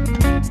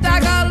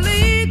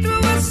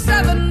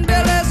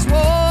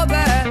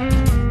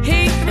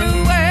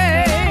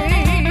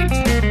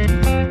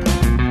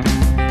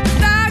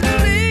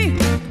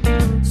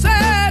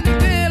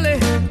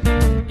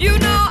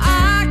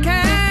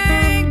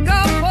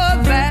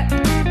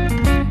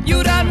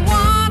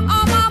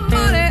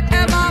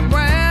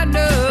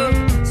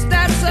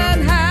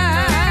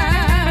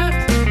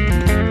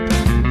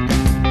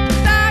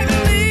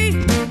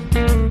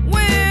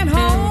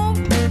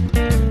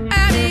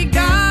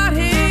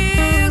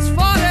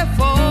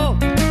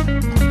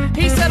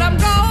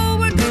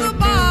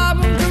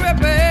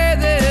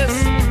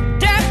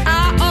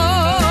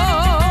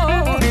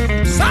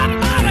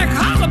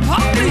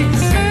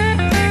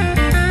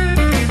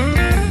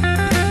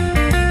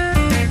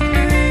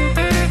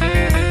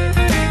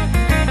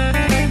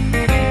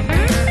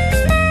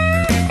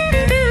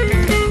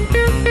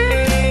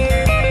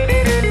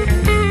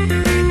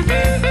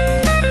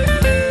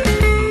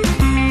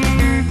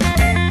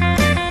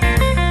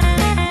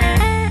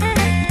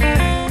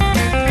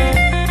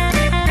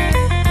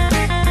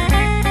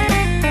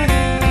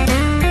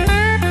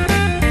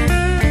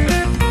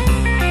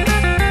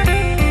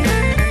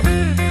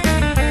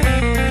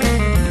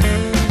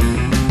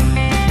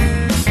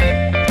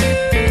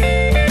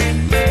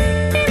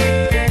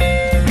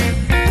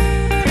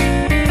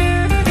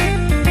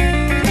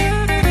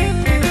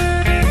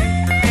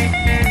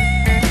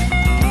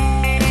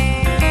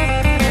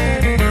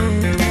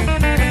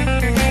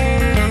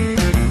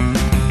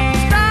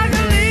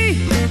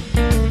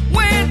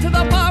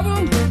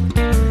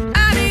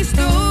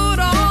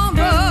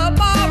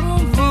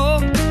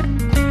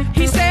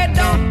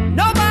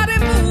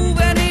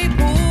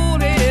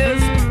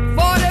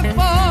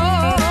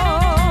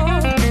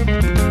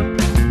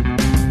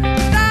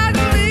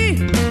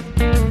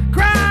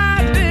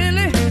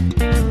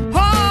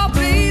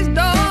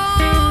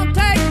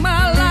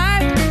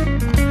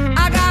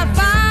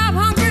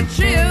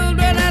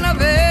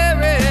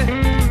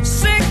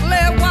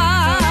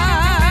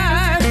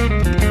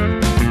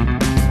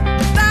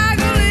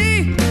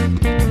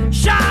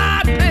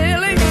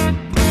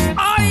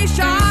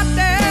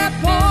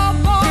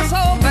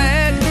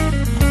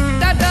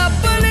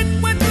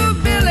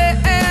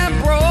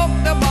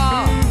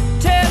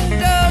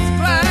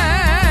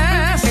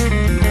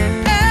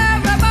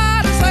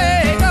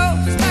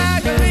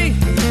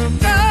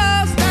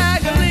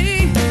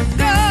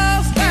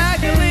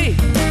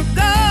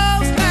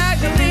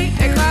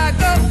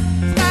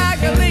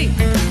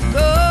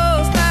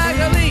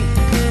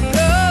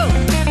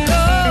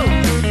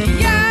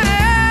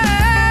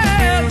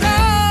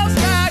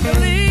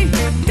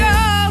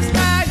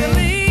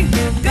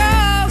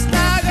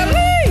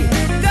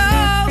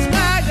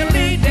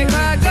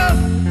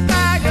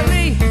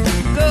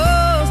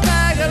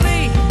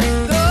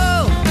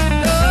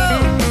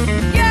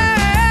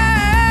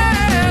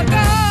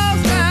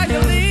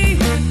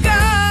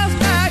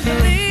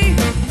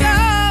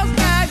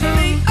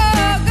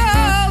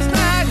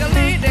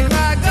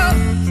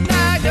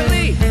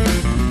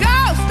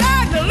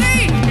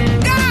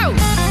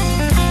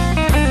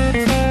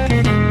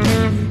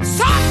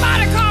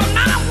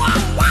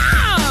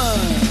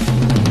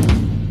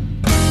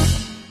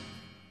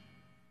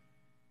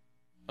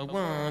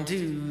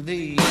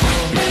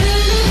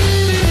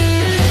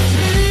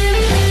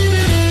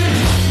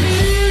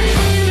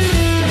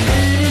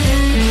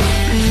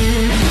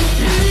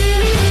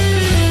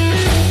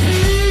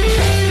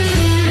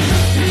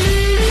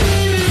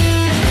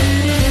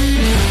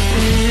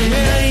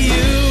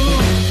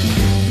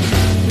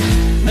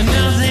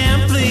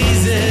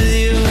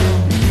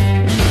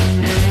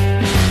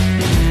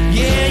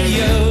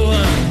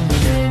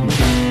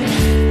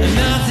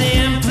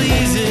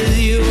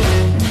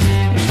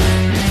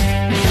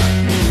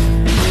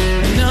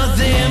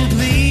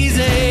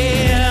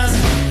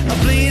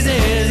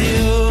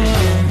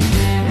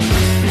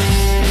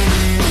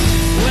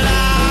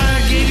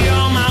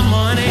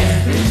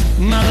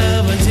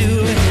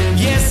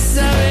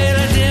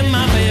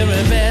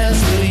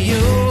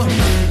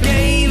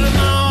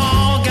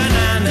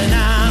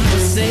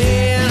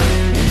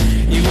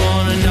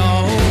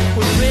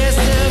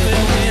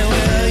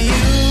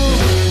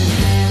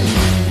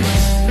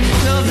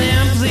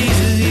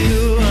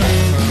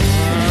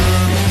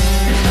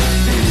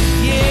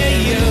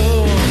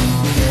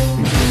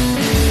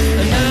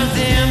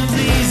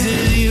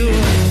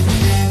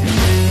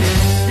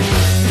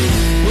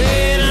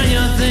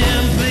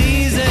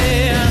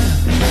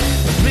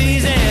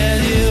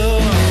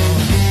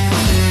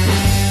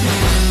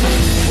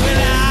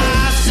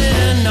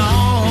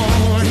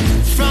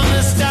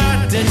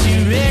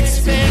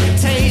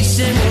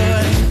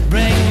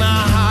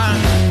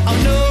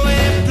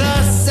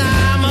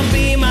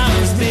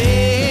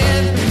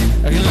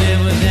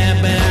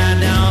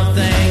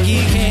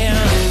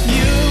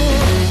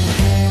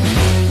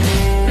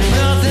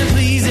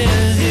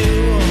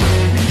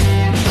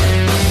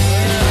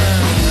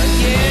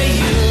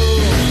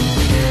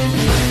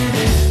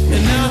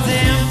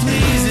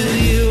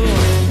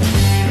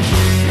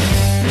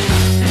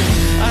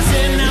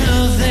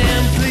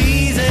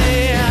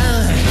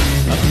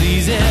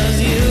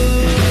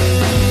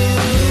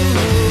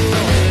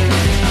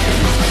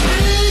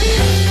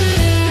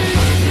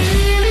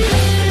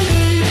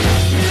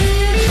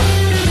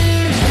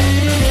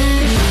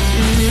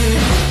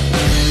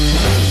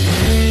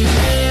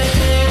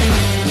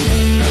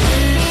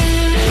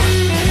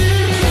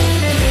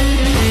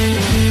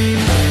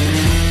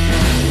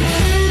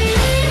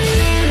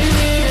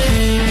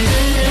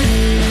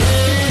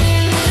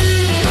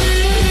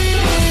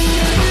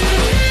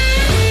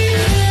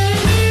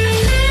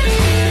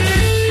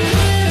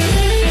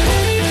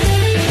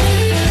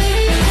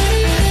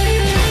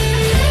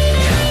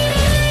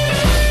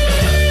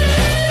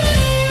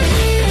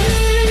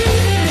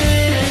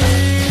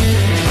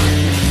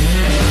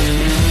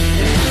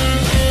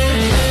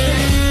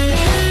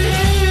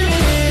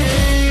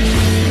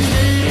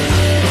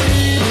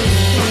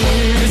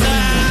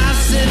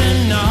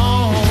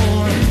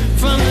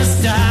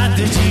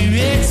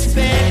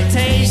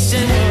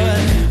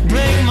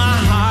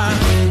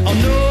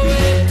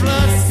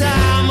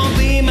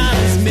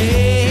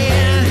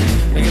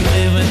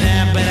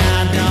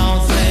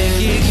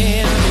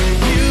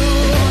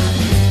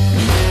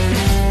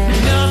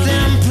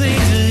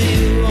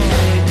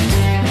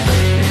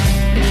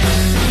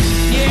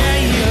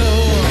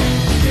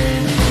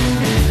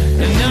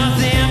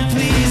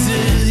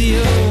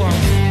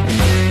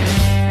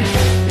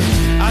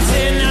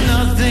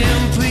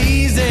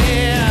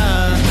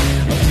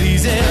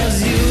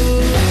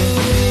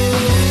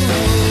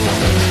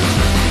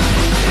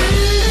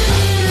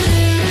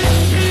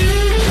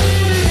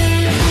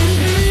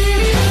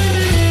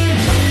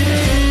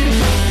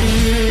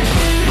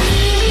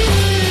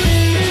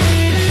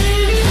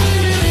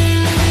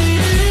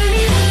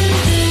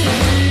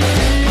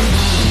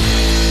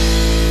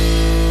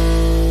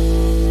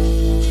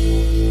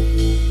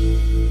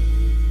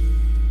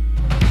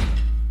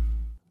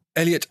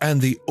 Elliott and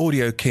the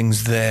Audio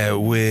Kings there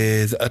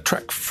with a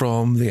track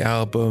from the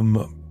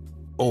album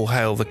All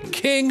Hail the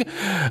King,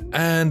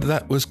 and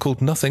that was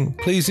called Nothing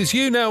Pleases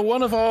You. Now,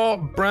 one of our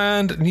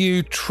brand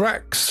new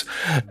tracks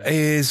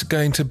is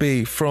going to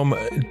be from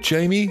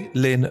Jamie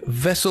Lynn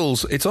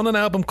Vessels. It's on an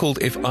album called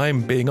If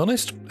I'm Being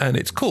Honest, and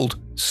it's called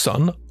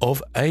Son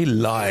of a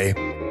Lie.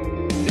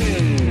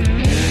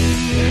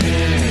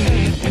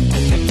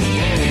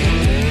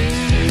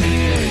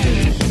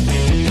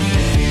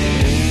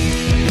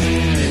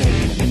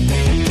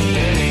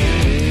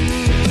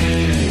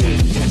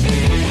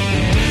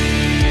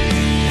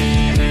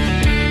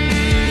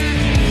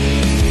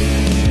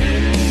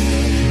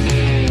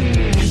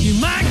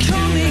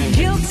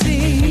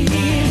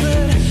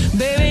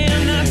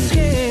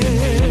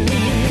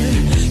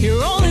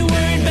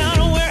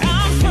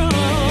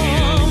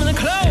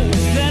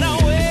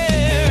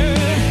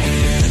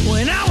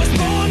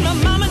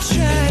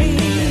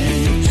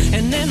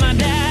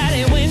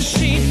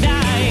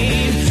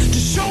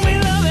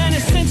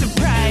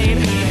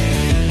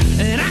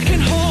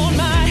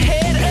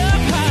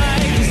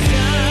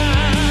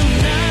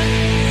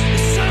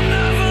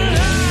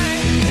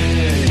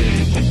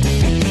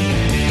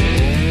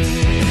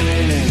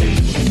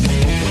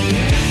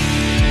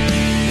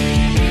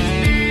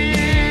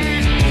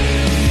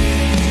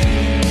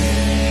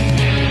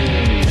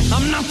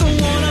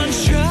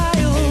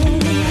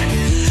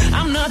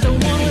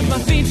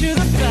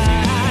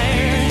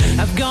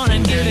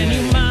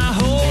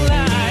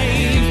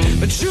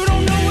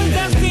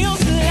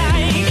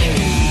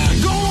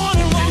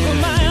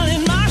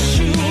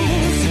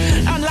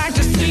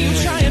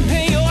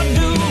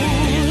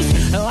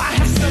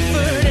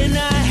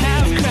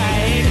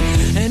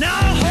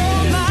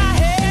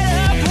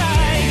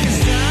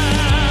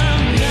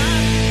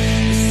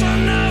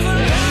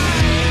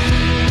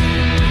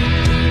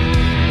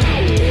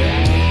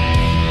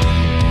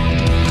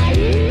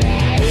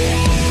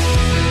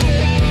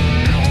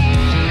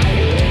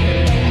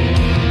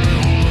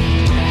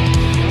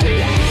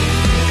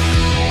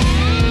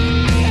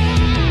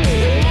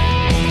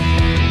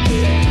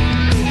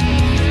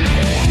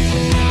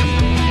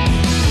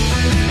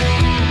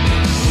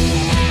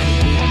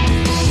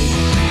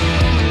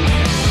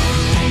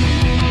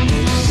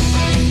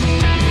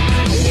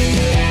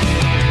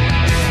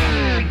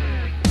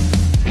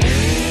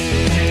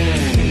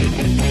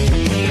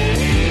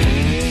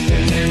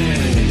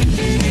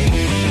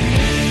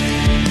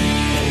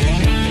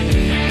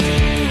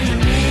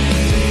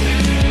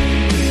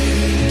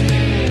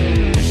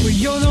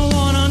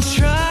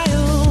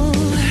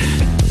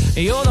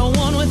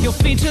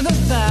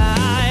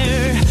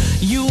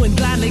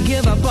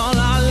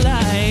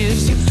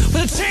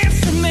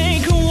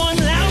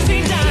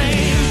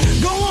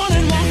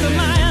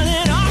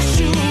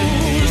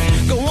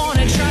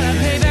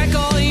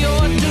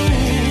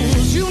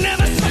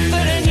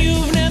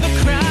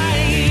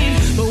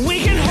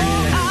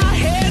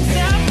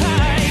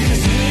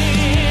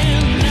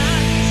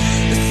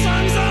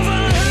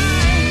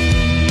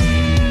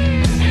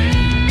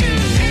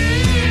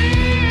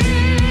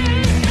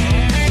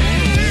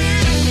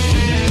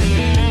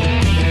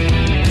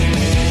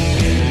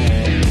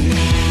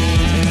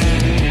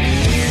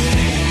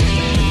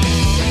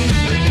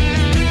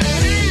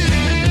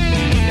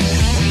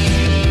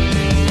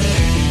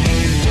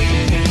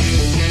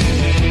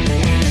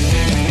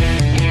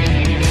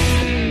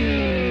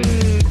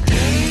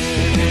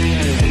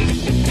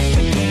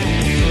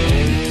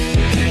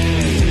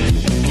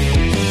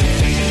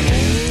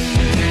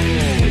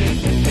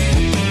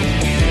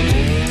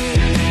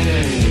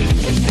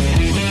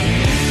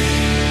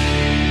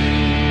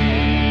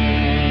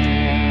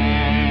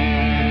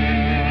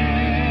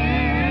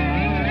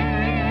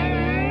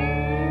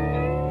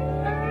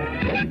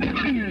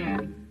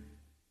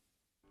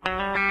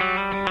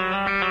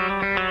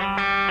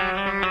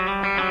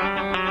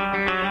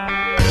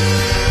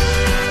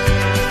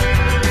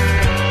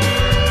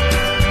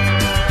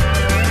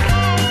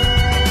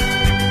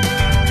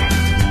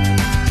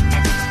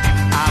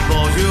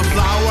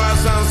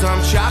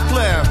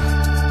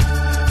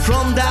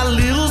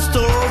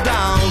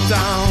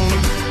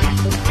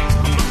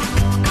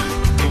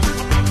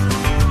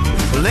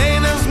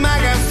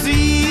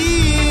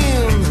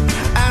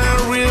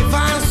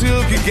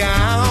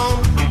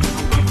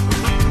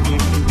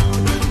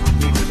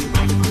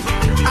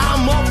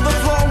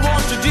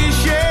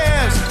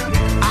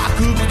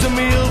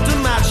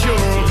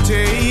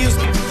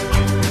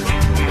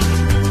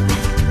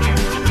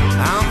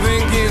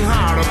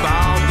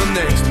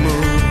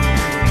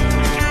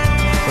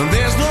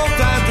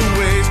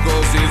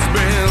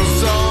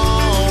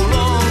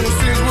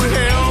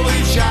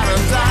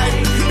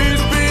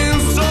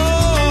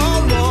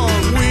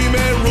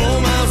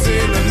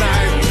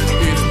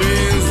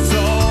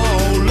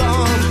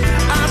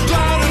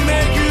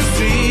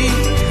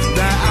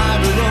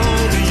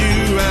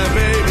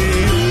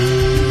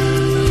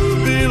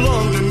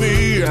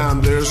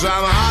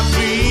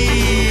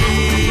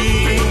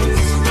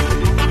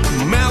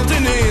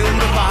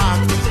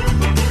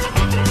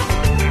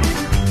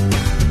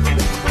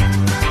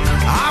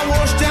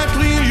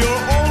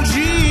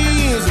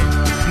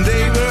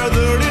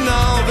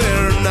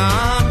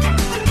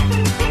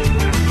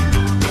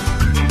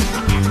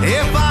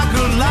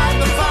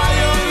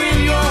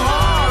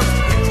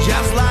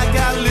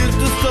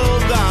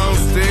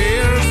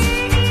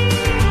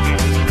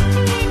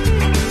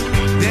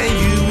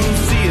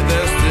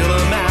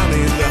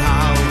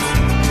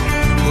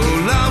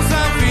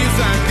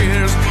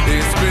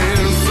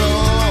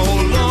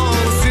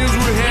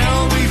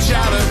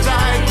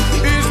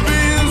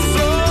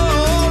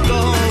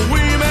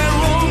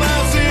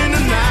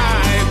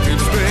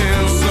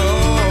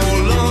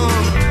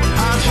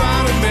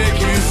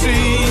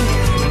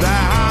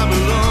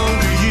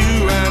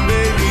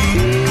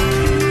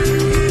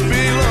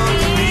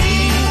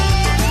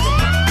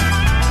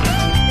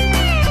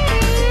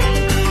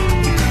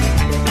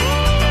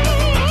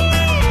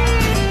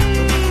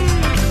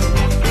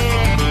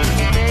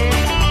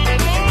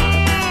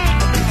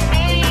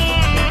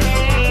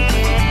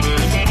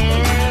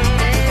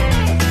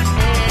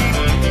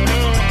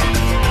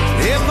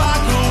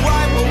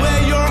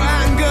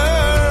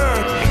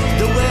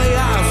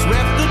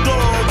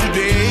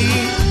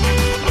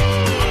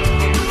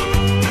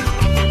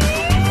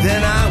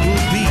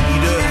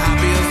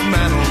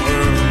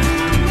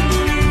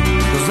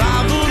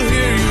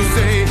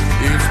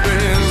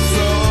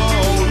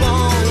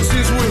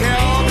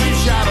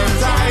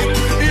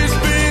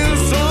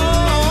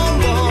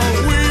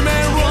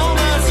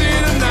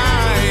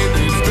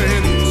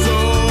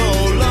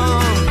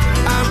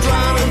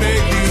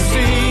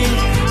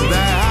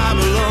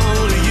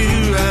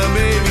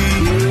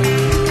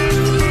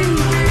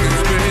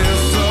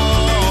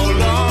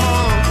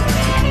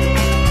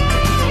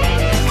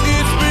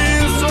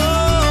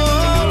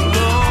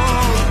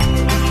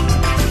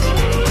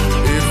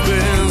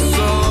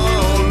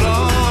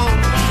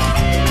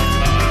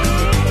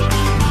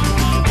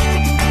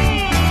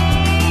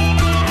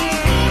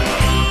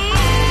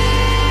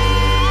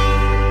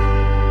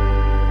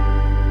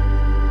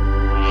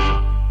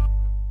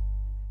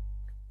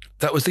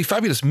 That was the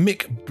fabulous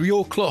Mick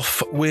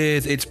Bjorkloff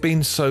with It's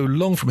Been So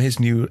Long from his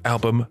new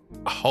album,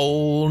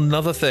 Whole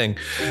Nother Thing.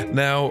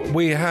 Now,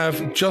 we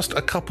have just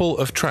a couple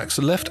of tracks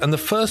left, and the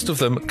first of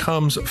them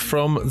comes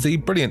from the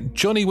brilliant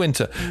Johnny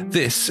Winter.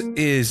 This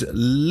is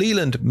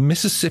Leland,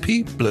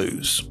 Mississippi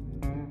Blues.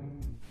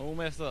 All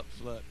messed up,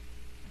 slut.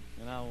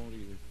 And I won't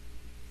either.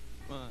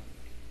 1,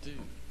 2,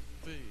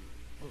 3,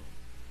 4.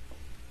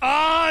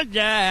 Oh,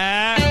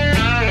 yeah.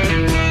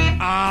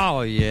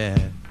 Oh, yeah.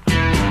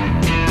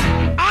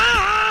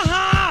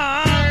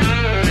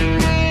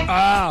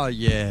 Oh,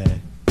 yeah.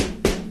 Living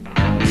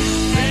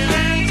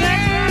in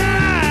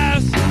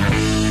Texas,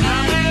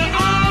 I've been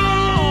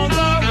on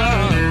the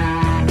run.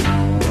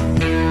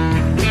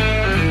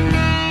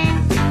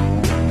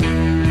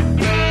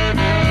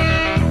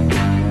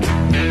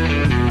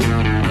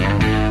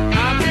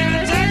 I've been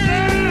in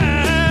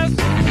Texas,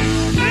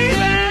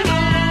 living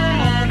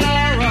on the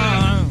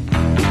run.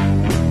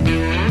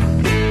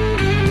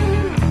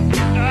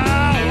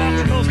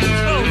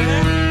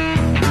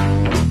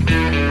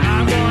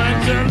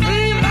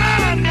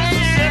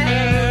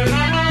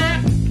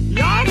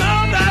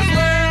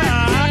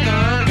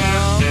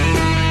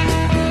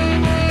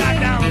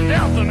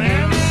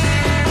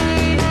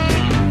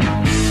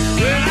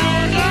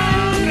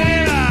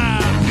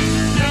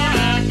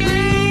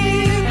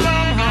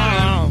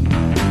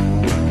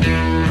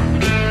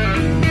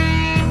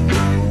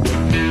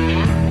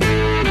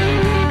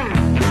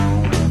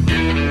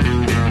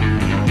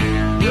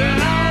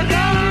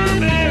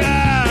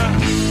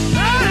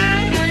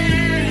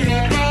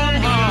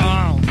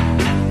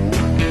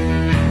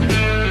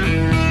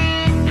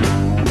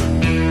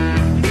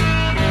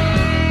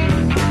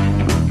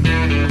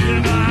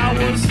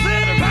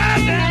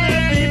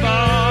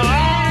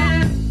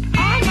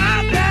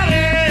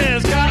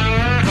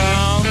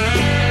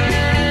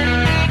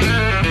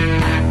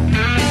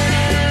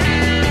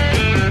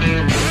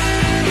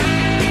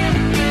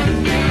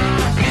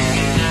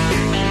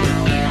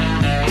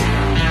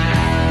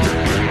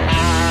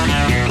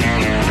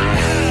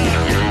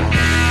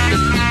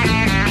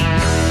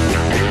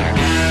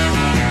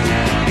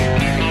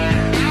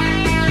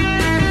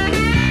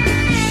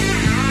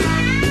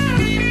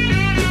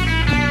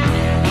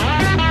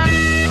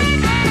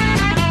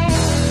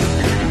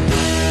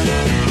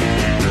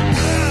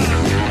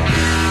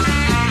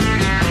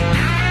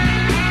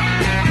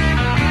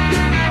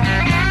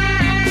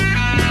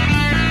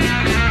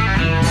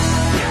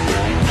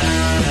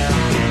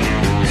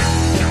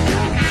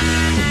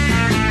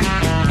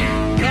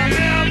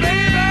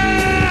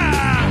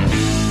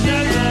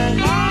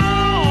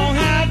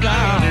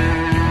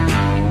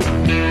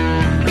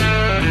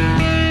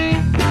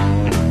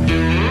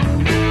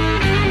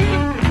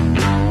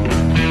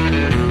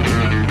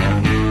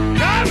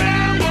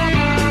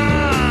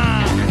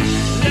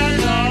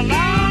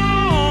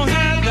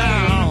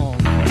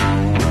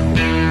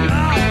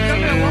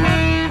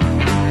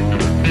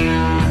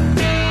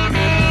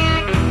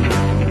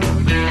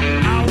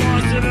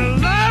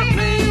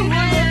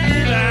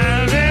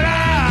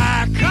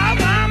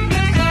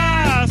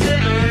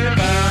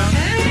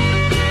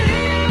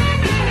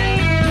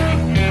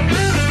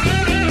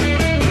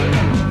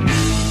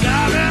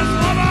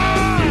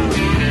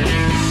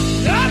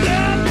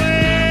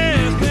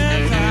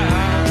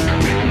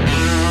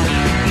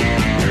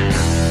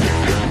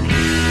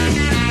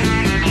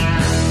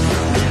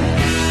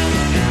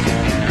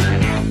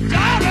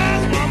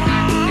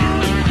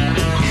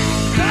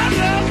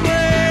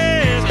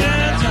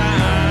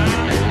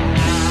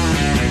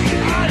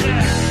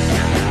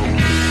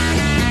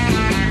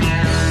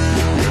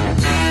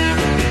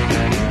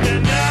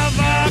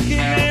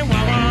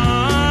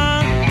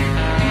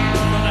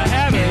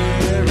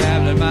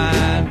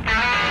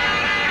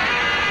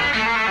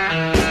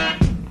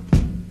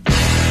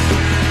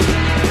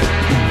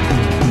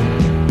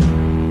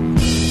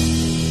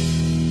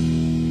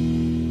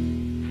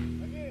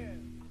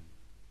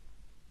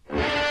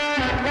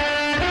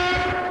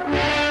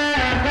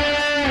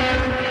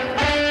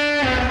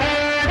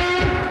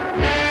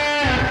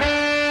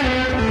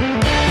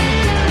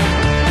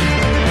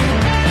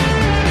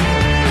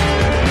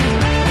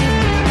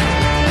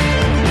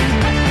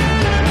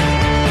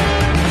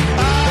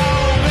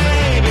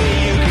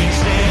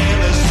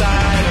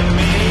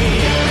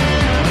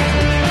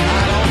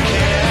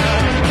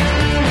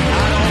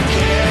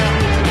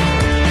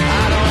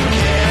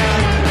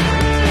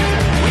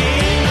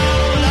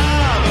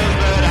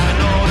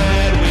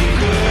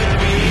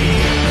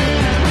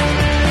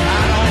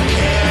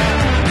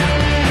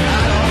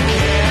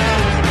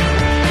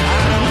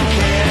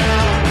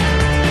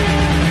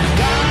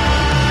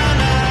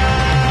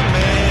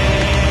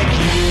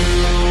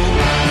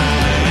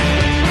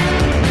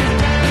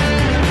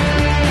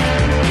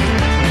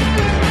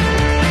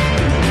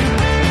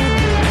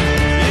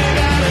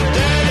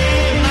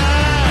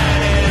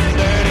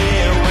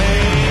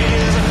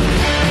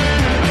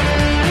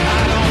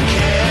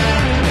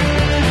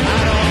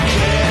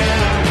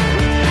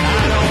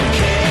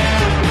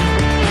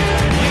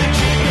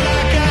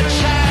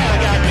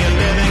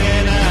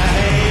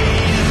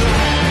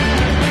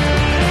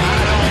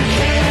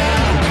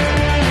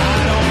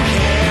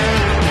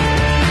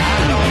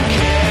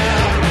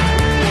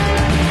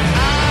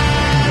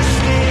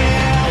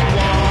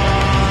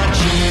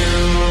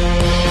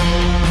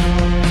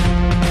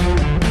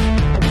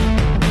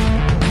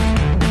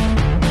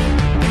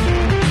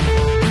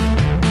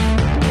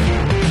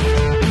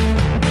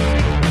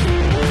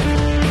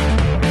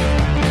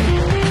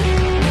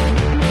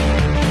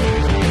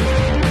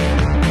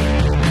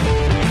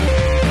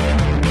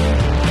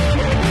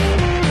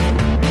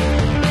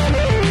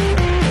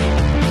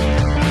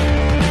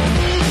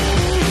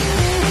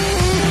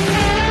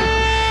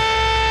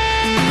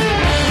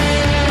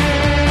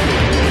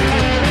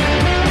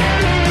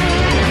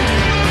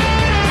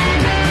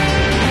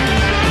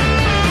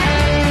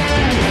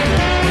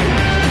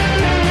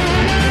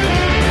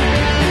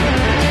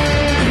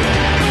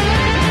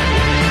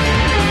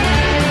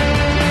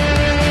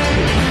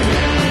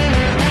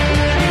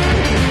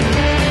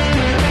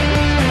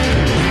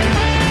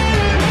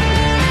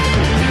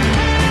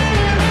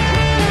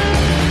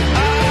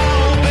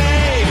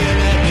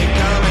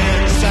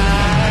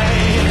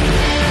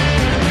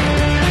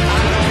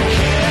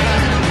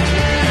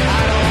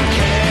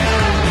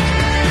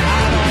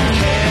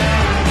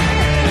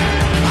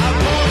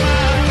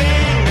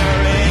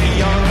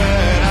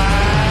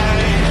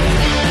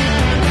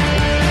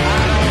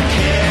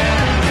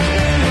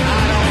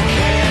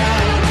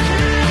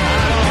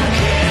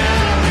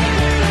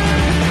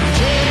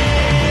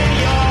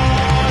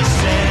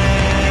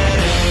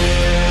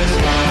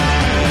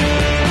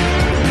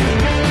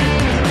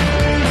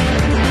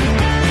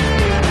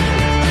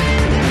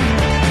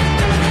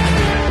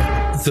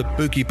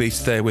 Boogie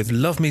Beast there with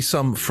Love Me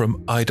Some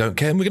from I Don't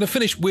Care. And we're going to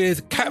finish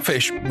with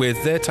Catfish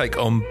with their take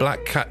on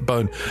Black Cat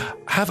Bone.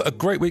 Have a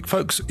great week,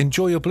 folks.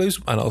 Enjoy your blues,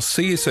 and I'll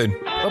see you soon.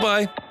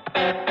 Bye-bye.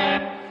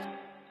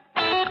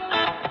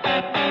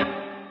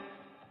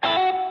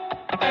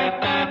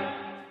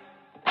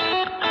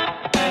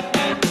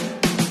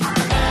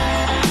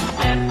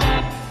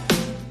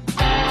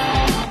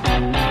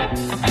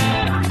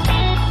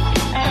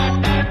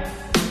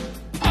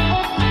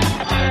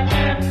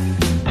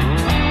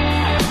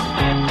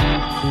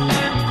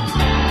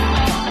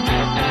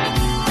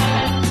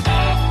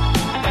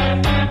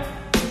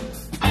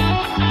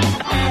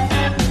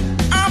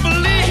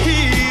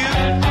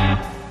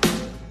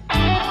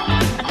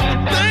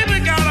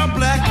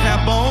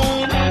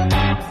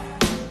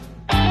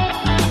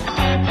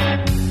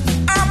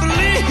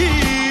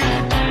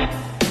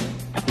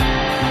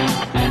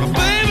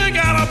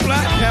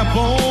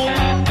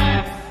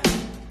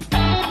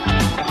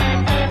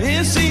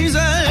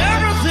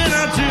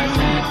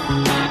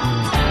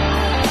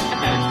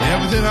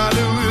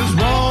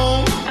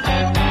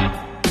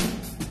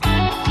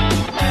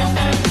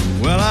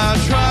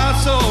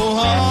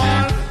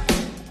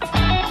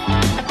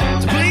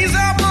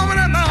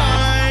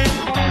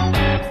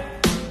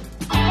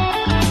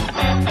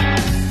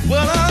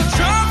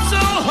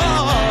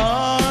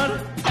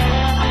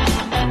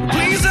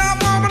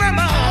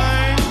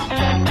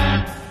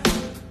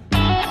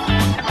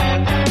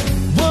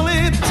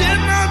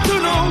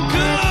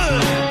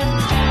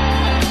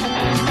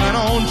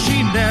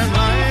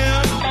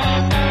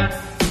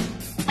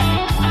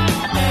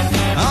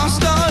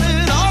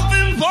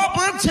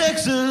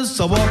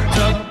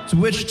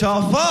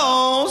 Wichita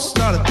Falls,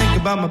 started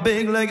thinking about my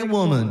big-legged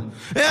woman,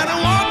 and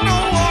I want no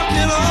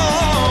walking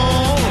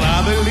on.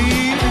 I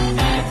believe,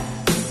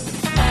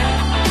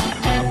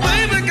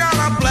 baby got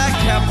a black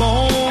cap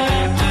on.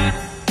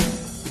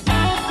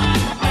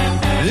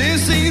 It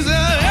seems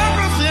that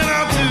everything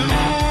I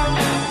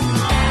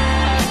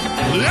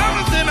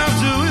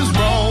do is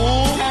wrong.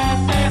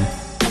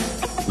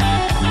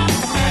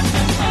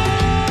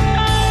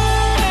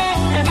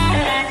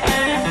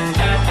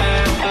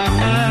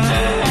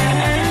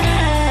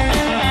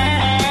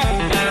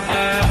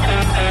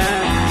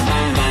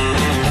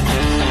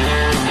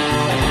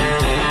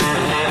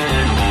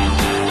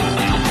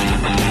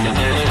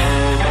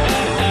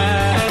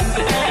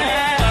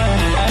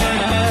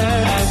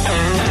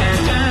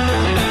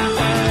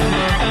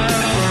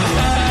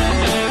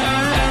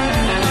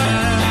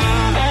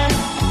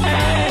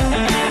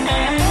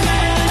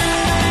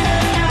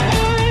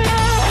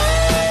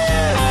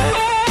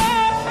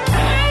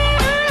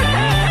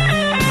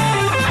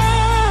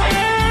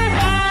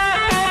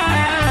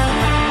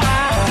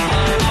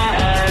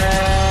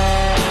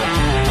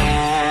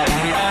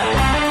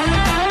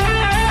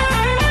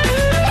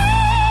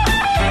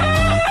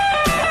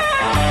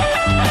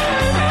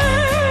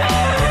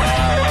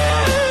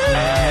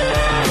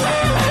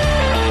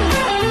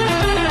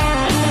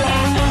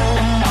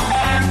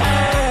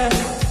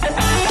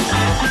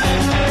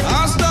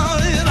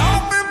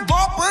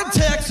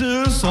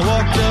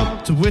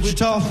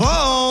 Wichita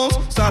Falls,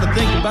 started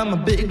thinking about my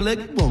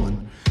big-legged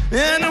woman,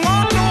 and I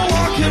want no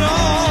walking on.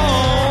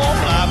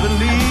 I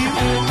believe,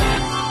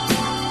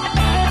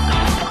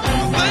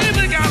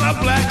 baby got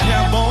a black